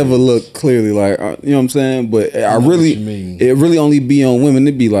never look clearly like, you know what I'm saying? But it really only be on women.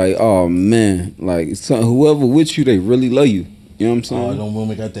 It be like, oh man, like whoever with you, they really love you. You know what I'm saying? Them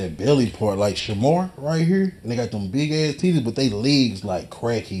women got that belly part like Shamar right here, and they got them big ass titties, but they legs like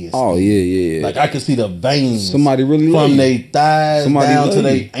crackheads. Oh yeah. Like I can see the veins. Somebody really from love their thighs down to love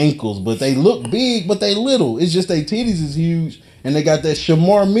their you. ankles, but they look big, but they little. It's just their titties is huge, and they got that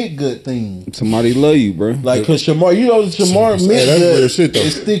Shamar midgut thing. Somebody love you, bro. Like, cause Shamar, you know, the Shamar Hey, that's real midgut, shit, though.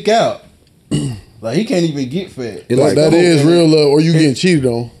 it stick out. Like he can't even get fat. It like that is real love, or you getting cheated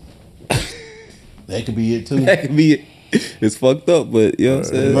on. That could be it too. that could be it. It's fucked up, but you know what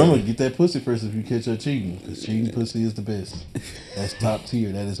I'm saying? Remember, get that pussy first if you catch her cheating, because cheating pussy is the best. That's top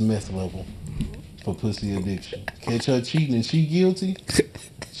tier. That is meth level for pussy addiction. Catch her cheating and she guilty,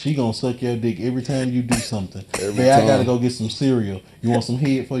 she gonna suck your dick every time you do something. Every I time. gotta go get some cereal. You want some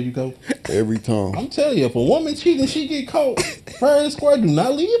head before you go? Every time. I'm telling you, if a woman cheating, she get caught fair and square. Do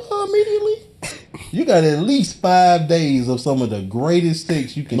not leave her immediately. You got at least 5 days of some of the greatest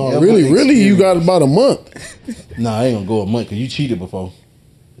sex you can No, ever really, you experience. got about a month. Nah, I ain't gonna go a month because you cheated before.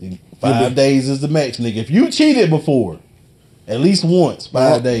 5 days is the max, nigga. If you cheated before, at least once,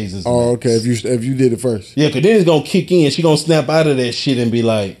 5 days is the Oh, max. okay. If you did it first. Yeah, because then it's gonna kick in. She gonna snap out of that shit and be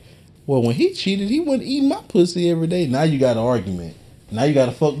like, well, when he cheated, he wouldn't eat my pussy every day. Now you got an argument. Now you got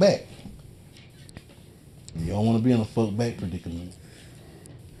to fuck back. You don't want to be in a fuck back predicament.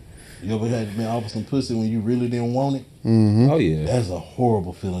 You ever had been offered some pussy when you really didn't want it? Oh yeah. That's a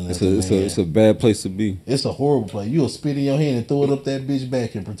horrible feeling. It's a bad place to be. It's a horrible place. You'll spit in your hand and throw it up that bitch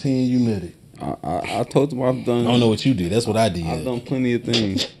back and pretend you nutted. I told them I've done. I don't know what you did. That's what I did. I've done plenty of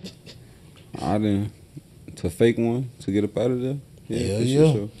things. I didn't to fake one to get up out of there. Hell for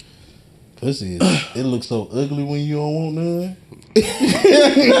yeah. sure. Pussy, it looks so ugly when you don't want none. You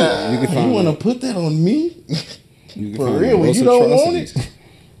can You find want to put that on me? you can For find real, when gross you don't want atrocities. it?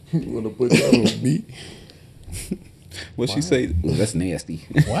 You want to put that on me? What she say? Look, that's nasty.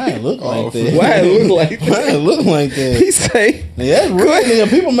 Why it look like that? Why it look like that? Why it look like that? He say. Yeah, that's real. Nigga.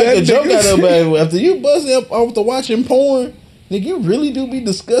 People make That a joke nigga out of said- it. After you bust up after watching porn, nigga, you really do be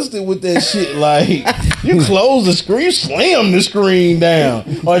disgusted with that shit. Like, you close the screen, slam the screen down.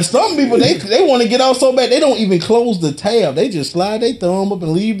 Or some people, they want to get off so bad, they don't even close the tab. They just slide their thumb up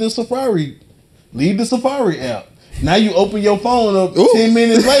and leave the Safari app. Now you open your phone up 10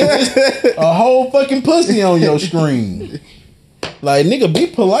 minutes later, it's a whole fucking pussy on your screen. Like, nigga, be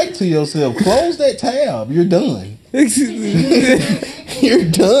polite to yourself. Close that tab. You're done. You're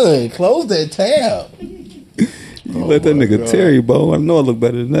done. Close that tab. Let that nigga tear you, Bo. I know I look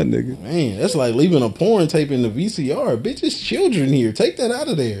better than that nigga. Man, that's like leaving a porn tape in the VCR. Bitch, it's children here. Take that out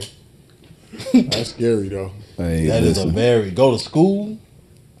of there. That's scary though. Hey, That is a very go to school.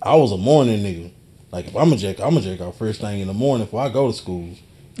 I was a morning nigga. Like if I'm a jack out first thing in the morning before I go to school.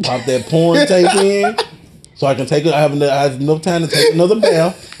 Pop that porn tape in, so I can take it. I have enough time to take another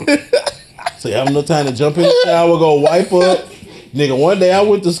bath. So you have enough time to jump in the shower, go wipe up. Nigga, one day I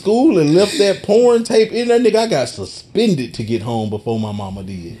went to school and left that porn tape in there. Nigga, I got suspended to get home before my mama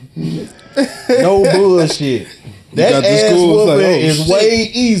did. No bullshit. That got to ass school, it's whooping like, oh, is shit.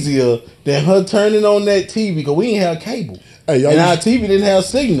 way easier than her turning on that TV because we didn't have cable. Hey, y'all And our used, TV didn't have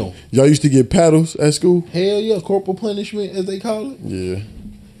signal. y'all used to get paddles at school? Hell yeah, corporal punishment as they call it. Yeah.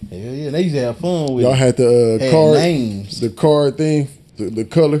 Hell yeah, they used to have fun with Y'all it. had the Had card, names. the card thing, the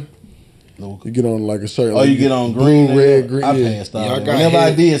color. No. You get on like a certain. Oh, you get on green, blue, red, green. I Yeah. passed all Y'all that. got Whenever I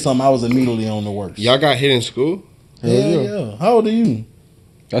hit. did something, I was immediately on the worst. Y'all got hit in school? Hell yeah. How old are you?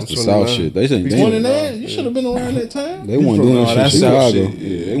 That's the 29. South shit. They ain't 29? You should have been around that time. They weren't doing that that's shit in South Chicago. shit.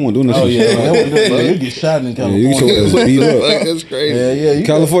 Yeah, they weren't doing that Oh shit. yeah, in Chicago. that was, you get shot in Yeah, California. you should have beat up. Like, that's crazy. Yeah, you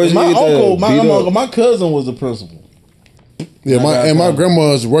California, My you get uncle, that my beat up. uncle, my cousin was the principal. Yeah, my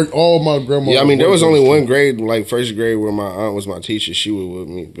grandma's worked. All my grandma's. Yeah, I mean, there was worked only those one grade, like first grade, where my aunt was my teacher. She was with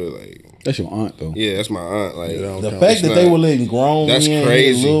me, but like, That's your aunt though. yeah, that's my aunt. Like, Yeah, The okay. fact It's that they not- were letting grown that's men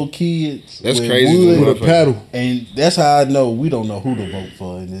crazy. hit little kids. That's with crazy. wood, with a paddle. and that's how I know we don't know who to vote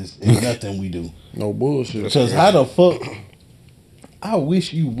for in this. Ain't nothing we do. No bullshit. Because how the fuck? I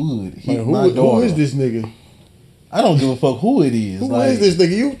wish you would hit Like, my who daughter. is this nigga? I don't give a fuck who it is. Who like, is this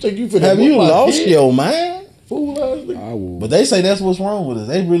nigga? You think you finna have whoop you my lost kid? your mind? Fool ass nigga. I will. But they say that's what's wrong with us.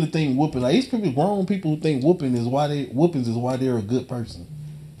 They really think whooping. Like these people, grown people who think whoopings is why they're a good person.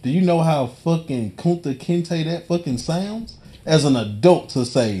 Do you know how fucking Kunta Kinte that fucking sounds? As an adult to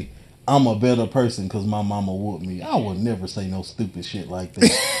say I'm a better person because my mama whooped me, I would never say no stupid shit like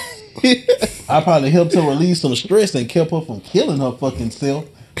that. I probably helped her release some stress and kept her from killing her fucking self,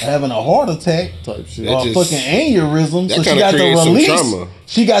 having a heart attack Type shit. or a just- fucking aneurysm. that So she kinda got the creates some release. trauma.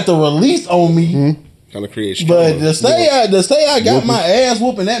 She got the release on me. kind of creates But trauma. to say I got my ass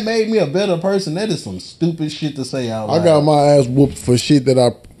whooping, that made me a better person. That is some stupid shit to say out loud. I got my ass whooped for shit that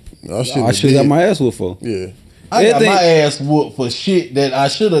I I should have got my ass whooped for. Yeah. I got my ass whooped for shit that I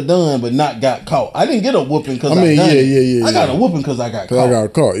should have done but not got caught. I didn't get a whooping because I done it. I got a whooping because I got caught. I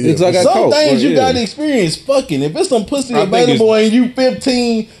got caught. Yeah. Some things you got to experience fucking. If it's some pussy available and you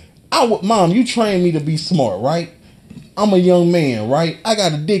 15, Mom, you trained me to be smart, right? I'm a young man, right? I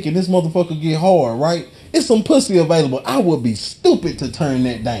got a dick and this motherfucker get hard, right? It's some pussy available. I would be stupid to turn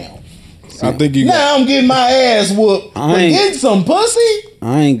that down. I think you. Now I'm getting my ass whooped for getting some pussy.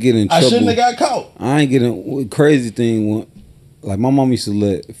 I ain't getting trouble. I shouldn't have got caught. I ain't getting crazy thing. Like my mom used to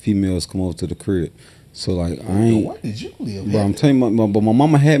let females come over to the crib, so like I ain't. Where did you live? Bro, I'm telling you, but my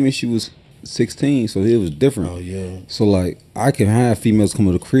mama had me. She was 16, so it was different. Oh yeah. So like I can have females come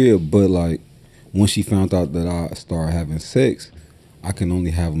to the crib, but like when she found out that I started having sex, I can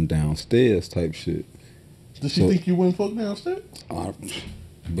only have them downstairs type shit. Does she think you wouldn't fuck downstairs? I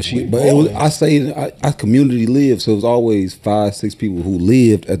community lived, so it was always 5-6 people who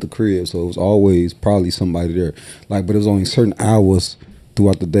lived at the crib, so it was always probably somebody there. Like, but it was only certain hours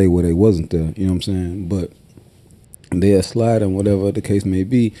throughout the day where they wasn't there. You know what I'm saying? But they'll slide and whatever the case may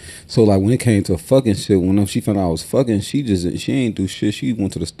be. So like when it came to fucking shit, when she found out I was fucking, she ain't do shit. She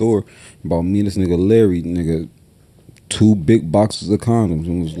went to the store and bought me and this nigga Larry, 2 big boxes of condoms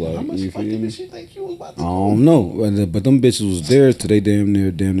and was like, how much fucking did she think you was about to do? I don't know, but them bitches was there till they damn near,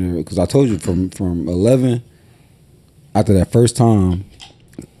 because I told you from 11, after that first time,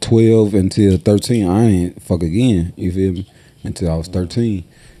 12 until 13, I ain't fuck again, you feel me, until I was 13.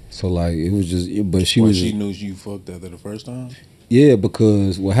 So like, it was just, but she knew you fucked after the first time? Yeah,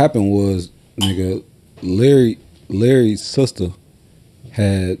 because what happened was, nigga, Larry's sister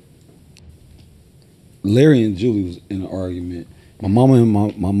had, Larry and Julie was in an argument. My mama and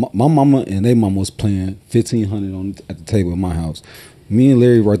my mama and they mama was playing 1500 at the table at my house. Me and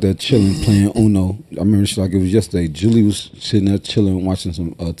Larry right there chilling, playing Uno. I remember like it was yesterday. Julie was sitting there chilling, watching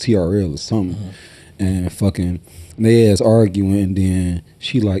some TRL or something, and fucking they ass arguing. And then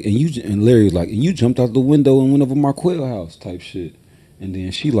she like, and Larry was like, and you jumped out the window and went over Marquell house type shit. And then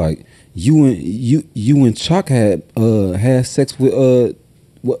she like, you and Chuck had sex with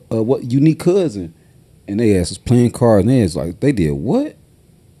what unique cousin. And they ass was playing cards, and they ass like, they did what?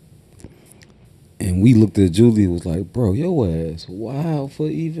 And we looked at Julie and was like, bro, your ass wild for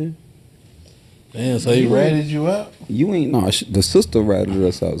even. Damn, so he ratted you out? You ain't, the sister ratted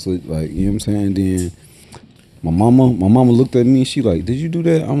us out. So like, you know what I'm saying? And then my mama looked at me, she like, did you do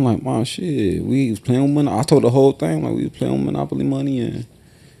that? I'm like, man, shit, we was playing with money. I told the whole thing, like we was playing with Monopoly money and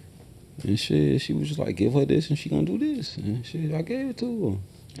shit. She was just like, give her this and she gonna do this. And shit, I gave it to her.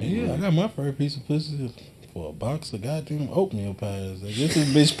 Yeah, I got my first piece of pussy for a box of goddamn oatmeal pies. I guess this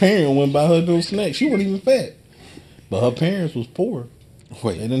bitch parent went by her little snack. She wasn't even fat, but her parents was poor.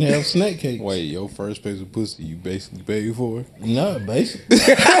 Wait, they didn't have snack cakes. Wait, your first piece of pussy you basically paid for? No, basically.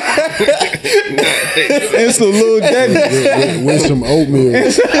 It's a little daddy with some oatmeal.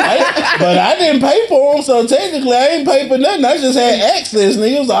 But I didn't pay for them, so technically I ain't pay for nothing. I just had access,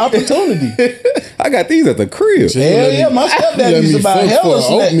 nigga. It was an opportunity. I got these at the crib. Hell yeah, my stepdad used to buy hella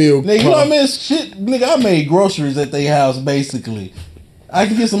snack. Oatmeal. Nigga, you know what I mean? Shit, nigga, I made groceries at their house basically. I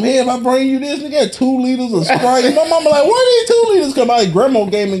can get some head if I bring you this. Nigga had 2 liters of Sprite. My mama like, where these 2 liters come out? Grandma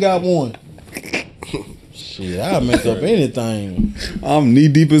gave me got one. Shit, I'll make up anything. I'm knee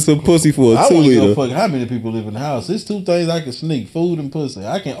deep in some pussy for a 2 liter. Fuck how many people live in the house. There's 2 things I can sneak: food and pussy.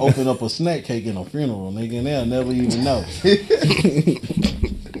 I can open up a snack cake in a funeral, nigga, and they'll never even know.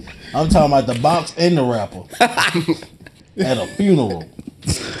 I'm talking about the box and the wrapper at a funeral.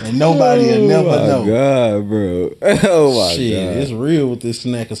 And nobody will never know. Oh my God, bro. Oh my shit, God. it's real with this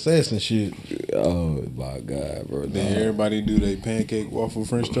snack assassin shit. Oh my God, bro. Did everybody do their pancake waffle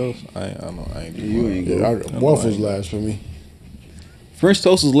French toast? I ain't do You ain't go. Waffles last for me. French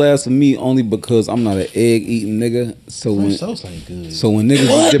toast is last for me only because I'm not an egg eating nigga. So French toast ain't good. So when niggas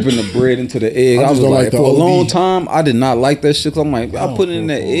was dipping the bread into the egg, I was like for a long time I did not like that shit. Cause I'm like, I put it in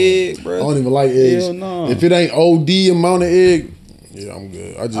that egg, bro. I don't even like eggs. Hell no. If it ain't OD amount of egg, yeah, I'm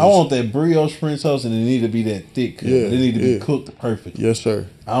good. I want that brioche French toast, and it need to be that thick. Yeah, it need to be cooked perfectly. Yes, sir.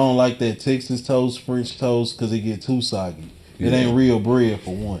 I don't like that Texas toast, French toast, because it get too soggy. It ain't real bread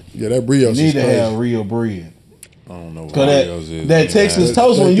for one. Yeah, that brioche. You need to have real bread. I don't know what brioche is. That Texas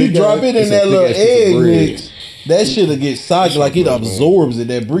toast, when you drop it in that little egg mix, that shit'll get soggy. Like it absorbs it.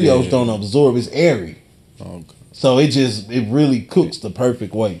 That brioche don't absorb. It's airy. Okay. So it really cooks the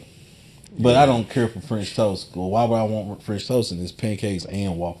perfect way. But I don't care for French toast. Well, why would I want French toast? And there's pancakes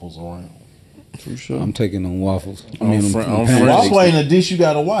and waffles around. For sure. I'm taking them waffles. Waffle ain't a dish you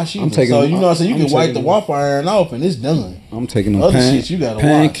gotta wash. I'm taking so you know what I'm saying. You can wipe the waffle iron off and it's done. I'm taking them shit you gotta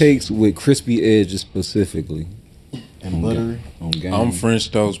pancakes with crispy edges specifically and buttery. I'm French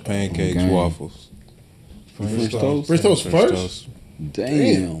toast, pancakes, waffles. French toast. French toast first?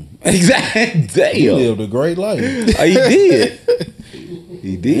 Damn. Exactly. He Damn. lived a great life. He did.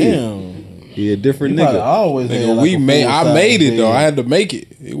 He did. Damn. He a different He probably nigga. always had Nigga, like I made it though. I I had to make it.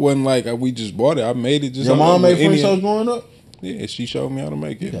 It wasn't like we just bought it. I made it. Just Your mom made French Indian- toast growing up? Yeah, she showed me how to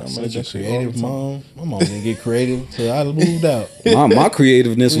make it. You I got made such a that shit all the creative time. mom. My mom didn't get creative till I moved out. My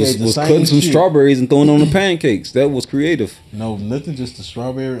creativeness We was ate the same cutting some shit. strawberries and throwing on the pancakes. That was creative. No, nothing, just the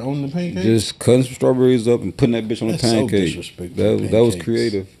strawberry on the pancakes. Just cutting some strawberries up and putting that bitch on That's the so pancake. disrespectful to That was pancakes.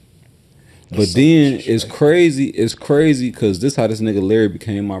 creative. But That's so then it's disrespectful. crazy because this how this nigga Larry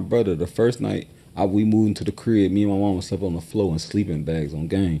became my brother. The first night we moved into the crib, me and my mama slept on the floor in sleeping bags on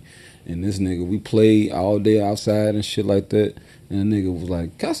game. And this nigga, we played all day outside and shit like that. And the nigga was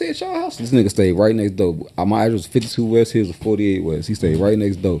like, "Can I stay at y'all house?" This nigga stayed right next door. My address was 52 West, his was 48 West. He stayed right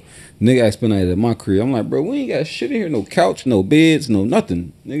next door. Nigga, I spent the night at my crib. I'm like, "Bro, we ain't got shit in here, no couch, no beds, no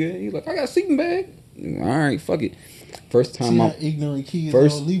nothing." Nigga, he's like, "I got a sleeping bag." All right, fuck it. First See time how ignorant kids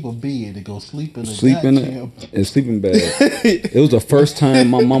don't leave a bed to go sleep in a sleeping bag. It was the first time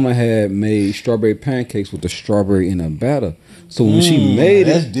my mama had made strawberry pancakes with the strawberry in a batter. So when she made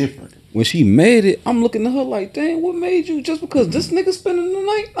that's it, different. when she made it, I'm looking at her like, "Dang, what made you? Just because this nigga spending the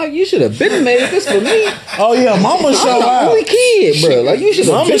night? Like you should have been made this for me." Oh yeah, mama I'm show the out. only kid, bro. Like you should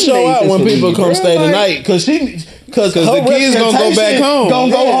have. Mama show out when people come stay the Like, night because her the kids gonna go back reputation home.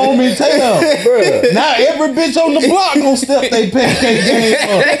 Gonna go home and tell. Bruh. Now every bitch on the block gonna step they pancake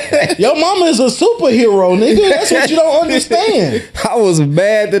game up. Your mama is a superhero, nigga. That's what you don't understand. I was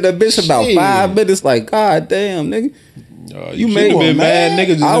mad at the bitch about Shit. 5 minutes. Like, God damn, nigga. You made- should have been mad? mad,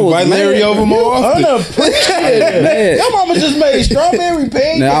 nigga. Just I was invite Larry mad. over more often. Unappreciated. Mad. Your mama just made strawberry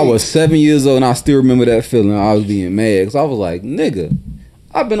pancakes. Now I was 7 years old and I still remember that feeling. I was being mad because I was like, "Nigga,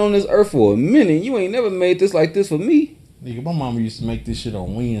 I've been on this earth for a minute. You ain't never made this like this for me." Nigga, my mama used to make this shit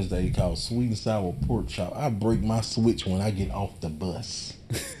on Wednesday called sweet and sour pork chop. I break my switch when I get off the bus.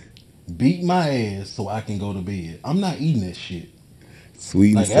 Beat my ass so I can go to bed. I'm not eating that shit.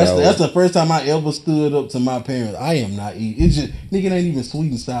 Sweet Like and sour. that's the first time I ever stood up to my parents. I am not eating. It's just nigga, it ain't even sweet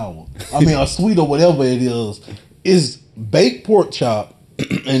and sour. I mean, or sweet or whatever it is. It's baked pork chop,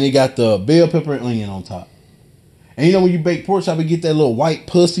 and it got the bell pepper and onion on top. And you know when you bake pork chop, it get that little white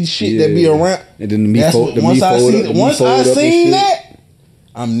pussy shit that be Yeah. around. And then the meat That's fold- what, the once meat I fold seen up- the it, meat once fold I up and seen shit. that,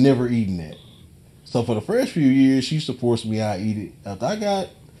 I'm never eating that. So for the first few years, she used to force me out to eat it. After I got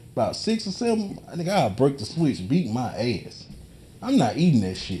about 6 or 7, I think I'll break the switch, beat my ass. I'm not eating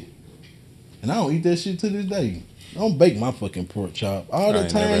that shit. And I don't eat that shit to this day. Don't bake my fucking pork chop. All I the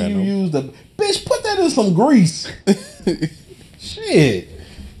ain't never time had you no- use the bitch, put that in some grease. Shit.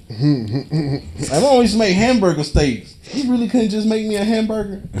 I always make hamburger steaks. You really couldn't just make me a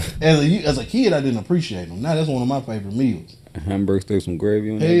hamburger. As a kid, I didn't appreciate them. Now that's one of my favorite meals. Hamburger steak, some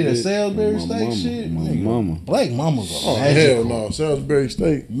gravy on Hey, that that bitch. Salisbury My steak mama, shit. My Nigga, mama. Black mamas are Oh magical. hell no, Salisbury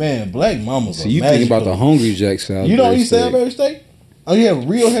steak. Man, black mamas So are you magical. think about the Hungry Jack salad? You don't eat Salisbury steak? Oh, you have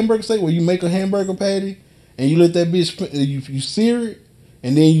real hamburger steak where you make a hamburger patty and you let that bitch you sear it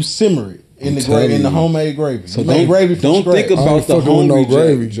and then you simmer it in the gravy, in the homemade gravy. So You make gravy from don't scratch. think I about ain't the fucking with Hungry no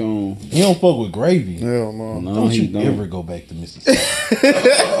gravy. Jack, John. You don't fuck with gravy. Hell no. No, Don't he you don't. ever go back to Mississippi.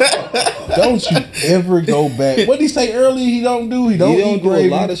 Don't you ever go back. What did he say earlier he don't do? He don't He don't eat do gravy.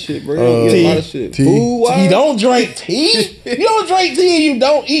 a lot of shit, bro. He don't eat a lot of shit. tea. Food-wise, He don't drink tea? You don't drink tea and you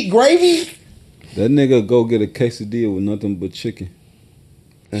don't eat gravy? That nigga go get a quesadilla with nothing but chicken.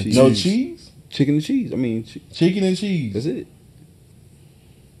 And No cheese. cheese? Chicken and cheese. I mean, Chicken and cheese. that's it.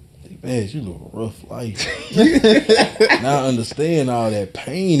 Man, you live a rough life. Now I understand all that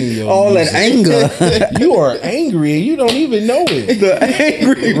pain in your All that music. You are angry and you don't even know it. The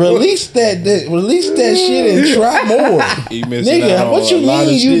angry. Release that shit and try more. He missing out Nigga, on what a you lot of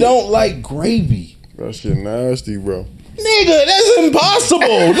mean you shit. don't like gravy? That shit nasty, bro. Nigga, that's impossible.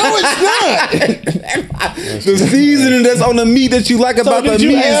 No, it's not. The seasoning that's on the meat that you like So about the did you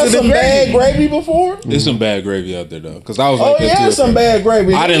meat have is in some the bad gravy. gravy before? There's some bad gravy out there though, because I was Oh like that yeah, too. some bad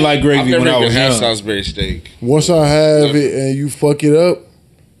gravy. I didn't like I've gravy never when I even was had young. Salisbury steak. Once I have it and you fuck it up,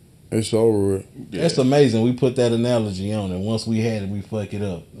 it's over with. That's amazing. We put that analogy on it. Once we had it, we fuck it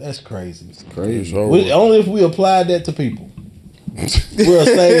up. That's crazy. It's Crazy. over with. Only if we applied that to people. We'll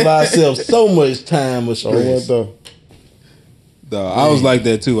save ourselves so much time or So what stress. though? I was like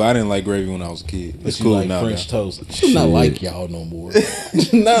that too. I didn't like gravy when I was a kid. But It's you cool like now. French though. toast. She's not like y'all no more.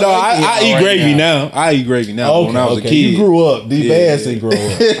 No, I eat gravy now. I eat gravy now. but when I was a kid, You grew up. Deep Yeah. ass didn't grow up.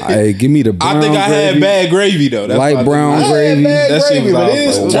 Hey, give me the brown I think I gravy. had bad gravy though. That's Light why I brown think- I had gravy. bad That shit gravy, was but awful.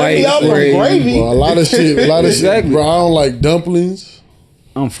 it's turn White me off on gravy. gravy. Well, a lot of shit, Exactly. bro. I don't like dumplings.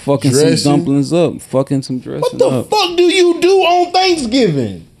 I'm fucking Dressing. some dumplings up. Fucking some dressing What the up. fuck do you do on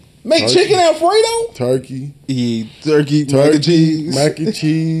Thanksgiving? Make chicken Alfredo? Turkey, Turkey, mac and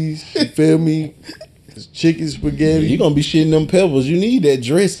cheese. You feel me? Chicken spaghetti. You gonna be shitting them peppers. You need that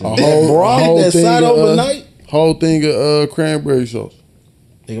dressing. A That whole broth that thing sat of, overnight. Whole thing of cranberry sauce.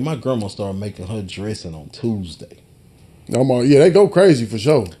 Nigga, my grandma started making her dressing on Tuesday. They go crazy for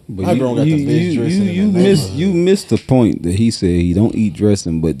sure. But My grandma got the best dressing in the neighborhood. you missed the point that he said he don't eat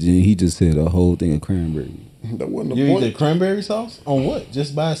dressing, but then he just said a whole thing of cranberry. That wasn't the You eat point. the cranberry sauce on what?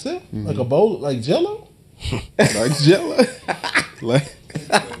 Just by itself? Like a bowl, like Jello? like Jello. Like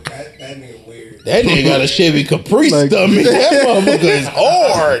That nigga weird. That nigga got a Chevy Caprice stomach. That motherfucker is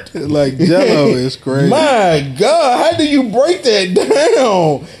hard. like Jello is crazy. My God, how do you break that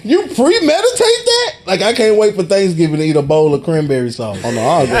down? You premeditate that? Like, I can't wait for Thanksgiving to eat a bowl of cranberry sauce. Oh no,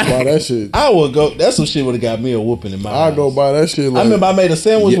 I'll go buy that shit. I would go. That's some shit would have got me a whooping in my I'll house. go buy that shit. I Like, remember I made a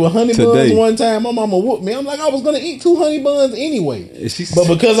sandwich with honey today. buns one time. My mama whooped me. I'm like, I was gonna eat 2 honey buns anyway. She's- But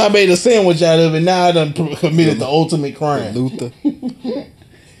because I made a sandwich out of it, now I done committed the ultimate crime. Luther.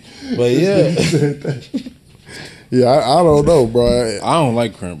 But yeah, yeah, I don't know, bro. I don't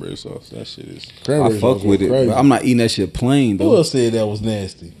like cranberry sauce. That shit is. I Cranberry fuck sauce with was it, crazy. but I'm not eating that shit plain who though. else said that was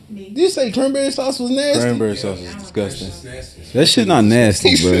nasty? Did you say cranberry sauce was nasty? Cranberry sauce is disgusting. That shit not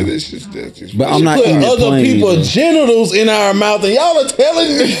nasty, bro. This shit's nasty. But I'm not Put eating it other plain. people's though. genitals in our mouth, and y'all are telling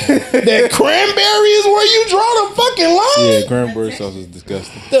me that cranberry is where you draw the fucking line? Yeah, cranberry sauce is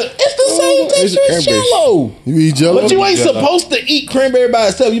disgusting. It's the same it's texture as cranberry. Jello. You eat Jello? But you ain't Jello. supposed to eat cranberry by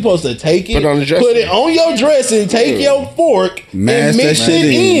itself. You supposed to take it, Put it on the dressing. put it on your dressing, take your fork, Mash and mix that shit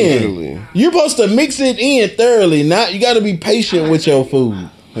it in. Literally. You're supposed to mix it in thoroughly. Not you got to be patient with your food.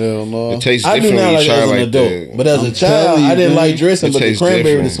 Hell no. It tastes I do different now when like you try as an like adult, that. but as a child, telling you, I didn't man. like dressing. It But the tastes cranberry,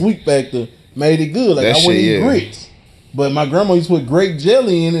 the different. sweet factor, made it good. Like That I wouldn't shit, eat yeah. grits, but my grandma used to put grape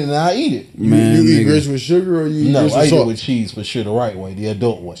jelly in it, and I eat it. Man, you eat nigga. grits with sugar or you eat No, grits I with eat it salt? with cheese for sure, the right way, the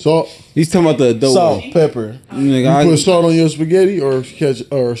adult way. Salt. He's talking about the adult Salt, way. pepper. Nigga, You put salt on your spaghetti or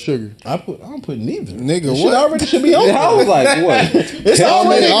sugar? I don't put neither. Nigga, This shit what? already should be on. I was like, what? It's I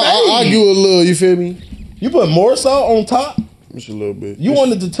already mean, I made. give it a little. You feel me? You put more salt on top. Just a little bit. You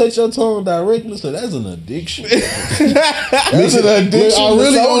wanted to touch your tongue directly, so that's an addiction. That's an addiction.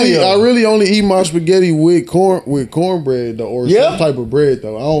 I really only eat my spaghetti with cornbread though, or Yeah. some type of bread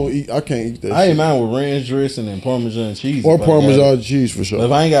though. I can't eat that. I shit. eat mine with ranch dressing and Parmesan cheese. Or if I got Parmesan it. cheese for But sure.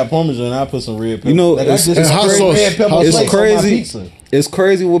 if I ain't got Parmesan, I put some red pepper. You know, like I it's- just and put hot red sauce. pepper Hot flakes sauce. It's on my crazy. pizza. It's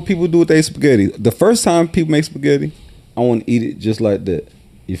crazy what people do with their spaghetti. The first time people make spaghetti, I want to eat it just like that.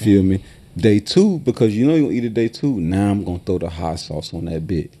 You feel me? Day 2, because you know you're gonna eat it day 2. Now I'm gonna throw the hot sauce on that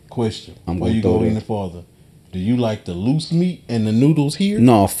bit. Question: I'm Before gonna you throw go that. any farther, do you like the loose meat and the noodles here?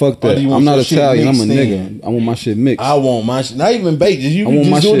 No, fuck Or that. do you want I'm not your shit Italian. I'm a mixed nigga. in? I want my shit mixed. I want my shit. Not even baked. You I want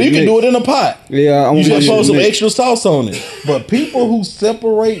can my just do it. shit You can do mixed. it in a pot. Yeah, I You want my just shit throw some mixed. extra sauce on it. But people who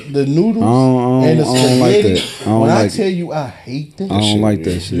separate the noodles and the I don't like spaghetti, that. I don't when I like tell you I hate that, I don't like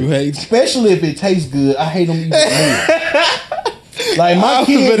that shit. You hate. especially if it tastes good, I hate them even more. Like I my was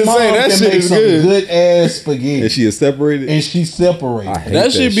kid's finna mom say, that can shit make is some good. good ass spaghetti, And she is separated. and she separates. I hate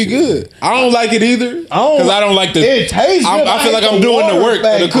That should be shit. good. I don't like it either. Because I don't like the. It tastes good. I feel like hate I'm doing the water work of the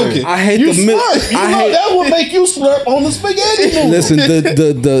factor. cooking. I hate You the milk. slurp. You I know hate. that will make you slurp on the spaghetti noodle. Listen,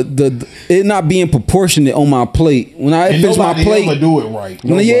 the it not being proportionate on my plate. When I And finish my nobody plate, ever do it right.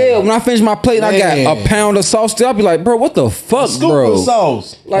 when I finish my plate, and I got Man. a pound of sauce. I'll be like, bro, what the fuck, Scoop bro? of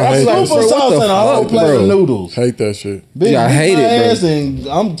sauce. Like, I I hate was like, that Scoop bro, of what sauce the and a whole fuck, plate of bro? noodles. Hate that shit. Bitch, Yeah, I beat hate my it, bro. ass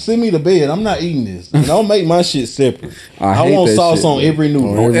and send me to bed. I'm not eating this. Don't make my shit separate. I I hate want that sauce shit, on bro. every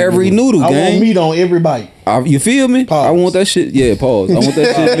noodle. On every noodle, I gang. want meat on every bite. You feel me? Pause. I want that shit. Yeah, pause. I want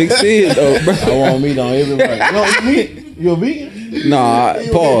that shit mixed in, though, bro. I want meat on every bite. You don't eat meat? You a vegan? Nah,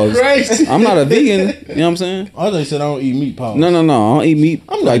 pause. Crazy. I'm not a vegan. You know what I'm saying? I just said I don't eat meat. Pause. No. I don't eat meat.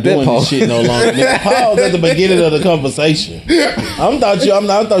 I'm not like doing that, pause. this shit no longer. Nigga, pause at the beginning of the conversation. I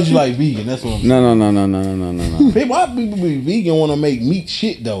thought you like vegan. That's what I'm saying. No. Why people be vegan want to make meat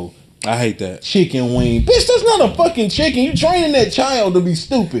shit though? I hate that. Chicken wing. Bitch, that's not a fucking chicken. You training that child to be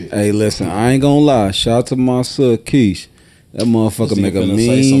stupid. Hey, listen, I ain't gonna lie. Shout out to my son Keish. That motherfucker This make a nigga finna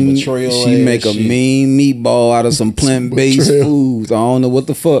say some mean. betrayal She ass make a shit. mean meatball out of some plant based Betrayal. foods. I don't know what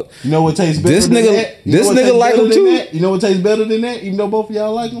the fuck. You know what tastes better This than nigga- that? You this know what nigga tastes like better him than too? that? You know what tastes better than that? Even though both of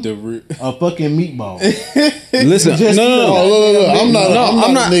y'all like them? A fucking meatball. Listen, Just no. Look. I'm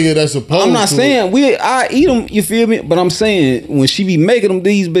not a nigga that's supposed. I'm not to. saying I eat them. You feel me? But I'm saying when she be making them,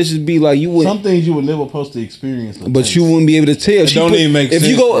 these bitches be like you wouldn't. Some things you would never supposed to experience. or But taste. you wouldn't be able to tell. She don't even make if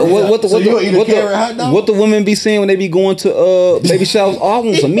you sense, go, bro. So you'll eat a carrot hot dog? what the women be saying when they be going to baby showers? Oh, I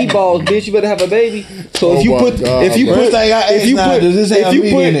want some meatballs, bitch. You better have a baby. So Oh if you my put God, if you bro. put First thing I ask now, does this have meat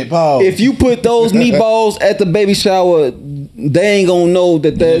in it? Pause. if you put those meatballs at the baby shower, they ain't gonna know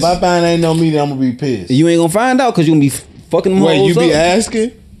that that's. If I find ain't no meat, I'm gonna be pissed. You ain't gonna find out because you gonna be fucking them Wait, hoes you be up.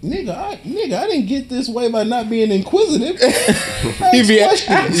 asking? Nigga, I didn't get this way by not being inquisitive. He be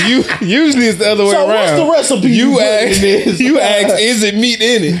you usually it's the other way So around. what's the recipe you put ask, in this? you ask, is it meat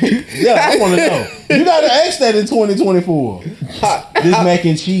in it? Yeah, I want to know. You gotta ask that in 2024. This mac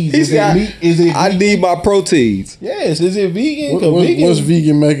and cheese is it meat? Is it? I need my proteins. Yes, is it vegan? What's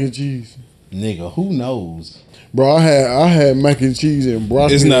vegan mac and cheese? Nigga, who knows? Bro, I had mac and cheese and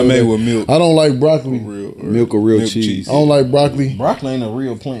broccoli. It's not made with milk. I don't like broccoli. Milk or real cheese. I don't like broccoli. Broccoli ain't a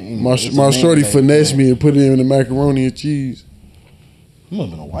real plant. Anyway. My shorty finessed me and put it in the macaroni and cheese. You must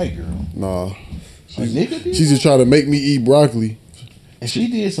have been a white girl. Nah. A nigga did She just tried to make me eat broccoli. and she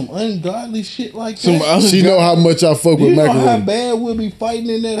did some ungodly shit like that. She know how much I fuck You with know how macaroni. bad we'll be fighting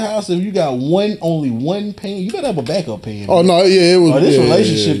in that house if you got only one pan. You better have a backup pan. Oh no, yeah, it was. Oh, this yeah,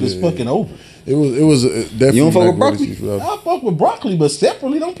 relationship yeah, is yeah. fucking over. It was definitely. You don't fuck with macaroni broccoli? cheese. I fuck with broccoli, but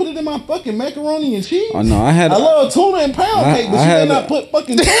separately. Don't put it in my fucking macaroni and cheese. I know. I love tuna and pound cake, but you may not put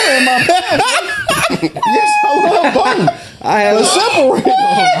fucking tuna in my pound cake. Yes, I love both. But separate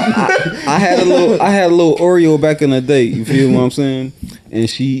them. I had a little Oreo back in the day. You feel what I'm saying? And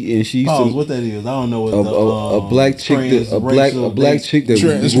she Pause, what that is? I don't know what a black chick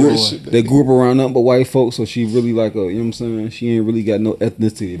that grew up around nothing but white folks, so she really like a, you know what I'm saying? She ain't really got no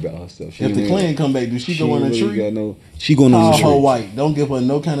ethnicity about herself. If the clan come back, do she go on the tree? She going on the tree. Call her white. Don't give her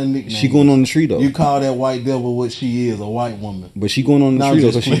no kind of nickname. She going on the tree though. You call that white devil what she is, a white woman. But she going on the No, tree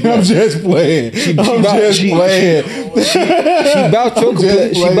though. I'm So just she playing. I'm just playing.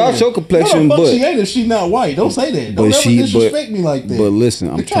 She about your complexion, no, the fuck but she ain't if she not white. Don't say that. Don't but ever she disrespect me like that. But listen,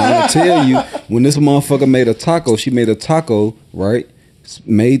 I'm trying to tell you, when this motherfucker made a taco, she made a taco, right?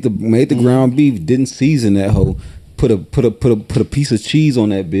 Made the ground beef, didn't season that hoe. Put a piece of cheese on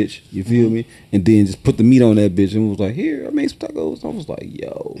that bitch. You feel me? And then just put the meat on that bitch and was like, here, I made some tacos. I was like,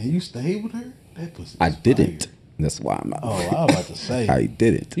 yo. And you stayed with her? That pussy. I didn't. That's why I'm out. Oh, I was about to say. I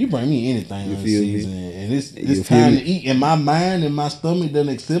didn't. You bring me anything You on feel me? season, and it's You time feel to eat. In my mind, and my stomach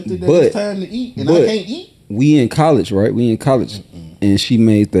doesn't accept it that But- it's time to eat, and I but- can't eat. We in college, right? We in college. And she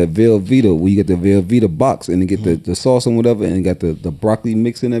made that Velveeta, where you get the Velveeta box and then get the sauce and whatever, and got the broccoli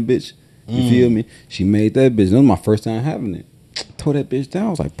mix in that bitch. You feel me? She made that bitch. That was my first time having it. Tore that bitch down. I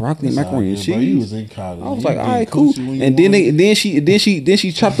was like, broccoli, It's macaroni, all and good, bro. You was cheese. in college. I was You like, getting all right, cool. coochie when you And want then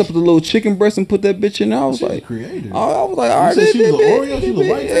she chopped up the little chicken breast and put that bitch in there. I was She's like, creative. I was like, all right, You said she was an that Oreo? She was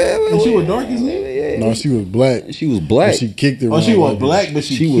white? And she was dark as me? No, she was black. She was black. But she kicked it. Oh, she around was white black, but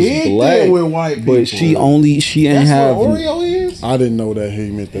she was kicked black, it with white people. but she ain't That's have. what Oreo is? people. I didn't know that he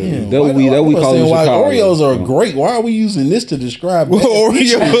meant that. Damn, That why we I'm call saying it why Chicago. Oreos are great. Why are we using this to describe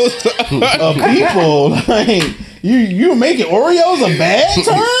Oreos. people? Like, you making Oreos a bad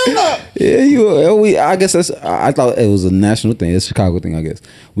term? Yeah, I guess I thought it was a national thing. It's a Chicago thing, I guess.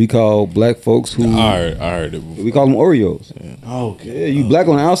 We call black folks who I heard it before. we call them Oreos. Okay. Yeah, you black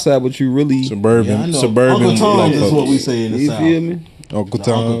on the outside, but you really. Suburban, Yeah, I know. suburban Uncle Tom's black is folks. what we say in the You South. feel me? Uncle Uncle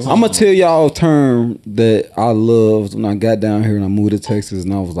Tom. Tom. I'm gonna tell y'all a term that I loved when I got down here and I moved to Texas,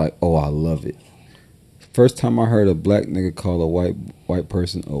 and I was like, oh, I love it. First time I heard a black nigga call a white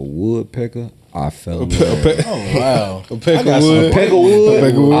person a woodpecker, I fell in love. Oh, wow. A peck I got of some wood. Peck of wood.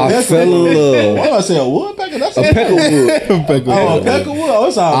 Peck of wood. I fell in love. Why do I say a woodpecker? That's A peck of wood. Peck of Oh, a wood. peck of wood. Oh,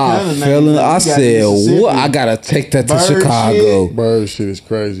 it's all kind I of fell in. names. I You got said, Mississippi. what? I gotta take that to Bird Chicago. shit. Bird shit is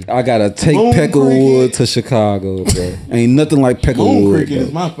crazy. I gotta take Moon Peckerwood cricket. to Chicago, bro. Ain't nothing like Moon Peckerwood. cricket is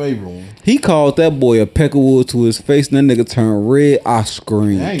Bro. my favorite one. He called that boy a Peckerwood to his face, and that nigga turned red. I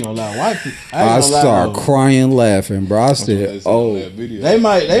screamed. I ain't gonna lie. White people, I started crying, laughing, bro. I said, "Oh, They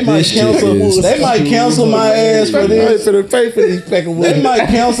might This shit cancel. is They might cancel my ass for this. Pay for these pecking They might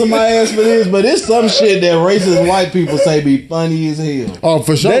cancel my ass for this, but it's some shit that racist white people say be funny as hell. Oh,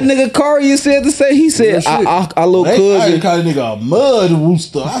 for sure. that nigga Kari said to say." He said, "I little I cousin." call a nigga a mud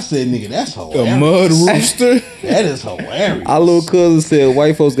rooster. I said, nigga, that's hilarious. A mud rooster. That is hilarious. Our little cousin said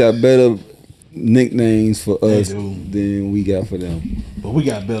white folks got better nicknames for They us do. than we got for them. But we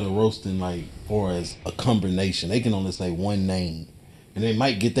got better roasting, like, or as a combination. They can only say one name. And they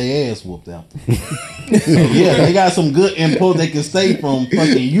might get their ass whooped out. So, yeah, they got some good info they can say from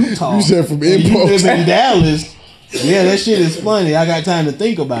fucking Utah. You said from And info. you live in Dallas. Yeah, that shit is funny. I got time to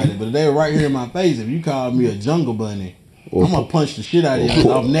think about it. But if they were right here in my face, if you called me a jungle bunny, I'm gonna punch the shit out of you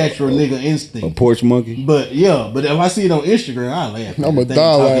off natural nigga A instinct. porch monkey. But yeah, but if I see it on Instagram, I laugh. I'ma They die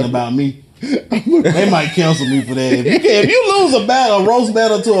talking laughing. about me. They might cancel me for that. If you lose a battle, a roast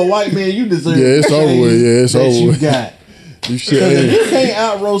battle to a white man, you deserve. Yeah, it's the over shame with. Yeah, it's that over you with. got. You Because if should. you can't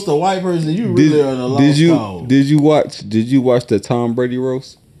out roast a white person, you really are in a lost cause. Did you watch the Tom Brady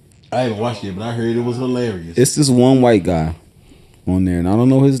roast? I haven't watched it, but I heard it was hilarious. It's this one white guy, on there, and I don't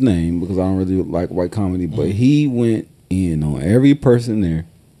know his name because I don't really like white comedy, but he went in on every person there,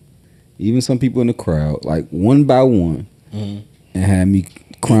 even some people in the crowd, like one by one, and had me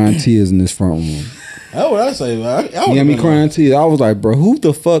crying tears in this front room. That's what I say. He had me crying tears. I was like, bro, who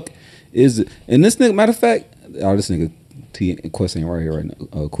the fuck is it? And this nigga, matter of fact, this nigga Quest ain't right here right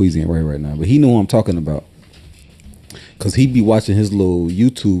now. Queasy ain't right now, but he know what I'm talking about. Cause he be watching his little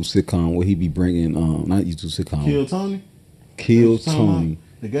YouTube sitcom where he be bringing not YouTube sitcom. Kill Tony.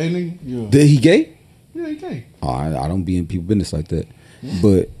 The gay nigga? Yeah. Did he gay? Yeah, he gay. Oh, I don't be in people business like that.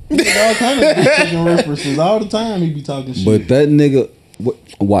 But all kind of taking references all the time. He be talking shit. But that nigga,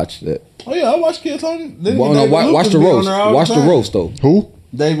 watch that. Oh yeah, I watch Kill Tony. Watch the roast. Watch the roast though. Who?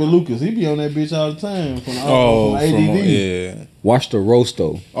 David Lucas. He be on that bitch all the time from ADD. Yeah. Watch the roast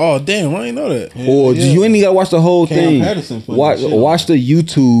though. Oh damn, I ain't know that. Or you ain't gotta watch the whole thing. Patterson Watch the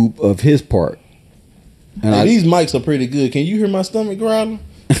YouTube of his part. And these mics are pretty good. Can you hear my stomach growling?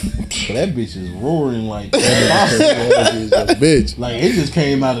 That bitch is roaring like that. Bitch. Like it just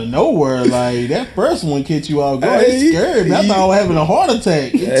came out of nowhere. Like that first one catch you all going. It scared me. I thought I was having a heart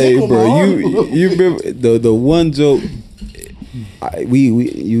attack. Hey, bro, you remember the one joke?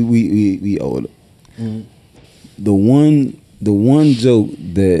 We owe it. The one joke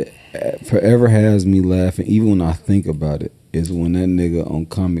that forever has me laughing, even when I think about it, is when that nigga on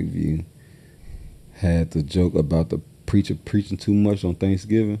Comic View had the joke about the preacher preaching too much on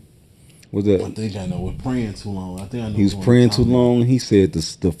Thanksgiving. Was that? I think I know. Was praying too long. I think I know. He was praying too long. He said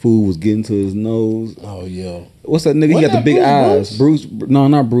the food was getting to his nose. Oh yeah. What's that nigga? He got the big eyes. Bruce? No,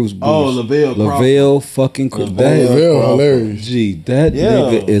 not Bruce. Oh, Lavelle fucking Lavelle, hilarious. Gee, that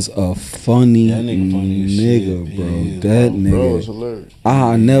nigga is a funny nigga, bro. That nigga. Bro, it's hilarious.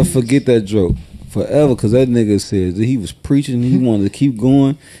 I'll never forget that joke forever, because that nigga said that he was preaching. He wanted to keep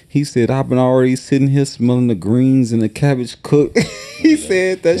going. He said, I've been already sitting here smelling the greens and the cabbage cooked. He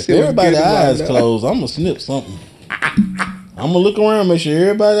said that shit. Everybody's eyes closed. I'm gonna snip something. I'm gonna look around, make sure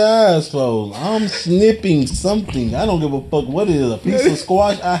everybody's eyes closed. I'm snipping something. I don't give a fuck what it is. A piece of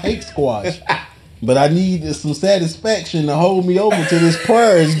squash. I hate squash, but I need some satisfaction to hold me over till this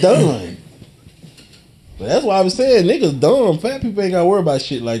prayer is done. But that's why I was saying niggas dumb. Fat people ain't gotta worry about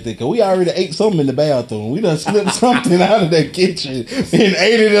shit like that. Cause we already ate something in the bathroom. We done slipped something out of that kitchen and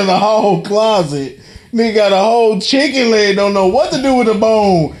ate it in the hall closet. Nigga got a whole chicken leg, don't know what to do with the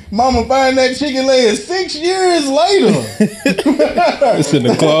bone. Mama find that chicken leg 6 years later. It's in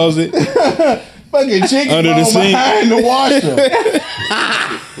the closet. Fucking chicken Under bone the sink. behind the washer.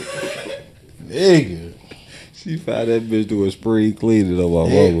 Nigga. She found that bitch doing spring cleaning up all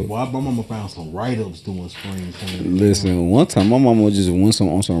Yeah, over. well, my mama found some write-ups doing spring cleaning. Listen, one time my mama just went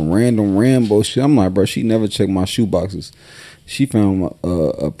on some random Rambo shit. I'm like, bro, she never checked my shoe boxes. She found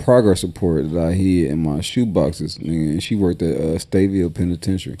a progress report that I hid in my shoe boxes. And she worked at Stateville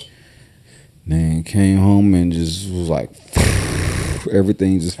Penitentiary. Man, came home and just was like,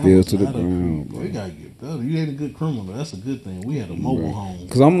 everything just fell to the ground. We gotta get better. You ain't a good criminal. That's a good thing. We had a mobile home.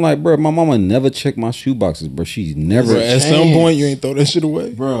 Cause I'm like, bro, my mama never checked my shoe boxes, bro. She's never. Bro, at some point, you ain't throw that shit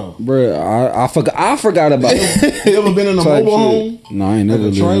away, bro. I forgot about it. You ever been in a mobile home? No, I ain't never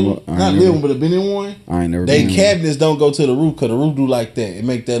Like a trailer? Not living, but been in one. I ain't never. They been cabinets don't go to the roof because the roof do like that. It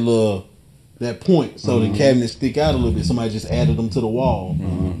make that point, so the cabinets stick out a little bit. Somebody just added them to the wall.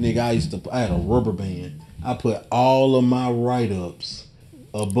 Nigga, I had a rubber band. I put all of my write-ups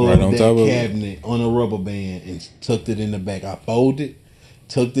above that cabinet on a rubber band and tucked it in the back. I folded,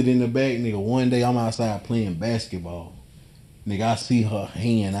 tucked it in the back. Nigga, one day I'm outside playing basketball. Nigga, I see her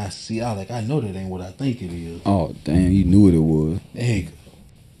hand. I know that ain't what I think it is. Oh, damn, you knew what it was. Nigga,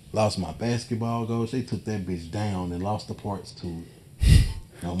 lost my basketball goals. They took that bitch down and lost the parts to it.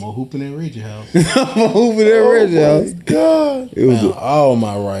 No more hooping at Reggie house. Hooping at Reggie house. God. It was all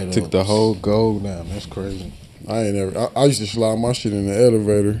my write-ups. Took the whole gold down. That's crazy. I ain't never. I used to slide my shit in the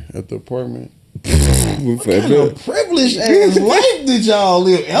elevator at the apartment. What kind of privileged ass life did y'all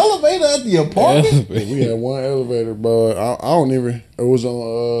live? Elevator at the apartment? We had one elevator, bro. I don't even. It was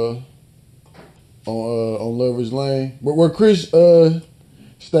on Lover's Lane, where Chris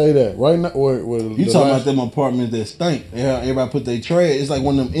stayed at right now. You talking about them apartments that stink? Yeah, everybody put their trash. It's like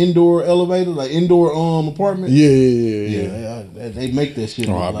one of them indoor elevators, like indoor apartments. Yeah. They make that shit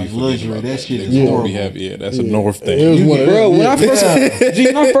I like be luxury. That shit is Be horrible. happy. Yeah, that's a North thing. It was one of bro, them. when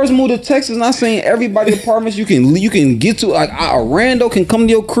I first moved to Texas, and I seen everybody apartments you can get to, like a rando can come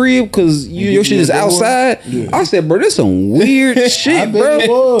to your crib because your shit is outside. I said, bro, this some weird shit,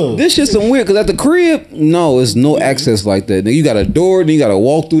 bro. This shit some weird because at the crib, no, it's no access like that. Then you got a door, then you got to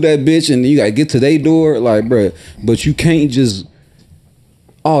walk through that bitch, and then you got to get to their door, like, bro. But you can't just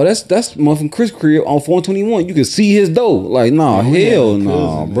oh, that's motherfucking Chris crib on 421. You can see his door. Like, nah, hell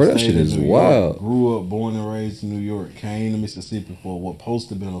no, bro. That shit is wild. Grew up, born and raised in New York. Came to Mississippi for what supposed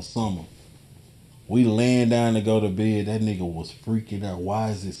to been a summer. We laying down to go to bed. That nigga was freaking out. Why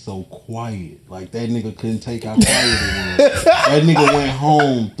is it so quiet? Like, that nigga couldn't take how quiet it was. That nigga went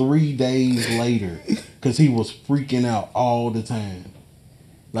home 3 days later because he was freaking out all the time.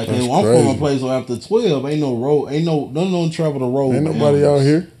 Like, I'm from a place where after 12, ain't no road, ain't no travel the road. Ain't nobody out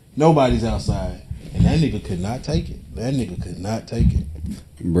here. Nobody's outside. And that nigga could not take it. That nigga could not take it.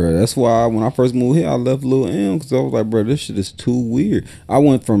 Bro, that's why when I first moved here, I left Lil M because I was like, bro, this shit is too weird. I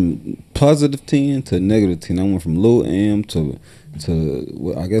went from positive 10 to negative 10. I went from Lil M to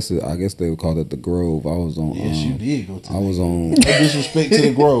well, I guess they would call it the Grove. I was on. Yes, you did go to. I was on. No disrespect to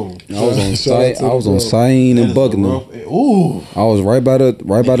the Grove. I was on. I was on Sayin and Buckner. Ooh, I was right by the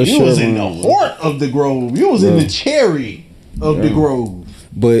You was in the heart of the Grove. You was in the cherry of the Grove.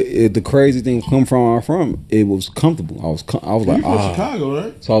 But the crazy thing from it was comfortable. I was like, you from Chicago,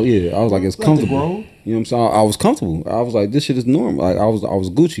 right? So yeah, I was like, it's comfortable. You know what I'm saying? I was comfortable. I was like, this shit is normal. Like I was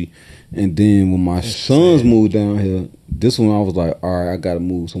Gucci. And then when my sons moved down here, this one I was like, all right, I gotta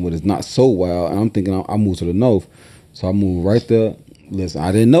move somewhere that's not so wild. And I'm thinking I moved to the north, so I moved right there. Listen,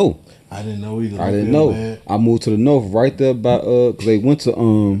 I didn't know. I didn't know either. I didn't know. Bad. I moved to the north right there by cause they went to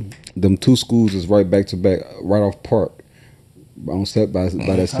them two schools is right back to back, right off Park. On set by that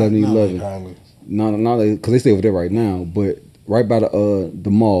 7-Eleven. No, because they stay over there right now. But right by the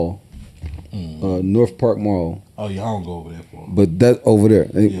mall, North Park Mall. Oh yeah, I don't go over there for. But that over there,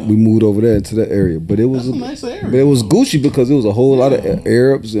 we moved over there into that area. But it was a nice area. But it was Gucci because it was a whole lot of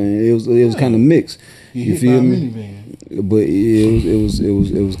Arabs and it was kind of mixed. You feel me? But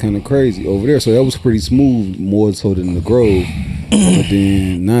it was kind of crazy over there. So that was pretty smooth, more so than the Grove. But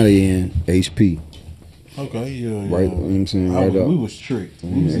then now they in HP. Okay, yeah. Right, you know what I'm saying? We was tricked.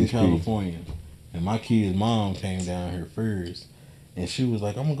 We was in California. And my kid's mom came down here first. And she was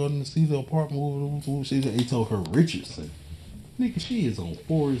like, I'm going to go to see the apartment. He told her Richardson. Nigga, she is on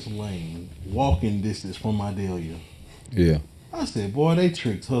Forest Lane, walking distance from Idalia. Yeah. I said, boy, they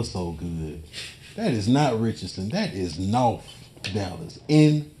tricked her so good. That is not Richardson. That is North Dallas.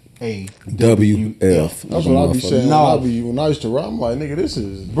 NAWF. That's what I be saying. When I used to ride, I'm like, nigga, this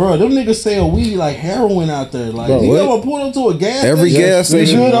is. Bro, them niggas sell weed like heroin out there. Like, bro, you ever pull up to a gas Every station? gas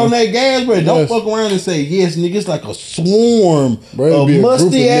station. You on that gas, bro. Don't fuck around and say, yes, nigga. It's like a swarm of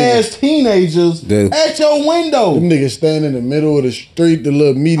musty ass teenagers at your window. Them niggas stand in the middle of the street, the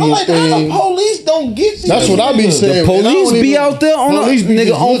little median like, thing. The police don't get these. That's what I be saying. The police be out there on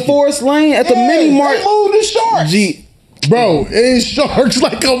on Forest Lane at the mini mart. They move the sharks. Bro, it's sharks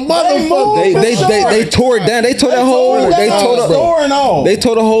like a motherfucker. They tore it down. They tore that whole. They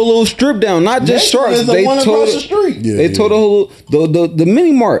tore the whole little strip down. Not just sharks. They tore the street. They tore the whole the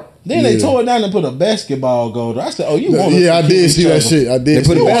mini mart. Then they tore it down and put a basketball goal there. I said, "Oh, you want?" Yeah, I did see that shit. I did.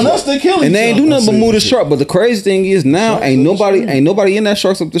 You want us to kill each other? And they ain't do nothing but move the shark. But the crazy thing is now ain't nobody in that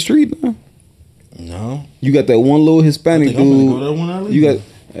sharks up the street now. No. You got that one little Hispanic dude.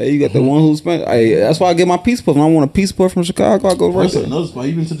 You got the one who's Spanish. That's why I get my pizza puff. When I want a pizza puff from Chicago, I go right there. Another spot.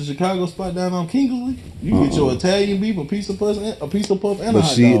 You been to the Chicago spot down on Kingsley? You get your Italian beef, a pizza puff, and a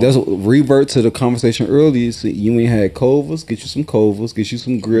hot dog. That's revert to the conversation earlier. So you ain't had Covas. Get you some Covas. Get you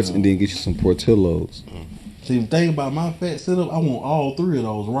some grits, and then get you some Portillos. See, the thing about my fat setup, I want all three of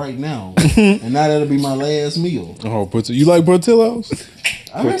those right now, and now that'll be my last meal. Oh, you like Portillos?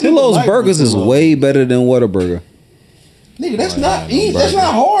 Portillo's burgers is way better than Whataburger. Nigga, that's not easy. That's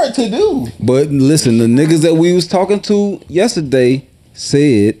not hard to do. But listen, the niggas that we was talking to yesterday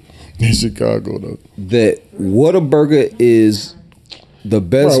said in Chicago though that Whataburger is the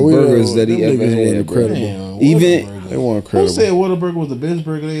best burgers that he ever had. Incredible. Damn, Even they weren't incredible. Who said Whataburger was the best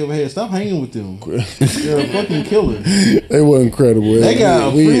burger they ever had? Stop hanging with them. They're a fucking killer. They were incredible. They got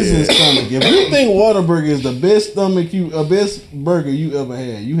a prison stomach. If you think Whataburger is the best best burger you ever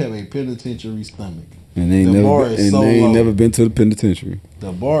had, you have a penitentiary stomach. And they ain't never been to the penitentiary.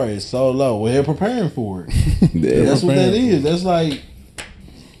 The bar is so low. Well, they're preparing for it. That's what that is. That's like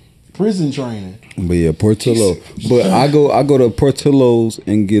prison training. But yeah, Portillo. But I go to Portillo's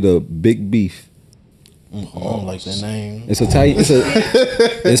and get a big beef. I don't like that name. It's Italian.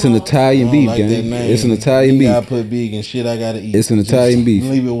 It's an Italian beef, like gang. It's an Italian beef. I put big and shit. I gotta eat. It's an Italian beef.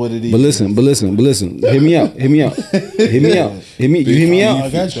 Leave it what it is. But listen. Hear me out. You hear me out.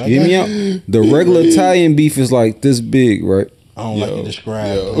 The regular Italian beef is like this big, right? I don't like to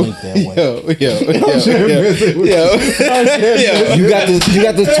describe the link that way. You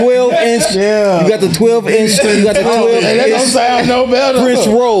got the 12 inch. Yeah. You got the 12 inch. You got the 12 That don't inch sound no better. French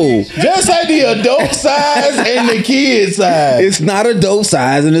roll. Just like the adult size and the kid size. It's not adult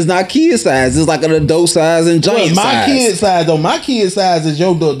size and it's not kid size. It's like an adult size and giant My size. kid size though. My kid size is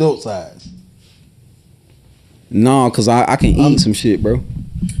your adult size. No, cause I can eat some shit, bro.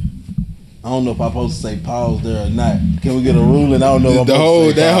 I don't know if I'm supposed to say pause there or not. Can we get a ruling? I don't know. If I'm The supposed whole to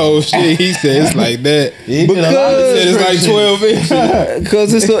say that pause. whole shit he said it's like that. He did a lot of He said it's like descriptions. 12 inches.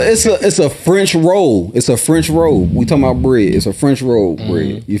 Cause it's a French roll. It's a French roll. We talking about bread. It's a French roll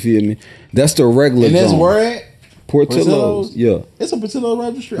bread. You feel me? That's the regular. And that's joint. where at? Portillo's. Yeah. It's a Portillo's right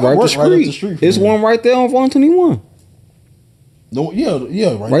up the street. I Right work up the street. right up the street. from It's there. one right there on 121. No,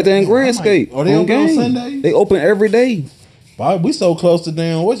 yeah, Right there in Grandscape. Are they open on Sundays? They open every day. Boy, we so close to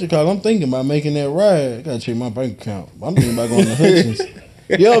damn what you call it. I'm thinking about making that ride. I gotta check my bank account. I'm thinking about going to Hutchins.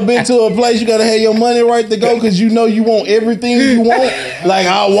 You ever been to a place you gotta have your money right to go because you know you want everything you want? Like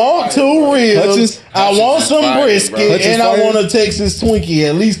I want 2 ribs, I want some fire, brisket, bro. and I want a Texas Twinkie,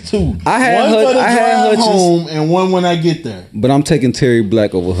 at least 2. I had one for the I had drive Hutchins. home and one when I get there. But I'm taking Terry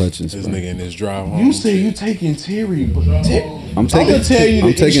Black over Hutchins. This bro. nigga in this drive home. You say you taking Terry, but I'm taking. gonna tell you the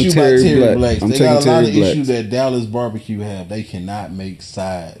I'm taking issue Terry about Terry Black. Blacks. I'm They taking got a lot Terry of Black. issues that Dallas barbecue have. They cannot make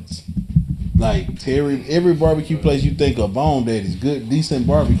sides. Like Terry, every barbecue place you think of, Bone Daddy's good, decent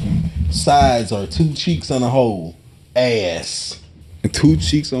barbecue. Sides are 2 cheeks on a hole. Ass. 2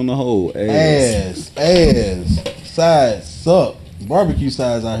 cheeks on the whole. Ass. Sides suck. Barbecue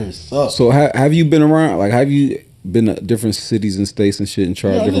sides out here suck. So have you been around? Like, have you been to different cities and states and shit and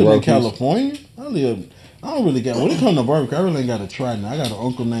tried I different live in barbecues? California. I don't really got. When it comes to barbecue, I really ain't got to try now. I got an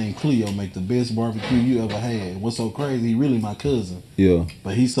uncle named Cleo make the best barbecue you ever had. What's so crazy? He really my cousin, Yeah.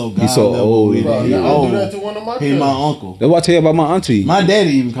 but he's so He's so level old. with it. Bro, He I'll old. do that to one of my He's my cousins. uncle. That's what I tell you about my auntie. My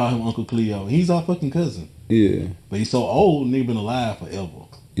daddy even called him Uncle Cleo. He's our fucking cousin, Yeah. but he's so old. Nigga been alive forever,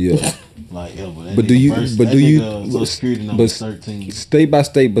 Yeah. like ever. That But nigga do you? first- But that do you? nigga Social Security number But 13. state by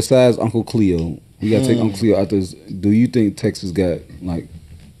state, besides Uncle Cleo, we gotta take Uncle Cleo out this. Do you think Texas got like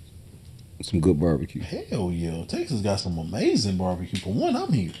some good barbecue? Hell yeah, Texas got some amazing barbecue. For one,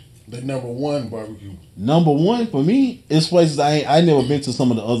 I'm here. The #1 barbecue. Number one for me is places I never been to. Some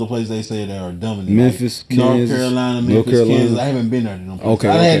of the other places they say that are dominant. Memphis, like North Kansas, Carolina, North Memphis, Carolina. Kansas. I haven't been there to them places. Okay,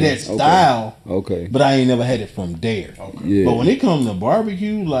 I had okay, that style, Okay. but I ain't never had it from there. Yeah. But when it comes to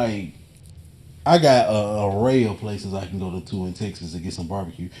barbecue, like I got an array of places I can go to in Texas to get some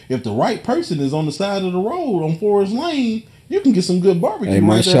barbecue. If the right person is on the side of the road on Forest Lane, you can get some good barbecue. Hey man,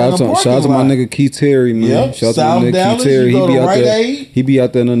 right there in shout the out parking to my lot. nigga Keith Terry, man. Yep, Shout out South to my nigga Dallas, Keith Terry. you go He be to out Rite there. Aid. He be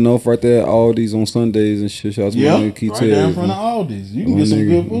out there in the north, right there, at Aldi's on Sundays and shit. Shout out to my Yep, nigga Keith right Terry. there in front man. of Aldi's. You can My get some nigga.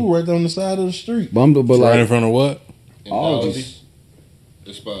 good food right there on the side of the street. But right in Right in like front of what? Aldi's.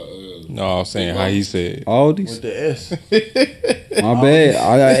 It's about No, I'm saying how he said. Aldi's. With the S. My bad.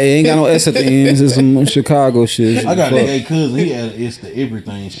 I ain't got no S at the end. It's some Chicago shit. I got Fuck. a gay cousin. He had an it's to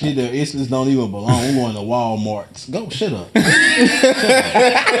everything. Shit, the S's don't even belong. I'm going to Walmart's. Go, shut up. Because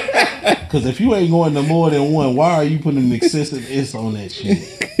if you ain't going to more than one, why are you putting an excessive S on that shit?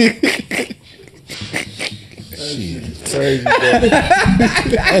 Shit. Crazy, bro.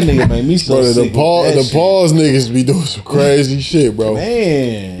 That nigga made me so Bro, sick. the pause niggas be doing some crazy shit, bro.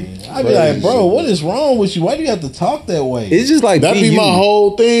 Man. I be like, bro, what is wrong with you? Why do you have to talk that way? It's just like That be you. my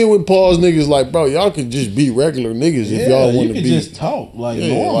whole thing with pause niggas. Like, bro, y'all can just be regular niggas if y'all you want to can be. just talk like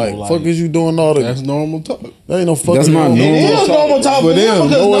Yeah, normal. like, fuck is you doing all the? That's normal talk. That ain't no fucking. That's not It normal is normal talk for them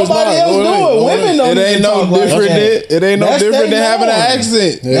because No, it's nobody not. else No, it do ain't. it. No, Women it don't It even ain't no talk like different. that. It ain't no That's different their than having an norm.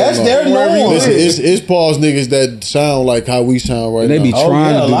 accent. That's no. their norm. Listen, it's pause niggas that sound like how we sound right And they now. be Oh,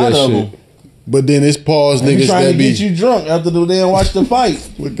 trying yeah, a to do lot that of shit. them. But then it's pause They be niggas trying that to be. get you drunk after they done watch the fight.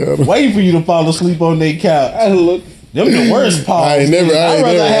 Look at 'em. Waiting for you to fall asleep on their couch. Them the worst pause. I ain't never- I I'd ain't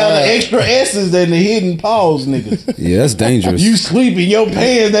rather never have had- the extra S's than the hidden pause niggas. Yeah, that's dangerous. You sleeping, your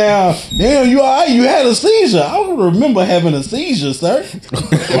pants down. Damn, you alright? You had a seizure. I don't remember having a seizure, sir. Why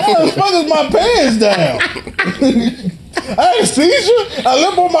the fuck is my pants down? I had a seizure. I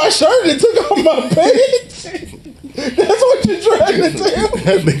left on my shirt and took off my pants. That's what you're trying to tell me.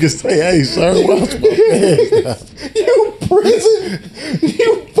 That nigga say, "Hey, sir, what's my pants?"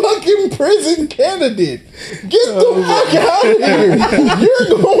 You fucking prison candidate. Get the fuck out of here. You're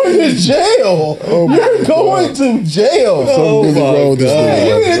going to jail. You're going to jail. Something really wrong with this nigga.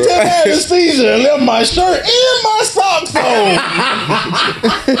 You need to take out the seizure and left my shirt and my socks on.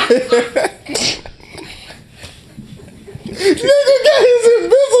 Nigga got his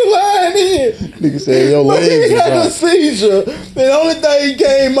Invisalign in. Nigga said, "Your But legs he is had a out." seizure. The only thing he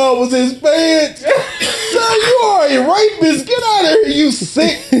came out was his pants. Son, you are a rapist. Get out of here, you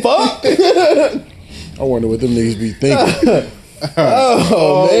sick fuck. I wonder what them niggas be thinking.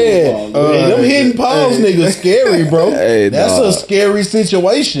 Oh, man. Them hidden paws niggas scary, bro. Hey, That's dog. a scary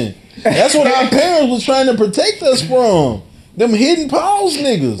situation. That's what our parents was trying to protect us from. Them hidden paws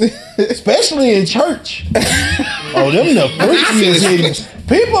niggas. Especially in church. Oh, them the freakiest niggas.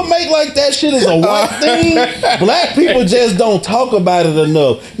 People make like that shit is a white thing. Black people just don't talk about it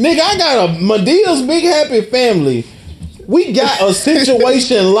enough. Nigga, I got a Medea's Big Happy Family. We got a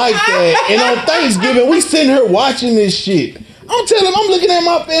situation like that. And on Thanksgiving, we sitting here watching this shit. I'm telling him, I'm looking at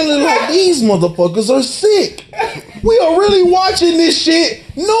my family like, these motherfuckers are sick. We are really watching this shit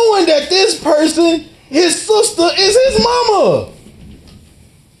knowing that this person, his sister, is his mama.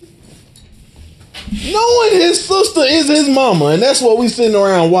 Knowing his sister is his mama. And that's what we sitting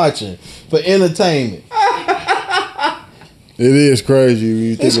around watching for entertainment. It is crazy. When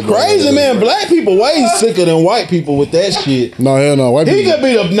you think It's about crazy, it. man. Black people way sicker than white people with that shit. No, hell no. White He people. could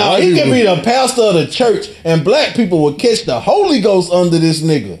be the pastor of the church, and black people would catch the Holy Ghost under this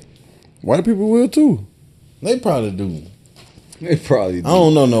nigga. White people will too. They probably do. They probably do. I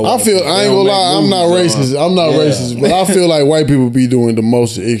don't know. No, I feel. I ain't gonna lie. I'm not racist. I'm not racist, but I feel like white people be doing the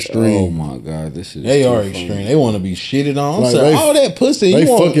most Oh extreme. my god, this shit. They are extreme. They want to be shitted on. I'm Like, sorry, they- all that pussy. they You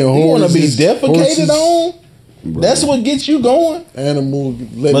want fucking to be horses, defecated on? Bro. That's what gets you going. Animal.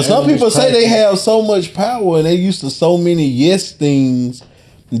 But some people say they have so much power and they used to so many yes things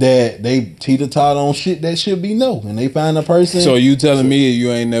that they teeter-totter on shit that should be no. And they find a person. So you telling me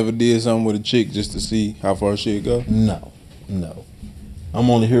you ain't never did something with a chick just to see how far shit go? No. I'm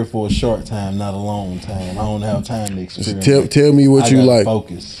only here for a short time, not a long time. I don't have time to experience. Tell me what I you gotta like.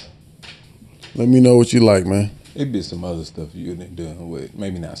 Focus. Let me know what you like, man. It be some other stuff you done done with.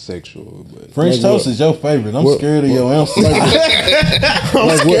 Maybe not sexual, but French Like toast what? is your favorite. I'm What? scared of your answer. Like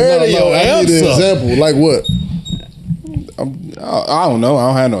what? scared of your I need an answer. example. Like what? I don't know. I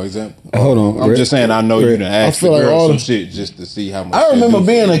don't have no example. Hold on, I'm Red. just saying I know you done asked feel the like girl all some the- shit just to see how much. I they remember do for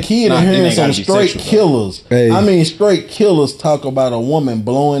being you. a kid Nah, and it hearing ain't some gotta be straight sexual, though. killers. Hey. I mean, straight killers talk about a woman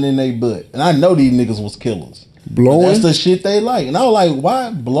blowing in their butt. And I know these niggas was killers. But Blowing? that's the shit they like. And I was like,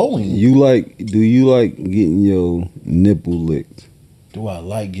 why blowing? Do you like getting your nipple licked? Do I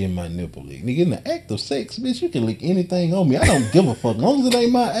like getting my nipple licked? Nigga, in the act of sex, bitch, you can lick anything on me. I don't give a fuck. As long as it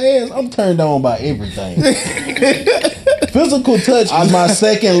ain't my ass, I'm turned on by everything. Physical touch is my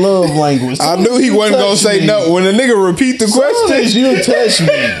second love language. I knew he wasn't gonna say no. When a nigga repeat the Soon question, as you touch me,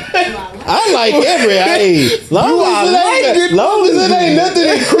 I like every age. Long as it ain't nothing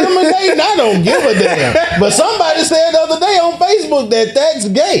incriminating, I don't give a damn. But somebody said the other day on Facebook that that's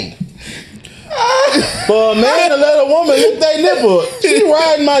gay. For a man to let a woman lick their nipple, she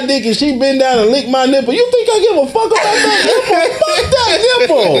riding my dick and she bend down and lick my nipple. You think I give a fuck about that nipple? Fuck that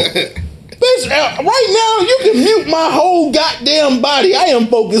nipple. Bitch, right now you can mute my whole goddamn body. I am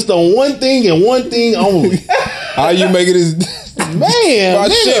focused on one thing and one thing only. how you making this? Man, My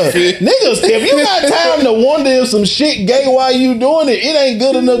shit, niggas, if you got time to wonder if some shit gay while you doing it, it ain't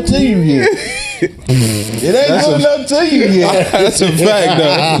good enough to you yet. It ain't good enough to you yet. That's a fact,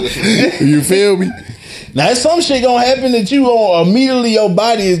 though. You feel me? Now, some shit gonna happen that you gonna immediately your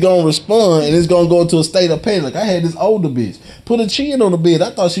body is gonna respond and it's gonna go into a state of panic. Like I had this older bitch put a chin on the bed.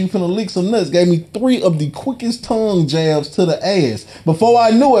 I thought she was finna lick some nuts. Gave me 3 of the quickest tongue jabs to the ass. Before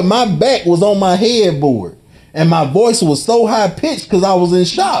I knew it, my back was on my headboard and my voice was so high pitched because I was in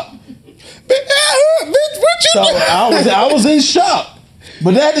shock. Bitch, what you So I was in shock.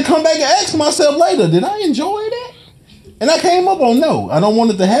 But I had to come back and ask myself later, did I enjoy that? And I came up on no. I don't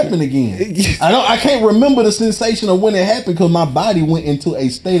want it to happen again. I can't remember the sensation of when it happened because my body went into a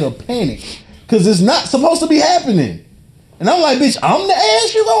state of panic. Because it's not supposed to be happening. And I'm like, bitch, I'm the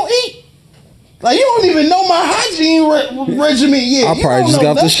ass you gonna eat? Like, you don't even know my hygiene regimen yet. I You probably don't just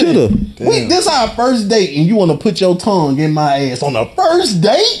know got the nothing. shitter. This our first date and you want to put your tongue in my ass on the first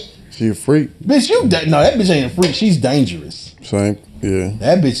date? She a freak. Bitch, no, that bitch ain't a freak. She's dangerous. Same. Yeah.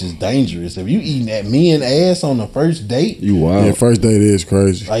 That bitch is dangerous. If you eating that men ass on the first date, You wild. Yeah. First date is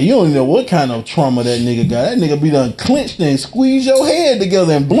crazy. like you don't even know what kind of trauma that nigga got. That nigga be done clenched and squeezed your head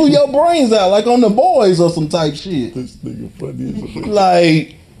together and blew your brains out like on The Boys or some type shit. This nigga funny as a bitch.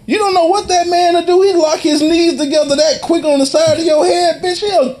 Like, you don't know what that man will do. He lock his knees together that quick on the side of your head, bitch.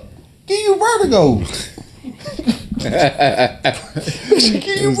 He'll give you vertigo. Bitch,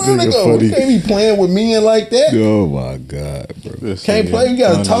 give you This nigga vertigo. funny. You can't be playing with men like that. Oh my god, bro. Can't play. You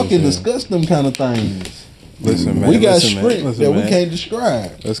gotta talk and discuss them kind of things. Listen, man. We got listen, man. strength Listen, that we man. can't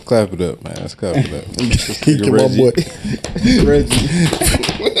describe. Let's clap it up, man. Let's clap it up. He get my boy. Reggie.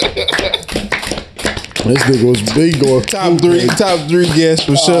 This nigga was big going Top three guests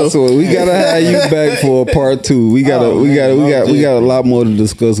for sure. So we gotta have you back for a part 2. We got a lot more to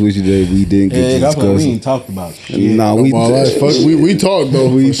discuss with you that we didn't get to that's why we discuss. ain't talked about shit. Nah, we talked though.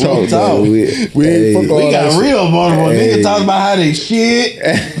 We talked though. We ain't fuck all We got that real vulnerable. Niggas talking about how they shit.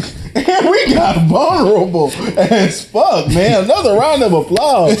 We got vulnerable as fuck, man. Another round of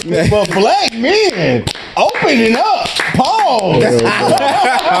applause for black men opening up. Pause.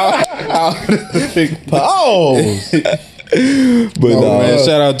 Pause. But Man,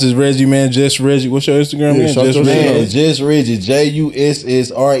 shout out to Reggie, man. Just Reggie. What's your Instagram, man? shout Just your Reggie. Man, just Reggie.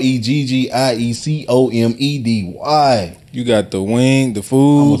 JUSSREGGIECOMEDY. You got the wing, the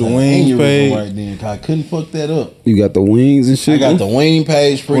food, the wings page. Right then, 'cause I couldn't fuck that up. you got the wings and shit. I got the wing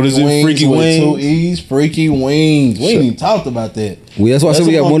page. Freaky What is it? Wings Freaky with Wings? 2 E's. Freaky Wings. We ain't even talked about that. That's why I said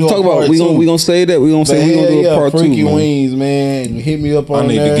we got more to talk about. We gonna say that. We gonna say we gonna do a part 2. Freaky Man. Wings, man. Hit me up on I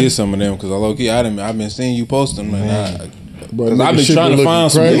need there. to get some of them because I've been seeing you post them, man. Bro, Because nigga I've been shit trying to looking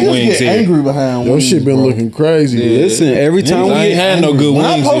find some crazy. good Niggas wings get here. angry behind Your wings, shit been bro. looking crazy. Listen, every time I ain't had no good When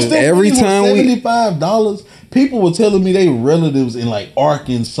I wings posted yet. Every time we- $75, people were telling me they relatives in like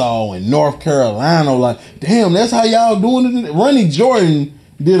Arkansas and North Carolina. Like, damn, that's how y'all doing it. Ronnie Jordan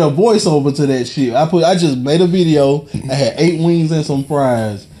did a voiceover to that shit. I just made a video. I had 8 wings and some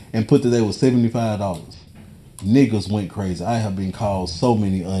fries and put that they was $75. Niggas went crazy. I have been called so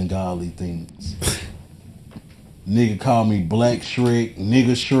many ungodly things. Nigga called me Black Shrek,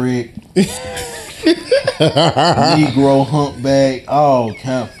 Nigga Shrek, Negro Humpback, all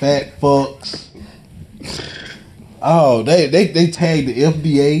kind of fat fucks. Oh, they tagged the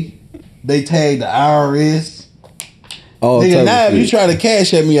FDA, they tagged the IRS. Oh, Nigga, now if you try to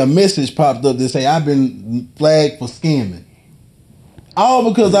cash at me, a message popped up that say I've been flagged for scamming. All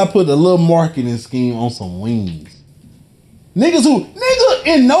because I put a little marketing scheme on some wings. Nigga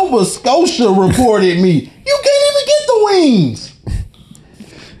in Nova Scotia reported me. You can't even get the wings.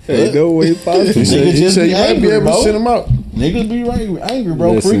 Hey, no way possible. He said just you be might be angry, able bro. to send him out. Niggas be angry,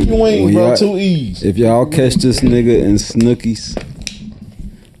 bro. Listen, Freaky wings, when bro. y'all- 2 E's. If y'all catch this nigga in Snookies,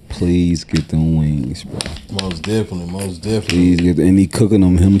 please get them wings, bro. Most definitely. Please get and he cooking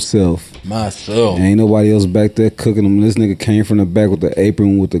them himself. Myself. Ain't nobody else back there cooking them. This nigga came from the back with the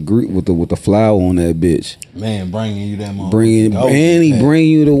apron with the flour on that bitch. Man, bringing you that motherfucker. Bring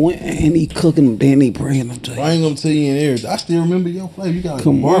you the wing and he cooking them. Then he bringing them to you. Bring them to you in there. I still remember your flavor. You got like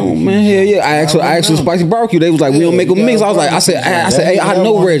Come barbecue on, man. Hell yeah. I asked for spicy barbecue. They was like, we don't make a you mix. got I was like, I said, hey, I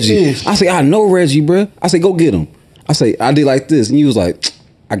know one Reggie. fish. I said, I know Reggie, bro. I said, go get him. I say, I did like this. And he was like,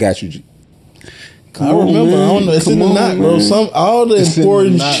 I got you, G. I remember. I don't know. It's in the knot, bro. All the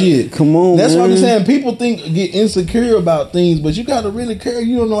important shit. Come on, That's what I'm man. saying. People get insecure about things, but you gotta really care.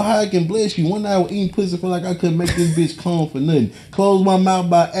 You don't know how it can bless you. One night I was eating pussy, feel like I couldn't make this bitch come for nothing. Closed my mouth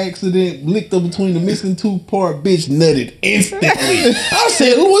by accident, licked up between the missing tooth part, bitch nutted instantly. I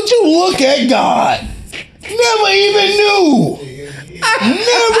said, "Would you look at God? Never even knew.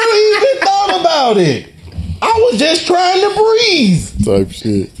 Never even thought about it. I was just trying to breathe." Type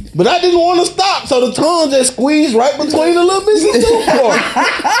shit. But I didn't want to stop, so the tongue just squeezed right between the little bits of tooth part.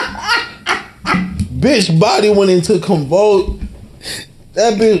 Bitch body went into convulsion.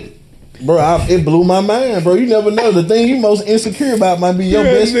 That bitch, bro, it blew my mind, bro. You never know. The thing you most insecure about might be your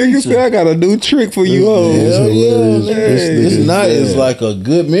best nigga feature. said, I got a new trick for you, hoes. Hell yeah, hilarious. nigga. This This nigga night is bad. like a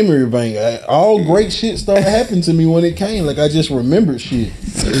good memory bank. All great shit started happening to me when it came. Like I just remembered shit.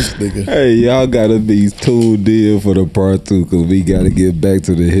 This nigga. Hey, y'all gotta be tuned in for the part 2 because we gotta get back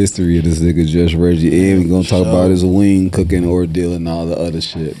to the history of this nigga Just Reggie. And we gonna talk about his wing cooking ordeal and all the other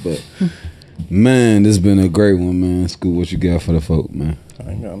shit. But man, this been a great one, man. Scoot, what you got for the folk, man?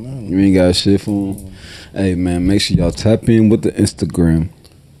 I ain't got nothing. You ain't got shit for them? Hey, man, make sure y'all tap in with the Instagram.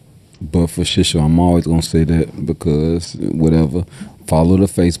 But for shit show, I'm always gonna say that because whatever. Follow the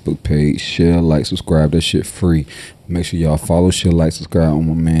Facebook page, share, like, subscribe. That shit free. Make sure y'all follow, share, like, subscribe on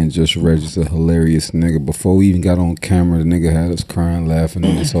my man Just Reggie's a hilarious nigga. Before we even got on camera, the nigga had us crying, laughing,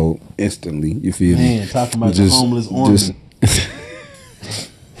 and so instantly. You feel me? Man, talking about the homeless ornament.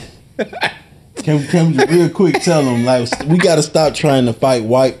 Can you real quick tell them like we got to stop trying to fight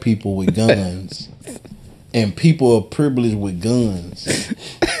white people with guns and people of privilege with guns.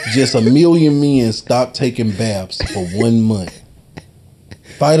 Just 1 million men stop taking baths for 1 month.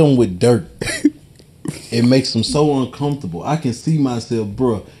 Fight them with dirt. It makes them so uncomfortable. I can see myself,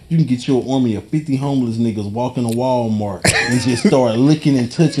 bro. You can get your army of 50 homeless niggas walking to Walmart and just start licking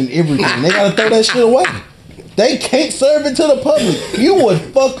and touching everything. They gotta throw that shit away. They can't serve it to the public. You would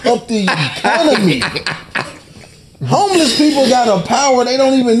fuck up the economy. Homeless people got a power they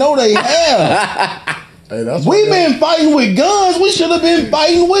don't even know they have. Hey, that's We why been fighting with guns. We should have been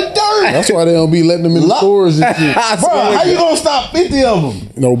fighting with dirt. That's why they don't be letting them in the stores and shit. Bro, how you gonna stop 50 of them?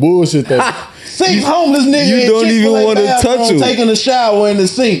 No bullshit. That 6 homeless niggas. You in don't even Chick-fil-A wanna bathroom touch 'em. Taking a shower in the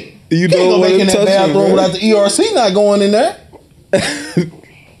sink. You Can't don't go back wanna in that touch 'em, bathroom man. without the ERC not going in there.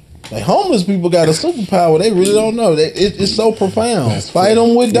 Like homeless people got a superpower. They really don't know. It's so profound. Fight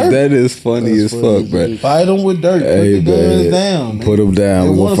them with dirt. That is funny as fuck, bro. Fight them with dirt. Hey, Put the guns man. down. Put them down.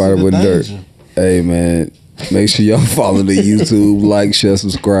 They We're want gonna us fight in with the dirt. danger. Hey, man. Make sure y'all follow the YouTube, like, share,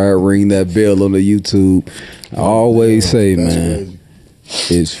 subscribe, ring that bell on the YouTube. I always say, man,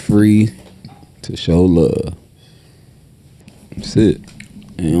 it's free to show love. That's it.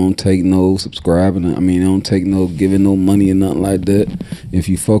 And it don't take no subscribing. I mean, it don't take no giving no money or nothing like that. If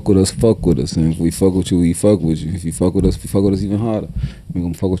you fuck with us, fuck with us. And if we fuck with you, we fuck with you. If you fuck with us, we fuck with us even harder. We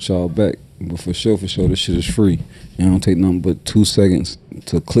gonna fuck with y'all back. But for sure, this shit is free. And it don't take nothing but 2 seconds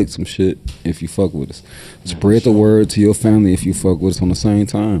to click some shit if you fuck with us. Spread the word to your family if you fuck with us on the same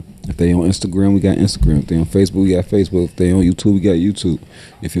time. If they on Instagram, we got Instagram. If they on Facebook, we got Facebook. If they on YouTube, we got YouTube.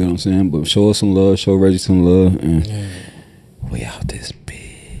 You feel what I'm saying? But show us some love, show Reggie some love, and we out this bitch.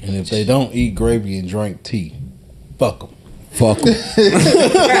 And if they don't eat gravy and drink tea, fuck them. Fuck 'em.